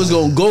that it was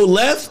gonna go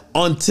left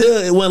until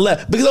it went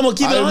left. Because I'm gonna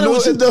keep it 100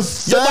 with you. By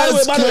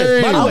the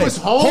way, I was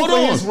home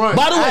for his run.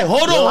 By the way,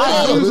 hold on.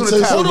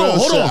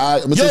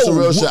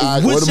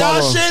 Yo, with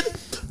y'all shit,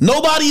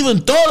 nobody even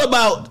thought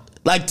about,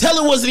 like,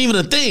 telling wasn't even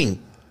a thing.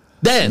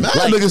 Then,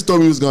 niggas thought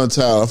we was gonna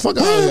tell. Fuck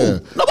out of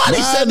here. Nobody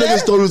said that.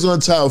 Niggas thought we was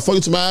gonna tell. Fuck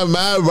it,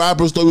 mad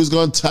rappers thought we was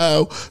gonna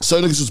tell.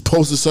 Certain niggas was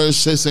posting certain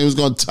shit saying we was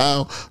gonna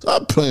tell.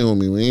 Stop playing with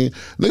me, man.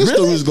 Niggas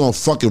thought we was gonna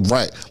fucking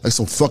write like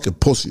some fucking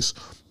pussies.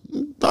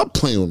 Stop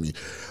playing with me.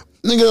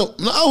 Nigga,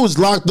 I was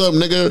locked up,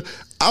 nigga.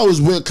 I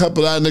was with a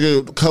couple of that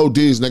nigga,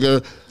 Cody's,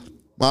 nigga.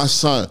 My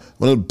son,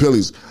 one of the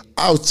Billies.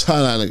 I was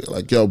telling that nigga,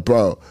 like, yo,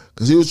 bro,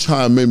 because he was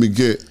trying to make me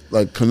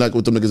connect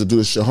with them niggas to do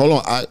this shit. Hold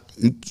on, that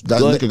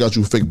nigga got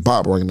you fake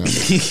bop right now. Go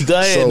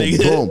ahead,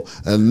 nigga. Boom.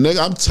 And nigga,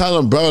 I'm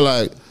telling him, bro,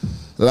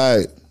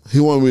 like, he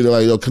wanted me to,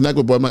 like, yo, connect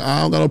with boy. I'm like,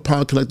 I don't got no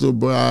problem connecting with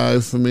boy, all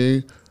right, for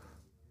me.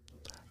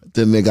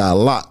 Then they got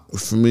locked,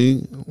 for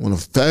me. When the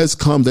feds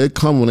come, they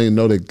come when they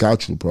know they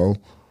got you, bro.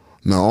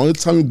 Now, only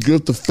time you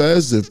get the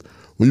feds,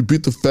 when you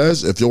beat the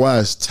feds, if your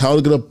ass tell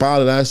to get up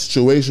out of that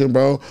situation,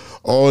 bro,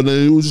 or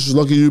then you was just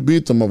lucky you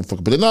beat the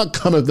motherfucker. But they're not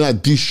coming if they're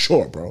not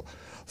D-short, bro.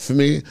 For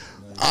me,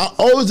 I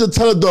always just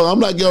tell the dog, I'm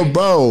like, yo,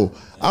 bro,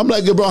 how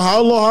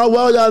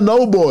well y'all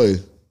know, boy?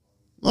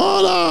 No,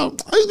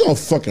 I just gonna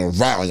fucking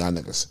rattle y'all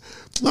niggas.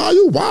 No,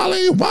 you wild,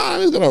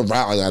 he's gonna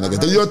rattle y'all niggas.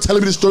 Then you're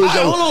telling me the stories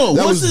that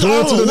was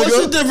doing to the nigga.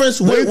 What's the difference?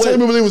 They telling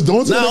me what they was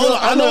doing to the nigga.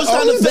 I know it's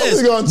not the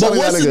feds, but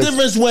what's the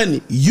difference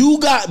when you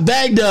got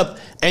bagged up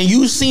and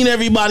you seen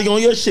everybody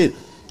on your shit?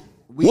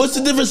 What's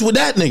the difference with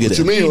that nigga? What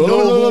you mean?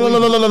 No.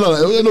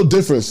 There ain't no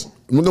difference.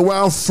 Nigga, where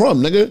I'm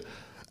from, nigga.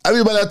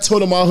 Everybody that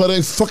told him out here, they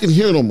ain't fucking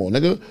here no more,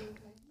 nigga.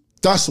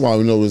 That's why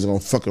we know we was gonna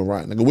fucking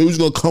ride, nigga. Where was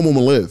gonna come home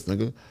and live,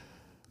 nigga?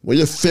 Where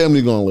your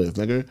family gonna live,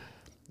 nigga?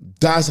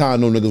 That's how I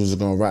know niggas was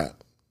gonna rap.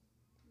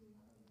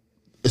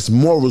 It's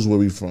morals where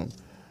we from.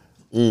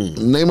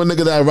 Name a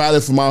nigga that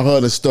ratted from my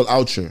hood and still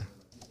out here.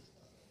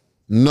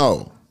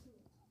 No.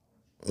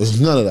 It's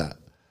none of that.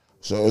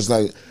 So it's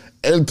like,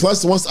 and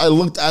plus once I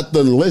looked at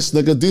the list,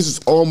 nigga, these is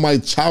all my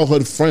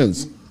childhood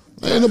friends.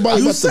 Ain't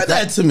nobody you said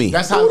that to me.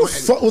 That's how I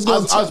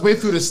was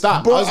waiting through the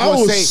stop. Bro, I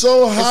was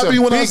so happy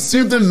when I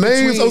seen the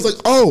names. I was like,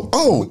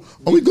 oh,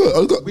 are we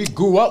good? We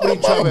grew up with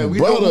each other. We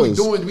know what we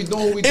doing. We know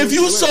what we doing. If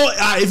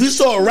you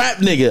saw a rap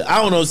nigga, I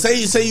don't know,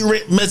 say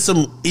you met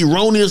some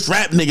erroneous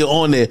rap nigga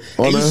on there,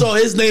 and you saw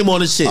his name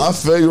on the shit. I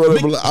figured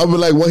I'd be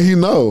like, what he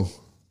know?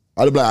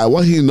 I'd be like,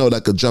 what he know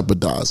that could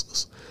jeopardize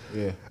us?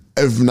 Yeah.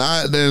 If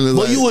not, then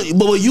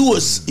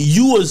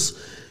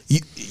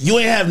you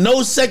ain't have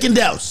no second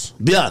doubts.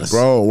 Be honest,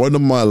 bro. Word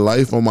of my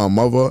life on my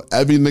mother.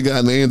 Every nigga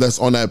I name that's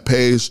on that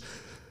page,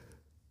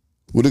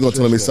 what they gonna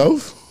tell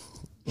themselves?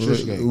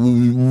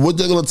 What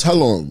they gonna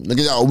tell on?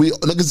 Nigga,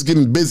 niggas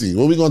getting busy.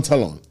 What we gonna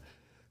tell on?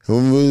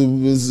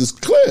 This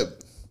clip.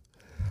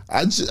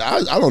 I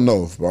don't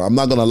know, bro. I'm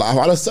not gonna lie.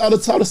 I'd have said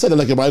it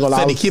like everybody gonna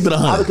lie. Keep it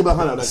 100. I'd have kept it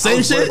 100. Like,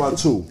 same shit. About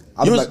two.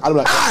 I'd be like,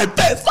 I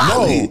bet 5.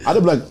 No, I'd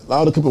have like, I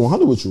would have kept it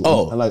 100 with you.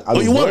 Oh, and like, I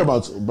was worried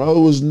about two. Bro,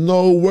 it was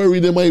no worry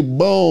in my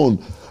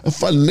bone.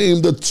 If I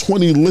name the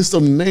 20 list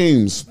of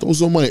names,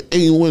 those are my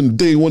A1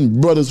 Day 1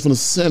 brothers from the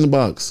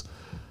sandbox.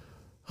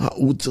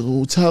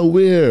 Tell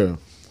where?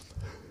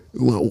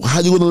 How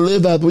you gonna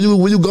live after?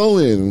 Where you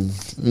going?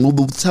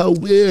 Tell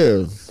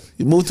where?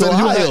 You moved to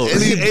Ohio.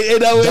 Any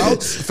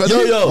doubts?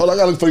 Yo. Hold on, I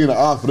gotta put you in the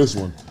eye for this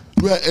one.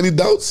 You had any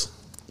doubts?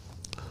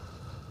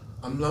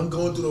 I'm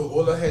going through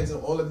all the heads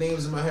and all the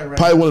names in my head right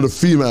Probably now. one of the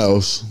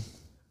females.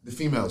 The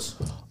females.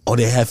 Oh,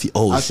 they have.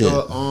 Oh, shit. We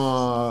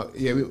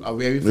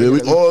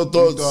all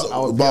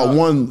thought about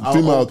one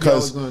female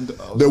because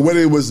the way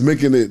they was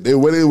making it, the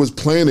way they was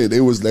playing it,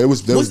 they was playing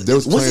Was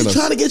he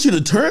trying to get you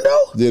to turn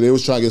though? Yeah, they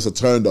was trying to get us to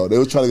turn though. They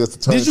was trying to get us to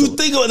turn. Did you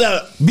think of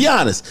that? Be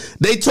honest.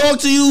 They talk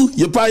to you.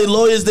 You're probably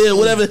lawyers there,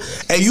 whatever,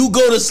 and you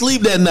go to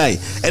sleep that night,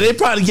 and they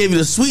probably gave you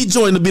the sweet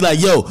joint to be like,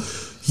 "Yo,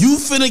 you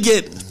finna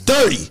get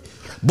 30,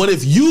 but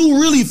if you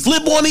really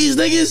flip on these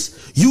niggas."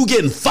 You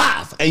getting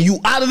 5, and you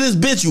out of this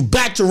bitch. You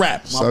back to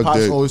rap. My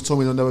pops always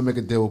told me don't never make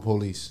a deal with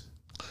police.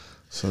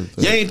 You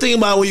ain't thinking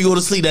about when you go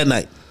to sleep that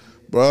night,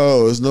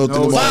 bro. There's no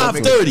thing about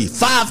 5:30.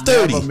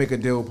 5:30. Never make a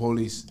deal with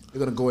police.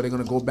 They're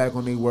gonna go back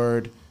on their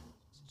word.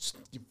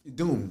 You're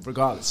doomed,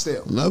 regardless.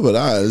 Still, never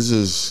that. It's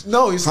just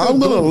it's how I'm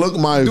gonna look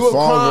my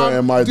father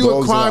and my dogs. Do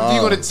a crime.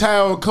 You're gonna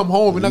tell, come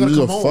home. You're not gonna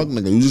come home. Fuck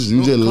nigga.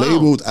 You just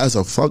labeled as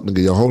a fuck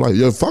nigga your whole life.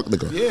 You're a fuck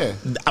nigga. Yeah,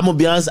 I'm gonna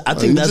be honest. I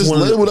think that's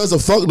one of labeled as a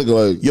fuck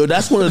nigga. Like, yo,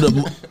 that's one of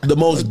the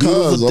most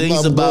beautiful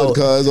things about.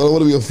 Cause I don't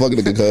want to be a fuck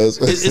nigga. Cause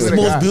it's the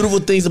most beautiful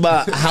things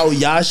about how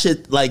y'all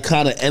shit like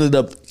kind of ended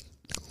up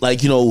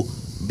like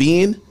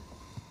being,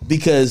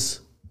 because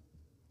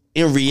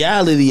in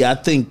reality, I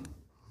think.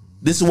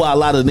 This is why a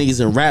lot of niggas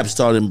in rap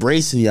start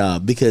embracing y'all,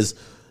 because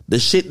the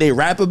shit they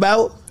rap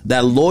about,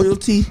 that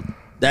loyalty,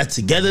 that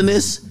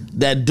togetherness,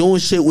 that doing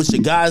shit with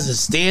your guys and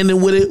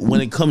standing with it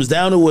when it comes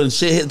down to when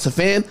shit hits a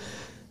fan,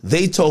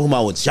 they talking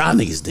about what y'all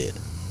niggas did.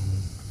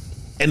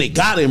 And they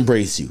gotta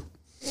embrace you.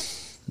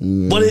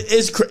 But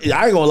it's crazy.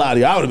 I ain't gonna lie to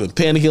you. I would have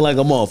been panicking like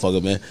a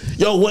motherfucker, man.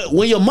 Yo,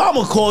 when your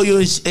mama call you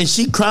and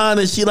she crying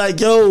and she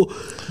like, yo,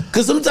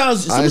 because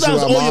sometimes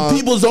all your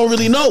peoples don't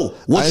really know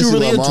what you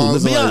really into.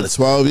 Let's be honest.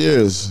 12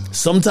 years.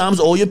 Sometimes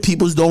all your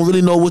peoples don't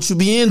really know what you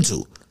be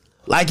into.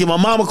 Like if my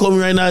mama called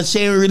me right now, she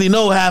ain't really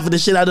know half of the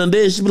shit I done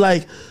did. She be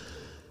like,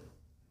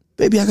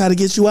 baby, I gotta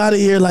get you out of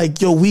here. Like,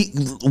 yo,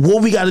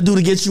 what we gotta do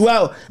to get you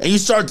out? And you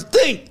start to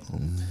think.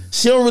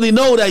 She don't really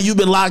know that you've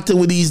been locked in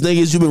with these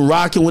niggas. You've been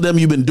rocking with them.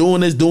 You've been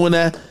doing this, doing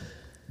that.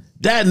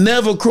 That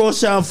never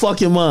crossed your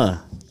fucking mind.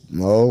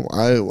 No,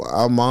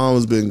 our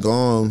mom's been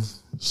gone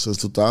since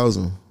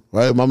 2000.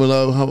 Right? Mommy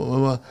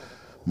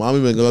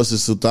been gone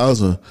since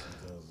 2000.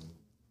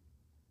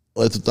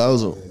 Like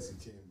 2000.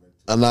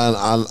 And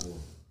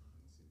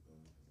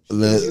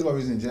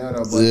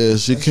then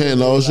she came.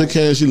 No, she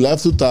came. She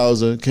left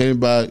 2000, came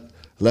back,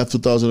 left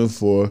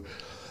 2004,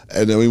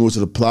 and then we moved to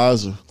the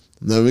Plaza.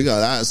 Then we got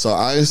that. So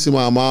I didn't see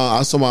my mom.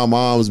 I saw my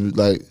mom's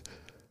like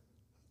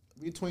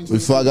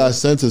before I got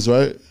sentenced,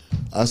 right?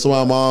 I saw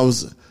my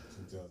mom's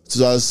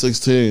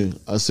 2016.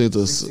 I seen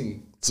the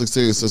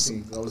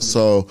 16.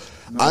 So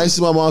I didn't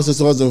see my mom since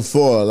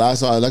 2004.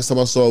 Next time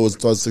I saw her was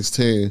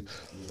 2016.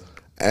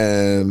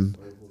 And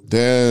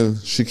then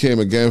she came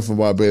again from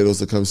Barbados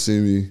to come see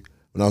me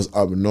when I was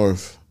up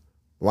north.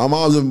 My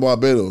mom's in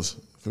Barbados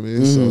for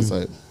me, so it's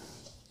like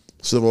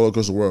she live all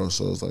across the world.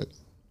 So it's like,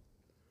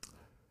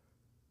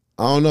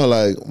 I don't know,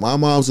 like, my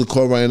mom's in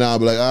court right now, I'll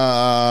be like,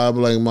 I'll be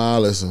like, Ma,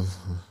 listen.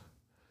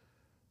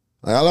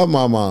 Like, I love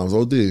my moms,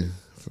 OD.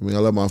 For me, I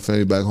love my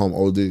family back home,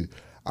 OD.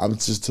 I'm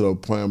just to the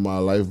point in my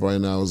life right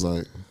now, it's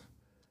like,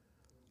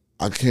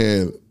 I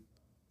can't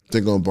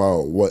think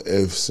about what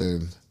ifs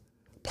and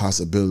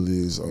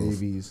possibilities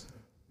of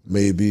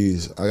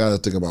maybes. I gotta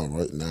think about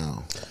right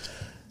now.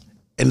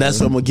 And that's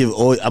what I'm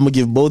gonna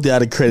give both y'all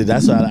the credit.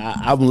 That's why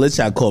I'm gonna let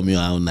y'all call me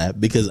on that,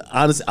 because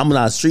honestly, I'm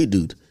not a street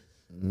dude.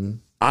 Mm-hmm.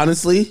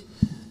 Honestly,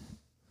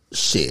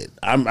 shit.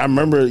 I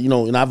remember,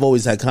 and I've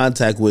always had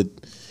contact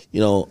with,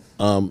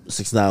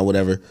 6ix9ine,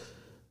 whatever.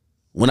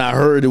 When I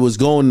heard it was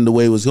going the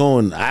way it was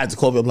going, I had to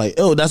call me. I'm like,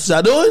 "Oh, that's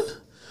what y'all doing?"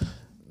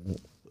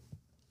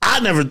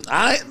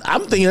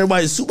 I'm thinking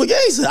everybody's super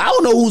gangster. I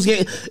don't know who's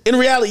gang. In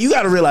reality, you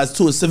got to realize,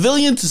 to a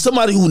civilian, to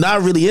somebody who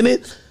not really in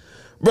it,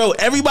 bro,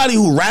 everybody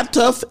who rap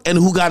tough and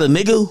who got a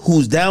nigga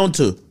who's down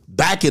to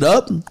back it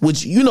up,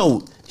 which, he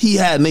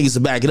had niggas to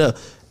back it up.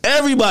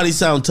 Everybody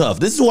sound tough.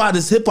 This is why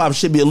this hip hop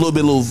should be a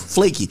little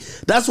flaky.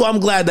 That's why I'm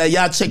glad that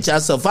y'all checked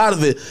yourself out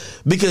of it,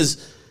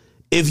 because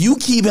if you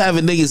keep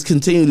having niggas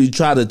continue to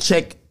try to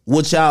check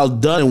what y'all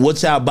done and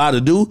what y'all about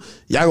to do,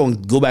 y'all gonna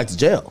go back to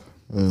jail.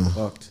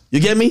 You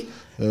get me?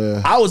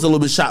 Yeah. I was a little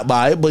bit shocked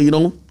by it, but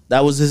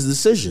that was his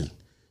decision.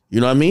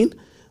 You know what I mean?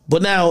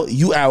 But now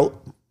you out,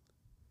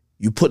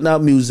 you putting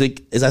out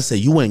music. As I said,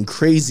 you went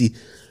crazy.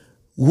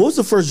 What was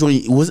the first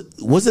joint? Was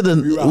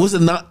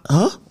it not?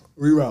 Huh?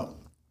 Reroute.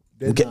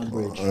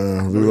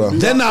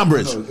 Dead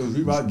Non-Bridge.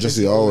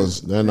 Jesse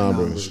Owens. Dead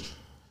Non-Bridge.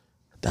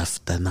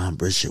 That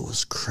Non-Bridge shit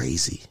was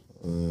crazy.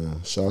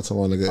 Shout out to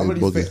my nigga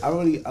Boogie.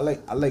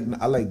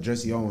 I like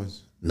Jesse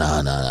Owens.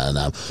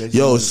 Nah.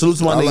 Yo, salute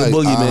to my nigga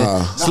Boogie,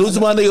 man. Salute to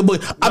my nigga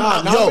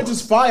Boogie. Yo,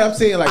 just fire. I'm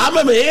saying like I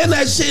remember hearing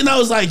that shit and I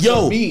was like,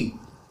 yo, me,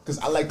 because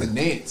I like to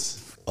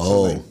dance. Oh,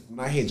 so like, when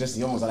I hear Jesse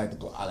Jones, I like to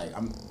go.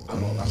 I'm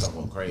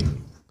going crazy.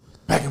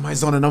 Back in my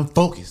zone and I'm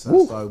focused. I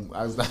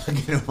was like,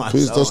 getting in my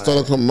Please zone. don't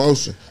start a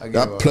commotion.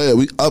 That player,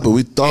 we up it,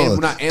 we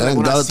throwing. And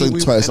when I see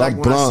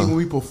when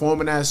we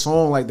performing that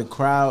song, like the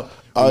crowd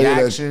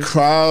reaction. Yeah, the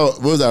crowd,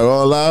 what was that,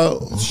 All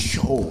Out?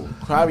 Yo,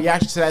 crowd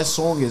reaction to that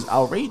song is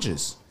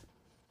outrageous.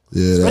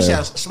 Yeah,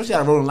 especially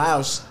out of Rolling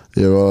Loud.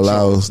 Yeah, Rolling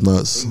Loud was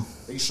nuts.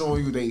 They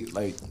showing you they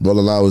like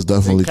Rolling Loud was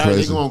definitely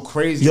crazy. They going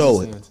crazy.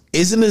 Yo,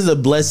 isn't it a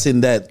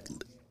blessing that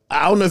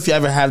I don't know if you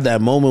ever have that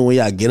moment when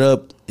y'all get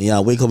up and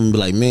y'all wake up and be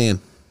like,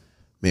 man,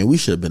 we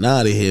should have been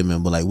out of here,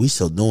 man. But like, we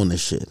still doing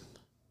this shit.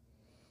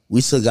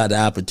 We still got the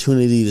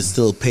opportunity to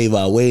still pave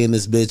our way in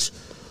this bitch.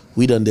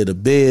 We done did a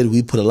bid.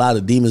 We put a lot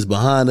of demons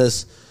behind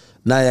us.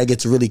 Now y'all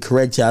get to really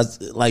correct y'all.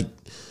 Like,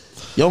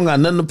 you don't got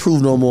nothing to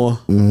prove no more.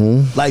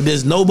 Mm-hmm. Like,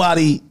 there's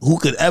nobody who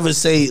could ever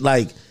say,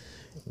 like,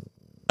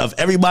 of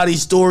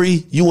everybody's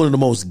story, you one of the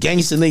most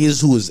gangster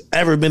niggas who has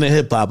ever been in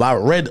hip hop. I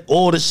read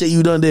all the shit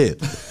you done did.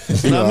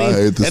 You know what I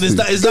mean? And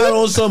it's not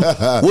on some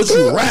what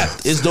you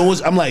rapped. It's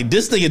those. I'm like,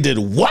 this nigga did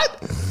what?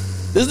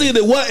 This nigga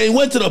did what? And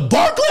went to the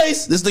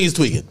Barclays? This nigga's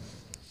tweaking.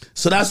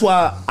 So that's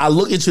why I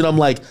look at you and I'm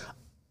like,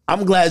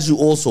 I'm glad you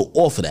also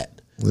offer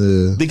that.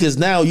 Yeah. Because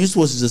now you're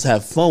supposed to just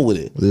have fun with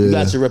it. Yeah. You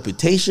got your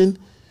reputation.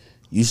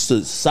 You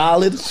stood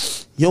solid.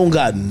 You don't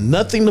got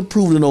nothing to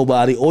prove to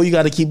nobody. All you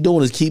got to keep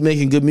doing is keep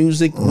making good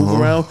music, move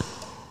around.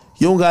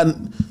 You don't got,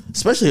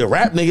 especially a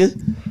rap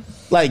nigga.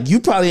 Like,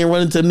 you probably ain't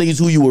run into niggas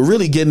who you were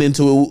really getting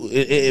into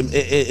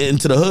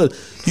the hood.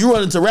 You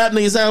run into rap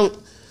niggas out,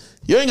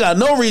 you ain't got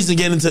no reason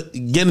to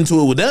get into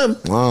it with them.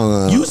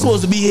 You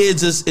supposed to be here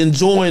just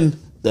enjoying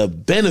the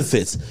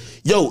benefits.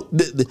 Yo,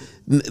 did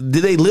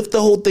they lift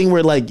the whole thing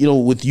where, like, you know,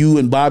 with you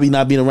and Bobby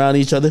not being around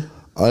each other?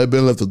 I've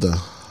been lifted there.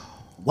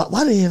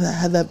 Why did they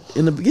have that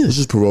in the beginning? It's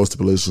just parole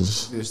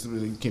stipulations.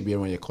 You can't be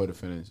around your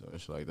co-defendants or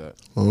shit like that.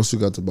 Once you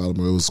got to the bottom,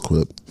 it was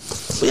clipped.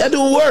 But y'all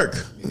doing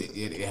work.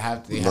 You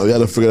have to. No, you had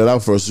to figure that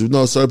out first. You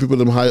know, certain people,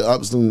 them high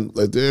ups, them,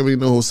 like, they didn't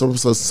really know. Some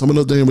of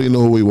them didn't really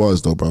know who he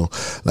was, though, bro.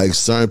 Like,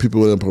 certain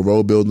people in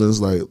parole buildings,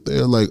 like,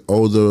 they're like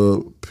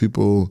older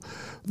people.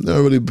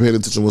 Never really paying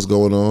attention to what's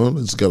going on.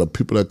 They just got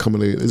people that come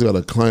in. They just got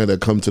a client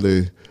that come to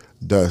their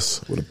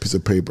desk with a piece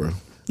of paper.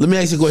 Let me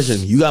ask you a question.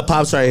 You got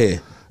Pops right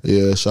here.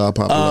 Yeah, shout out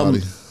Pop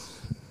Rowdy.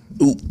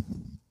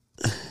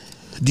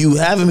 Do you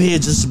have him here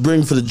just to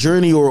bring for the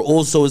journey, or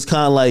also it's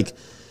kind of like,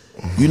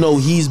 you know,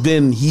 he's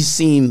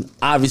seen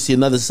obviously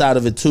another side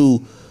of it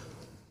too,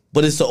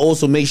 but it's to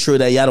also make sure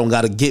that y'all don't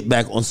got to get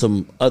back on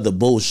some other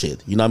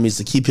bullshit. You know what I mean? It's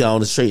to keep y'all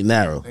on the straight and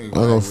narrow. I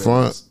go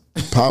front.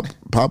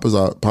 Pop is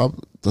our Pop.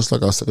 That's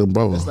like our second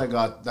brother. That's like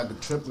a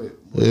triplet.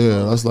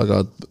 Yeah, that's like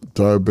our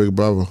third big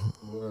brother.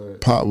 Word.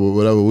 Pop with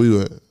whatever we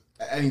with.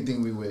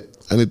 Anything we with.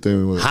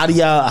 How do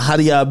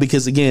y'all?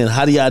 Because again,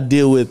 how do y'all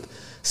deal with?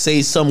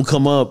 Say something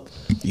come up,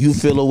 you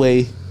feel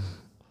away.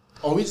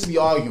 Oh, we just be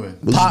arguing.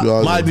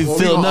 Pop might be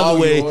feeling another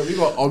way.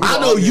 I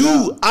know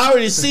you. I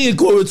already seen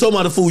Corey talking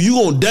about the fool. You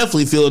gonna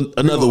definitely feel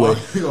another way.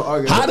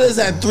 How does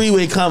that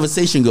 3-way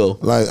conversation go?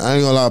 Like, I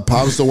ain't gonna lie,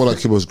 Pops don't want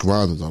to keep us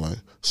grounded. Though, like,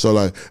 so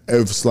like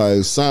if it's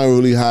like something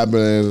really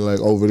happening like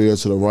over there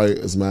to the right,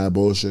 it's mad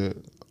bullshit.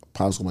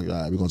 Pops gonna be like,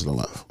 all right, we going to the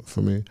left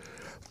for me.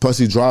 Plus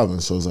he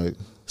driving, so it's like.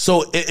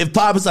 So if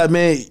Pop is like,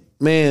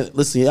 man,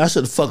 listen, I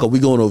should fuck up. We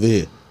going over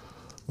here.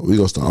 We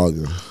gonna start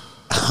arguing.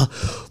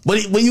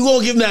 But you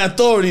gonna give him that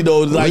authority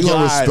though? Like, we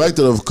gonna respect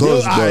it, of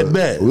course. I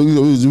bet. We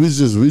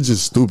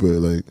just stupid.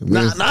 Like,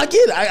 I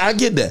get it. I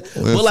get that.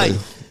 But like,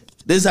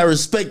 there's that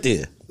respect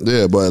there.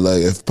 Yeah, but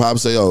like, if Pop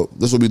say, "Yo,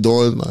 this what we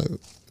doing," like,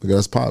 I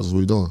guess Pop is what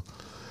we doing.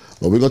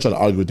 But we gonna try to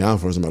argue it down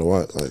first, no matter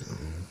what. Like,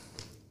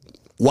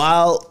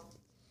 while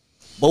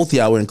both of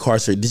y'all were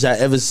incarcerated, did y'all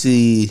ever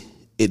see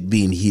it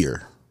being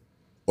here,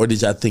 or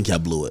did y'all think y'all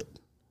blew it?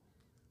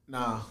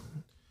 Nah.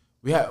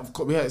 We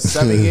had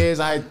 7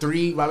 years. I had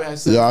 3. Bobby had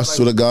 7. Yeah, I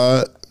swear to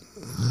God,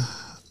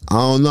 I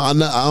don't know. I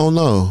don't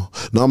know.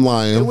 No, I'm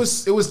lying. It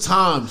was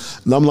times.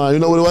 No, I'm lying. You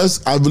know what it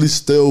was? I really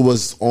still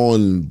was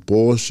on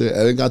bullshit.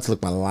 And it got to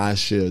like my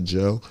last year of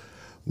jail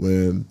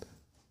when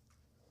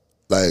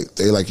like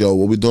they like, yo,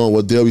 what we doing?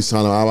 What deal we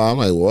signing? I'm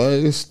like, what?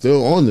 It's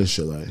still on this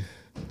shit. Like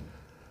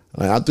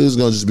I thought it was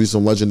gonna just be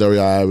some legendary.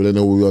 We didn't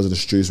know who we was in the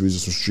streets. We was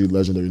just some street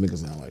legendary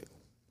niggas now. Like,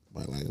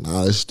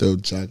 nah, it's still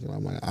jacking.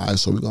 I'm like, all right,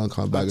 so we gonna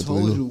come back. I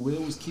told you,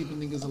 Will was keeping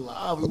niggas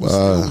alive. It was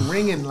still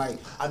ringing. Like,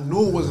 I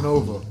knew it wasn't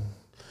over.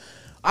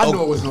 I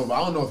knew it wasn't over.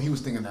 I don't know if he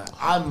was thinking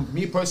that.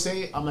 Me per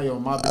se, I'm like, yo,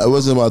 my bad. It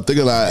wasn't about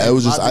thinking that. It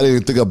was just, I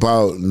didn't think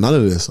about none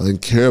of this. I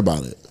didn't care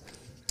about it.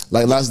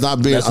 Like, that's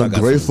not being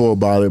ungrateful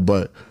about it,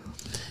 but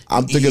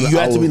I'm thinking. You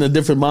had to be in a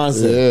different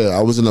mindset. Yeah,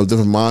 I was in a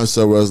different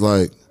mindset where it's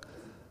like,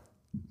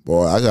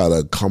 boy, I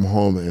gotta come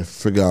home and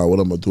figure out what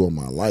I'm gonna do in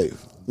my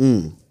life.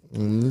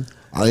 Mm-hmm.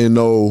 I didn't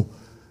know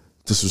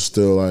this was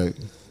still like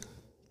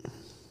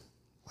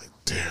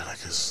damn, like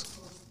it's.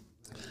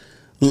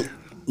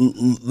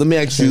 let me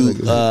ask you.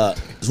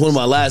 It's one of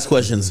my last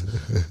questions.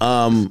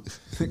 What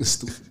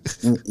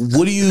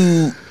do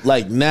you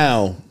like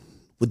now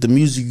with the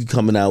music you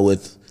coming out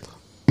with?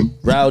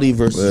 Rowdy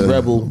versus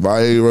Rebel.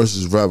 Rowdy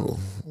versus Rebel.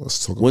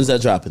 Let's talk. When's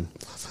that dropping?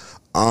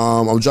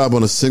 I'm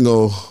dropping a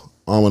single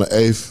on the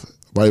 8th.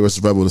 Rowdy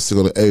versus Rebel, the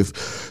single on the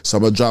 8th. So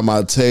I'm gonna drop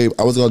my tape.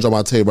 I was gonna drop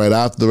my tape right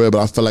after the Rebel,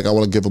 but I felt like I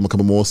want to give him a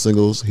couple more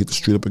singles, heat the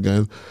street up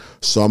again.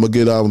 So I'm gonna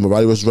get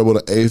Rowdy versus Rebel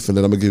the 8th, and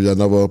then I'm gonna give you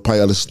another,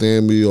 probably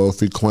Understand Me or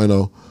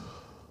 6ix9ine.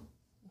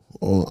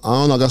 Or I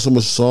don't know. I got so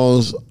much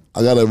songs.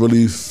 I gotta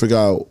really figure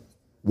out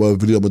what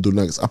video I'm gonna do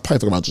next. I probably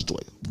think about just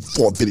doing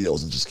 4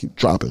 videos and just keep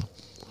dropping.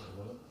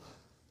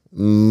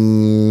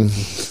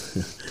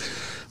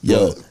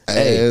 Yo,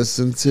 ass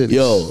and titties.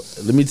 Yo,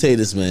 let me tell you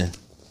this, man.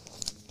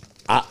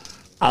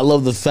 I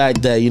love the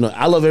fact that,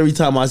 I love every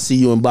time I see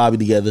you and Bobby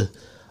together.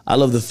 I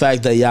love the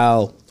fact that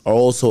y'all are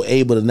also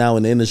able to now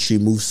in the industry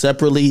move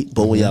separately,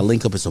 but when y'all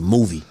link up, it's a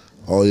movie.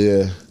 Oh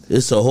yeah,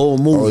 it's a whole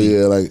movie. Oh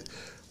yeah, like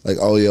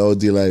oh yeah,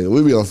 OD, like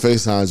we be on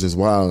FaceTime just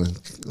wild,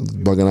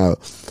 bugging out.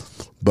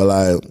 But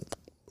like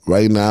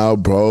right now,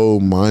 bro,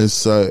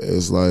 mindset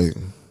is like,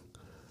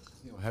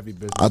 heavy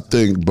business. I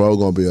think bro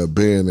gonna be a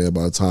billionaire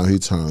by the time he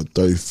turned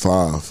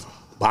 35.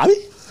 Bobby?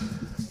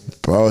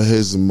 Bro,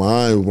 his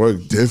mind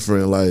work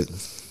different.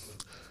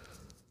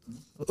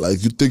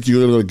 Like you think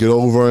you're gonna get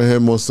over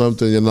him or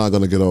something, you're not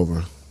gonna get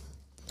over.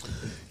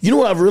 You know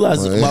what I've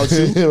realized about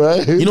you?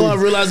 Right? You know what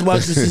I've realized about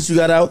you since you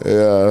got out?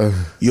 Yeah.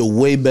 You're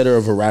way better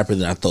of a rapper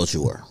than I thought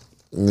you were.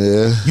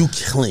 Yeah. You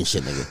killing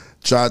shit, nigga.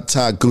 Drop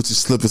top, Gucci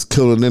slippers,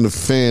 killing in the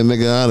fan,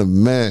 nigga. I'm a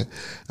man.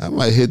 I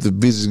might hit the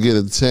beach and get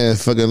a tan,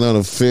 fucking on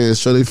a fan,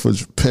 straight from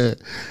Japan.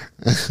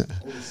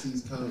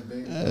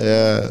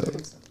 Yeah.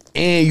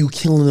 And you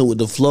killing it with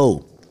the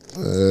flow.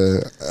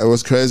 It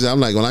was crazy. I'm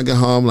like, when I get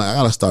home, like I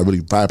gotta start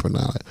really rapping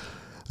now. Like,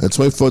 in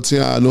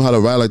 2014, I knew how to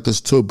rap like this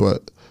too,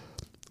 but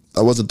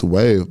that wasn't the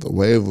wave. The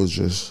wave was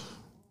just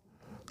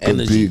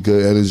good beat,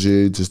 good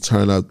energy, just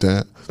turn up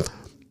that.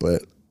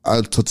 But I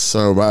took to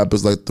certain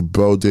rappers like the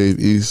bro Dave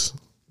East,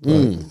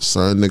 like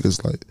certain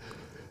niggas like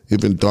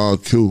even Don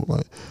Q,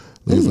 like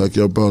he's like,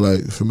 yo, bro,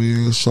 like for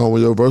me, show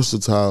me you're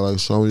versatile, like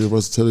show me your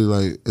versatility.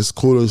 Like it's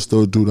cool to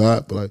still do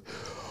that, but like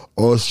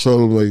always show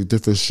them like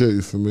different shit.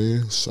 You feel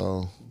me?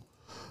 So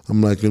I'm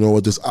like, you know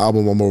what, this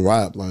album I'm gonna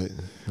rap, like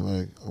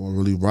I'm gonna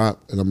really rap,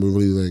 and I'm gonna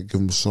really like give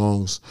them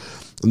songs,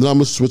 and then I'm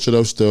gonna switch it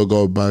up, still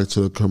go back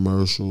to the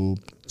commercial,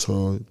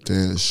 to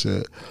dance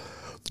shit,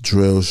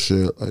 drill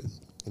shit. Like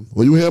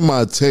when you hear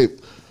my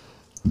tape,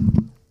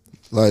 you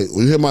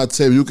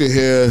can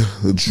hear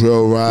the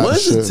drill rap.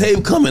 When's the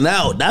tape coming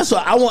out? That's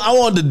what I want. I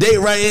want the date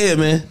right here,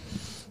 man.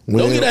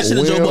 Don't get that shit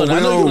to Joe Budden.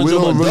 I know you want to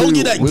Joe Budden. Don't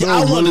get that.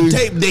 I want the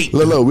tape date.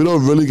 Look, we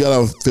don't really got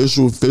an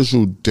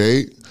official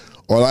date.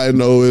 All I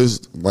know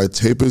is my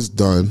tape is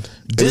done.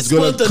 This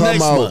month or next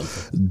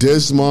month?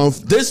 This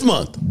month. This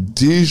month.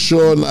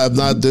 Sure, if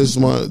not this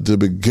month, the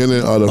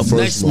beginning of the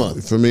first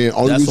month. For me,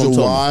 only reason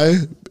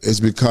why is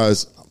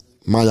because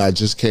I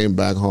just came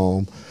back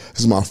home. This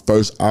is my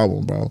first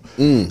album, bro.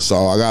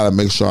 So I gotta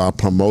make sure I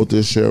promote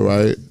this shit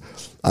right.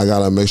 I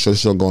gotta make sure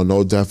this shit don't go on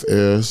no deaf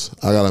ears.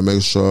 I gotta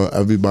make sure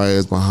everybody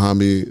is behind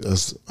me,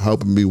 that's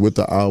helping me with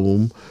the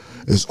album,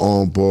 is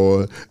on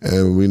board,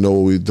 and we know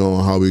what we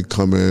doing, how we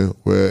coming,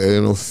 where it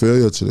ain't no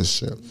failure to this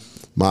shit.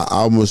 My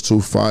album is too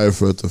fire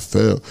for it to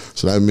fail.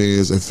 So that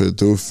means if it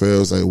do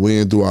fail, it's like we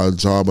ain't do our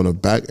job on the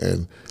back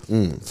end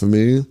for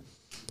me.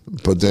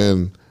 But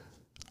then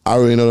I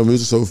already know the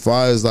music so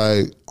far is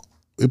like,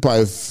 we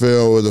probably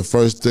fail with the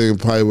first thing,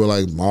 probably with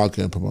like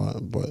marketing,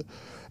 but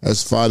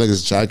as far as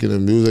niggas jacking the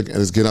music and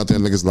it's getting out there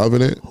and niggas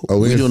loving it.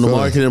 We doing the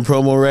marketing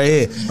promo right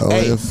here.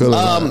 Hey,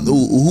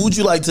 who'd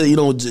you like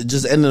to,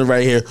 just ending it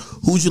right here,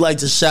 who'd you like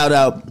to shout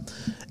out?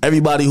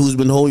 Everybody who's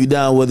been holding you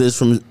down, whether it's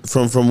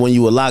from when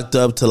you were locked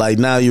up to like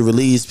now you're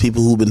released,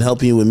 people who've been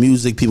helping you with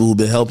music, people who've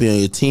been helping you on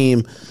your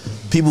team,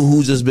 people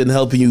who just been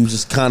helping you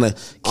just kind of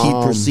keep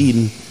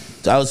proceeding.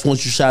 I just want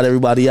you to shout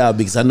everybody out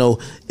because I know,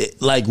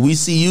 like we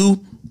see you,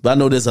 but I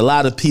know there's a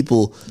lot of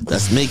people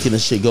that's making the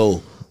shit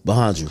go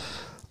behind you.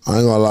 I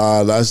ain't gonna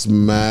lie, that's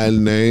mad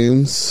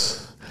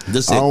names. I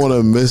don't want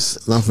to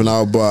miss nothing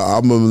out, but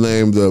I'm gonna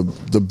name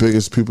the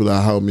biggest people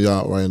that help me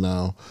out right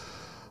now.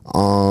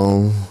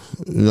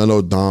 I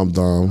know Dom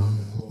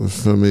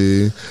for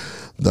me.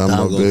 That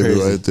my baby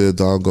crazy. Right there.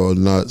 Dom go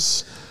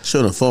nuts. She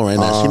on the phone right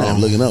now. She not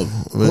looking up.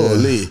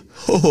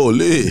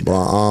 Holy.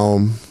 But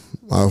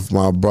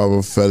my brother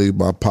Fetty,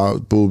 my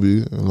pop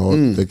Booby,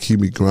 they keep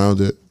me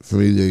grounded. For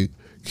me, they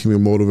keep me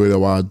motivated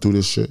while I do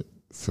this shit.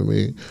 For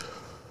me,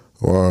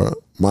 or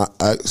my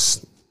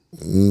ex,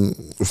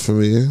 for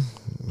me,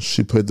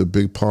 she played the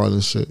big part in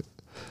this shit.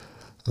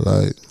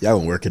 Like y'all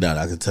gonna work it out.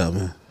 I can tell,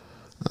 man.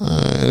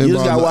 You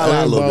just got wild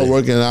out a little bit.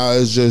 Working out,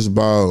 it's just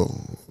about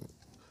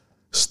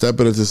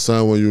stepping into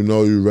something when you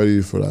know you're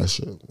ready for that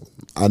shit.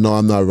 I know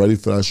I'm not ready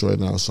for that shit right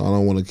now, so I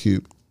don't want to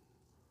keep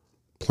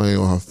playing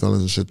with her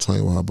feelings and shit,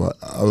 playing with her. But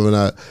other than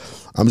that,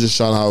 I'm just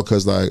shouting out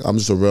because like I'm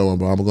just a real one,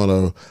 but I'm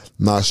gonna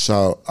not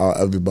shout out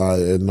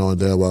everybody and knowing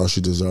damn well she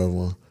deserves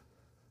one.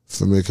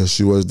 for me because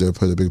she was there,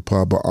 played a big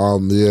part. But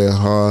yeah,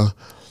 her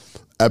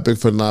epic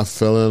for not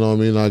failing on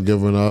me, not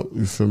giving up.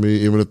 You feel me?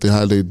 Even if they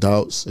had their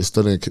doubts, they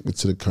still didn't kick me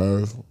to the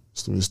curb.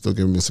 Still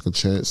giving me a second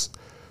chance.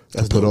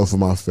 I put on for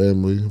my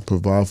family,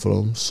 provide for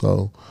them.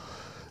 So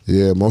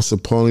yeah, most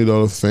importantly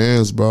though, the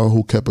fans, bro,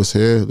 who kept us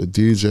here, the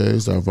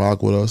DJs that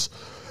rock with us,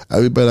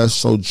 everybody that's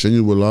so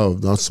genuine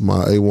love. Not to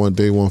my A1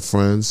 Day One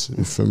friends.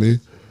 You feel me?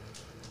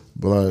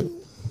 But like.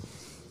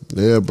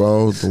 Yeah,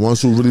 bro. The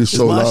ones who really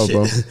show love,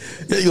 shit.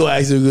 Bro. You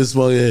actually a good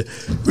smoke.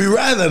 We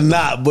rather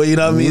not, but you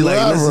know what I mean.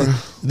 Like,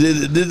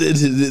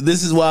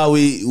 this is why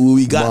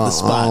we got the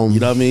spot. You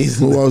know what I mean.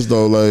 Who else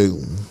though? Like,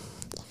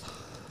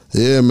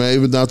 yeah, man.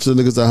 Even down to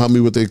the niggas that help me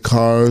with their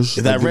cars.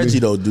 If that Reggie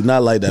though, do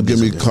not like that.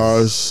 Give me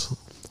cars.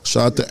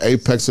 Shout out to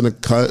Apex in the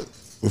cut.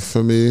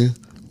 For me,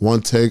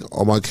 one take.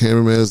 All my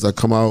cameramans that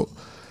come out.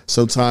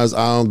 Sometimes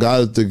I don't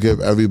got it to give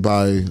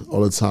everybody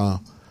all the time.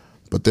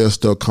 But they'll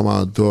still come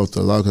out and do it if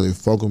they love because they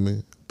fuck with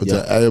me. But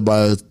then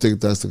everybody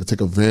think that's to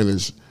take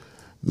advantage.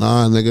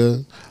 Nah,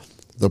 nigga.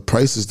 The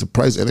price is the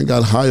price. And it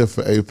got higher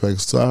for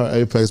Apex. So I heard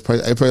Apex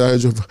price. Apex,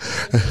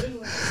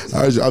 I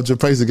heard you up your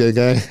price again,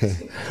 gang.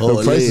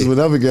 The prices went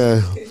up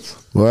again.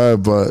 Right,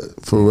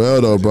 but for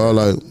real though, bro,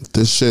 like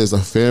this shit is a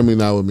family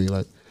now with me.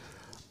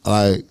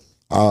 I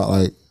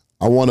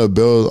want to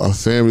build a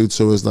family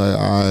too. It's like,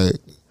 I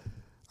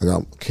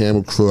got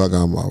camera crew, I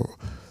got my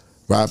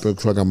rapping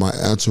crew, I got my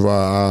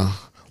entourage.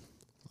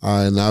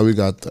 All right, now we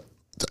got the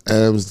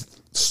M's,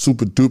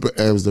 super duper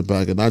M's to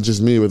back it. Not just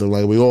me, but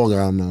like we all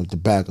got them now to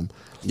back them.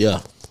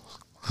 Yeah.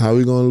 How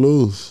we gonna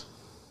lose?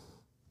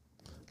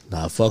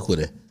 Nah, fuck with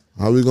it.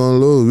 How we gonna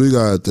lose? We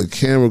got the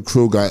camera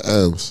crew got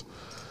M's.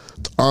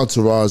 The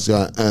entourage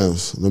got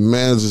M's. The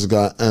managers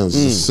got M's.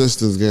 The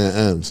assistants got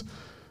M's.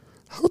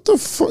 What the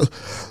fuck?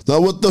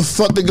 Now what the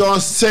fuck they gonna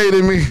say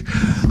to me?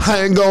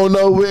 I ain't going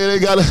nowhere. They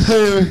gotta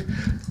hear me.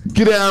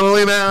 Get down,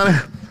 lay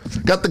down.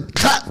 Got the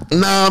cut.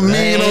 Nah,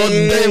 me all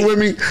day with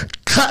me.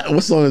 Cut.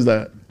 What song is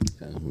that?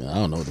 I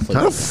don't know what the fuck.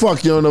 How the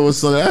fuck you don't know what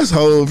song? That's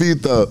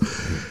Jovito.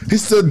 He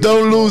said,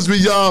 "Don't lose me,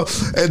 y'all."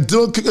 And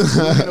do.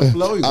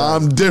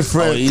 I'm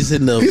different. Oh, he's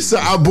in the. He said,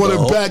 "I brought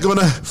it back on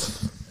the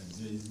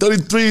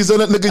 33s on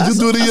that nigga." You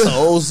do that's an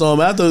old song,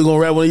 man. I thought you was gonna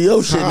rap one of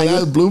your shit, nigga.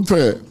 That's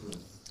Blueprint.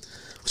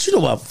 What you know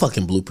about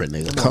fucking Blueprint,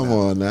 nigga? Come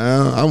on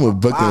now. I'm a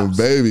Brooklyn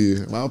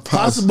baby. My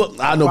pops.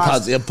 I know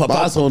Pops. Yeah,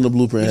 Pops on the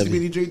Blueprint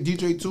heavy.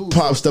 DJ too.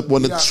 Pop step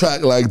on the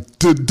track like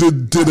with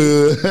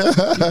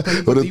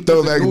a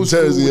throwback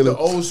jersey. With the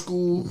old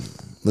school.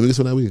 Let me get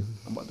some of that weed.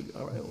 I'm about to get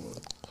all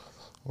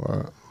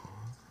right.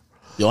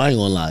 Yo, I ain't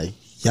gonna lie.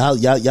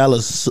 Y'all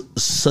are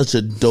such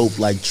a dope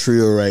like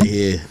trio right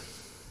here.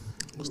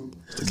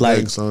 Like,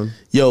 thanks, son.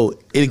 Yo,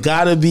 it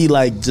gotta be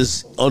like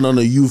just on a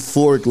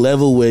euphoric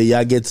level where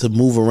y'all get to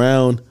move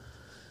around.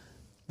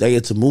 They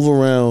get to move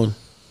around,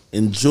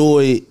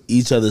 enjoy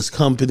each other's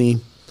company,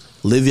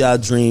 live y'all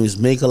dreams,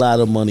 make a lot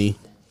of money,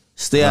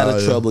 stay out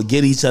of trouble,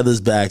 get each other's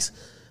backs.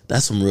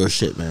 That's some real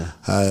shit, man.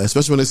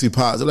 Especially when they see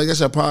Pops. They're like, "That's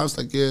your Pops?"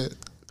 Like, yeah.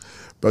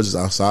 Bro, just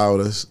outside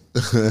with us.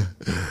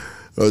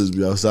 Bro, just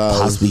be outside.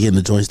 Pops be getting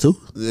the joints too?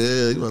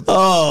 Yeah. You want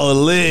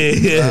lit.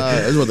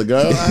 You want the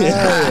girl?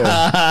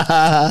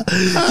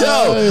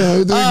 Yo. Where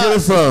did you get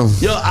it from?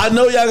 Yo, I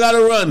know y'all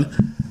gotta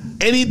run.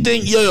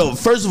 Anything, yo,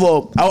 first of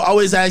all, I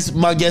always ask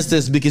my guests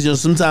this because, you know,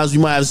 sometimes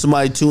we might have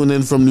somebody tuning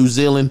in from New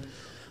Zealand.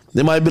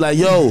 They might be like,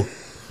 yo,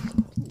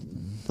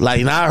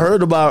 like, now I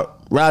heard about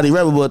Rowdy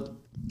Rebel, but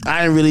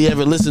I ain't really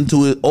ever listened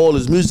to it, all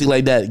his music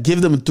like that.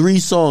 Give them 3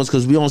 songs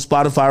because we on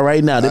Spotify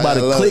right now. They about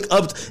to click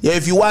up. Yeah,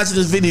 if you're watching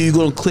this video, you're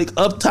gonna click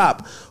up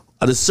top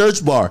of the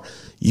search bar.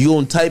 You're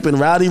gonna type in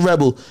Rowdy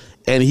Rebel,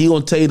 and he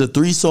gonna tell you the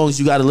 3 songs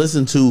you gotta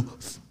listen to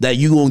that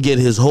you gonna get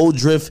his whole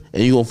drift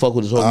and you gonna fuck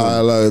with his whole I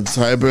like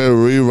type in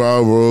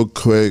reroute real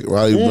quick.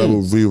 Rowdy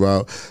Rebel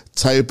reroute.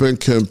 Type in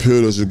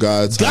computers, you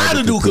guys.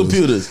 Gotta do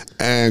computers.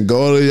 And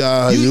go to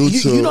y'all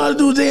YouTube. You know how to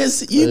do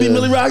dance? You be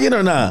Millie rocking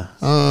or not?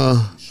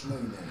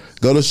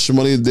 Go to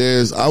Shmoney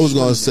Dance. I was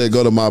gonna say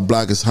go to My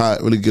Block Is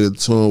Hot, really get a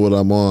tune what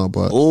I'm on,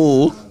 but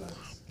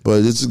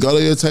just go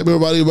to your type in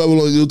Rowdy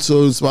Rebel on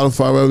YouTube,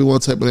 Spotify, wherever you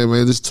want to type in there,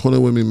 man. Just tune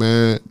in with me,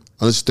 man.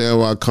 Understand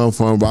where I come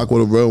from, rock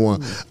with a real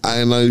one. I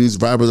ain't none of these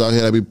rappers out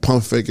here that be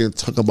pump faking,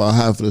 talk about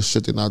half of the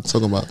shit they're not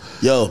talking about.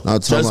 Yo,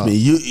 trust me,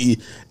 you,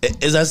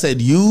 as I said,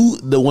 you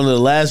one of the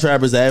last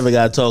rappers that ever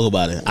got to talk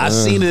about it. I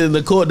seen it in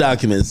the court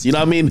documents. You know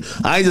what I mean?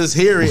 I ain't just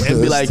hear it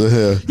and be like,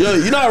 yo,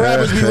 you know how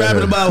rappers be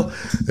rapping about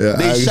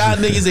they shot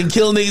niggas and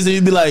kill niggas, and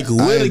you be like,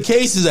 where the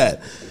case is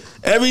at?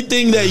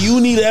 Everything that you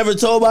need to ever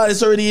talk about,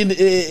 it's already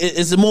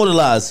it's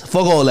immortalized.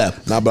 Fuck all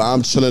that. Nah, but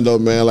I'm chilling though,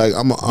 man. Like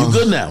you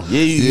good now.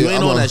 Yeah, you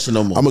ain't on that shit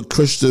no more. I'm a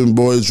Christian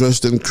boy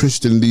dressed in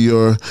Christian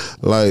Dior.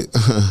 Like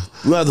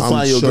you have to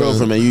find your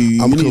girlfriend, man.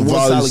 You need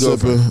one solid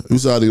girlfriend. You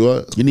solid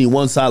what? You need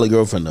one solid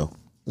girlfriend though.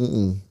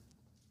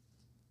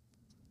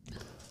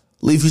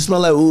 Leaf, you smell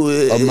like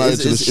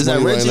is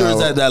that Reggie or is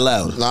that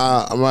loud?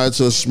 Nah, I'm married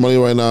to a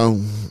Shmoney right now.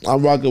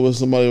 I'm rocking with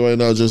somebody right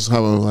now, just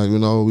having like, you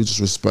know, we just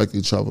respect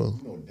each other.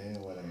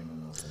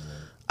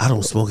 I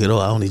don't smoke at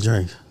all. I only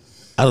drink.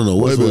 I don't know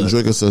what's We've been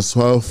drinking since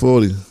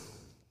 12:40.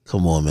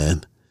 Come on,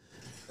 man.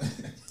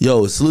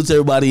 Yo, salute to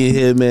everybody in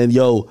here, man.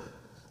 Yo,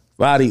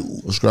 Rowdy,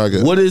 what's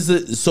cracking? What is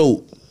it?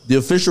 So the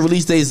official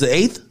release date is the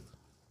 8th?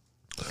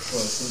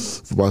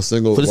 For my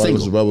single, for the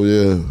single. Rebel,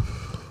 yeah.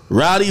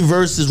 Rowdy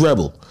versus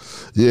Rebel.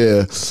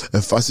 Yeah,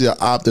 if I see an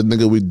op, that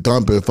nigga, we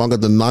dump it. If I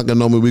got the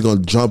knocking on me, we gonna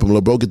jump him.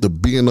 Like, bro, get the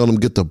beating on him,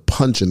 get the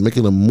punching,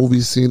 making a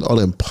movie scene all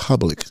in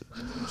public.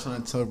 I'm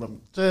trying to tell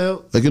him,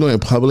 jail. Like, you know, in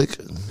public,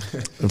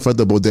 in front of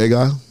the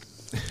bodega.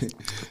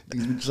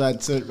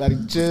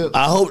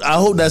 I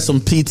hope that's some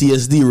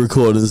PTSD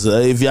recordings.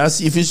 If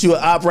you see an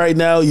op right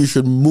now, you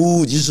should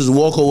move. You should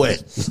walk away.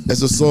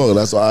 That's a song.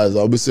 That's why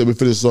I'll be saying we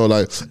finish the song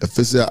like if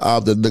it's an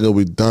op, that nigga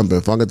we dumping.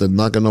 If I get the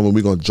knocking on him,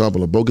 we gonna jump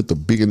him. Bro, get the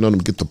beating on him,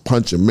 get the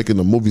punching, making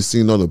a movie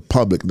scene on the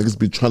public. Niggas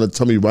be trying to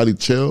tell me Rowdy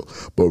chill,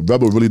 but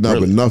Rebel really not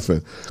with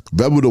nothing.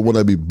 Rebel the one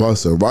that be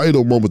busting. Rowdy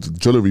the one with the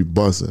jewelry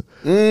busting.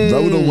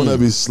 Rebel the one that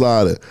be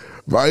sliding.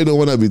 Rowdy the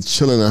one that be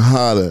chilling and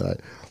hiding. Like,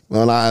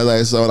 when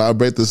I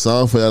break the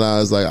song for that, I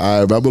was like,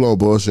 all right, Rebel on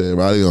bullshit,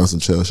 Rowdy on some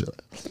chill shit.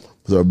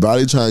 So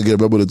Rowdy trying to get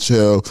Rebel to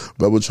chill,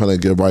 Rebel trying to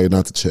get Rowdy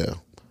not to chill.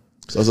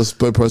 So it's a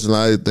split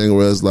personality thing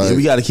where it's like,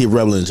 we got to keep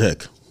Rebel in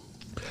check.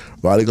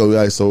 Rowdy gonna be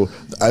like, so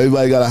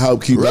everybody gotta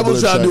help keep Rebel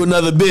in check. Rebel trying to do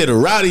another bit, or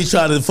Rowdy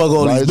trying to fuck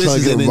all these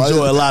bitches and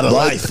enjoy a lot of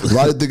life.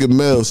 Rowdy thinking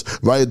mills,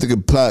 Rowdy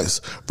thinking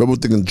plaques, Rebel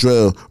thinking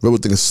drill, Rebel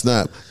thinking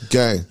snap,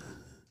 gang.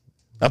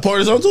 That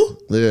part is on too?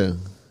 Yeah.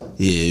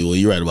 Yeah, well,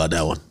 you're right about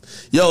that one.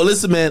 Yo,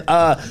 listen, man.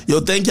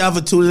 Thank y'all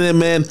for tuning in,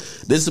 man.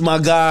 This is my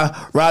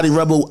guy, Rowdy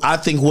Rebel. I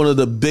think one of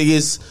the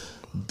biggest,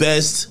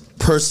 best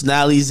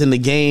personalities in the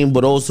game,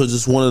 but also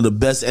just one of the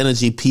best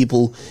energy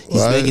people.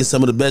 He's making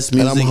some of the best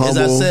music. And I'm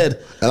humble, as I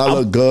said, and I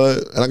look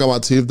good, and I got my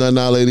teeth done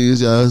now,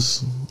 ladies.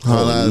 Yes.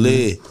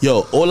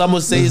 Yo, all I'm gonna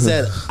say is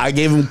that I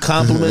gave him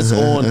compliments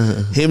on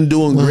him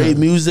doing great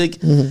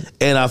music,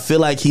 and I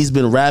feel like he's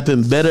been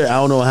rapping better. I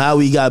don't know how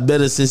he got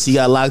better since he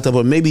got locked up,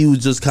 or maybe he was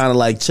just kind of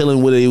like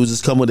chilling with it. He was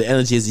just coming with the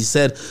energy, as he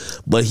said,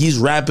 but he's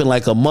rapping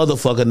like a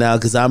motherfucker now.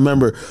 Because I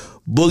remember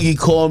Boogie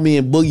called me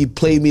and Boogie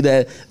played me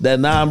that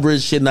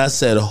non-bridge shit, and I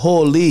said,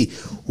 holy,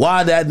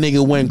 why that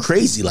nigga went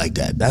crazy like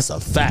that? That's a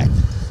fact.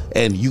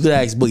 And you could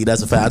ask Boogie,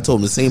 that's a fact. I told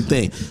him the same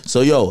thing.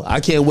 So, yo,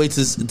 I can't wait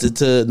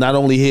to not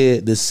only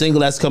hear the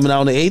single that's coming out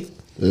on the 8th,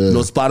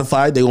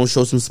 Spotify, they're going to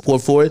show some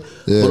support for it.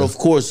 Yeah. But, of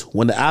course,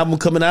 when the album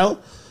coming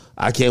out,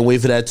 I can't wait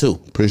for that, too.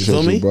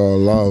 Appreciate you, bro.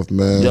 Love,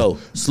 man. Yo,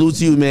 salute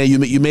to you, man.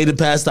 You made it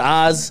past the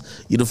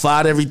odds. You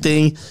defied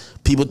everything.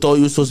 People thought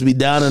you were supposed to be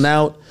down and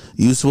out.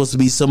 You were supposed to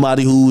be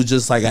somebody who was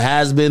just like a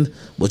has-been,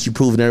 but you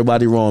proving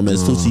everybody wrong, man.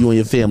 Salute to you and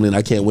your family, and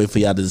I can't wait for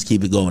y'all to just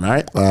keep it going, all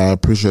right? I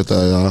appreciate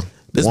that, y'all.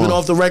 This has been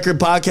Off the Record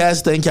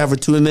Podcast. Thank y'all for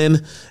tuning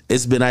in.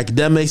 It's been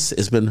Academics.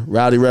 It's been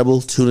Rowdy Rebel.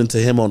 Tune into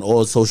him on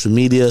all social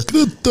media,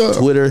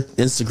 Twitter,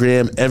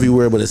 Instagram,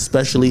 everywhere, but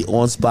especially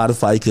on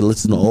Spotify. You can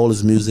listen to all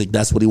his music.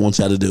 That's what he wants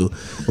y'all to do.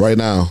 Right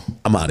now.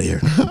 I'm out of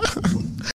here.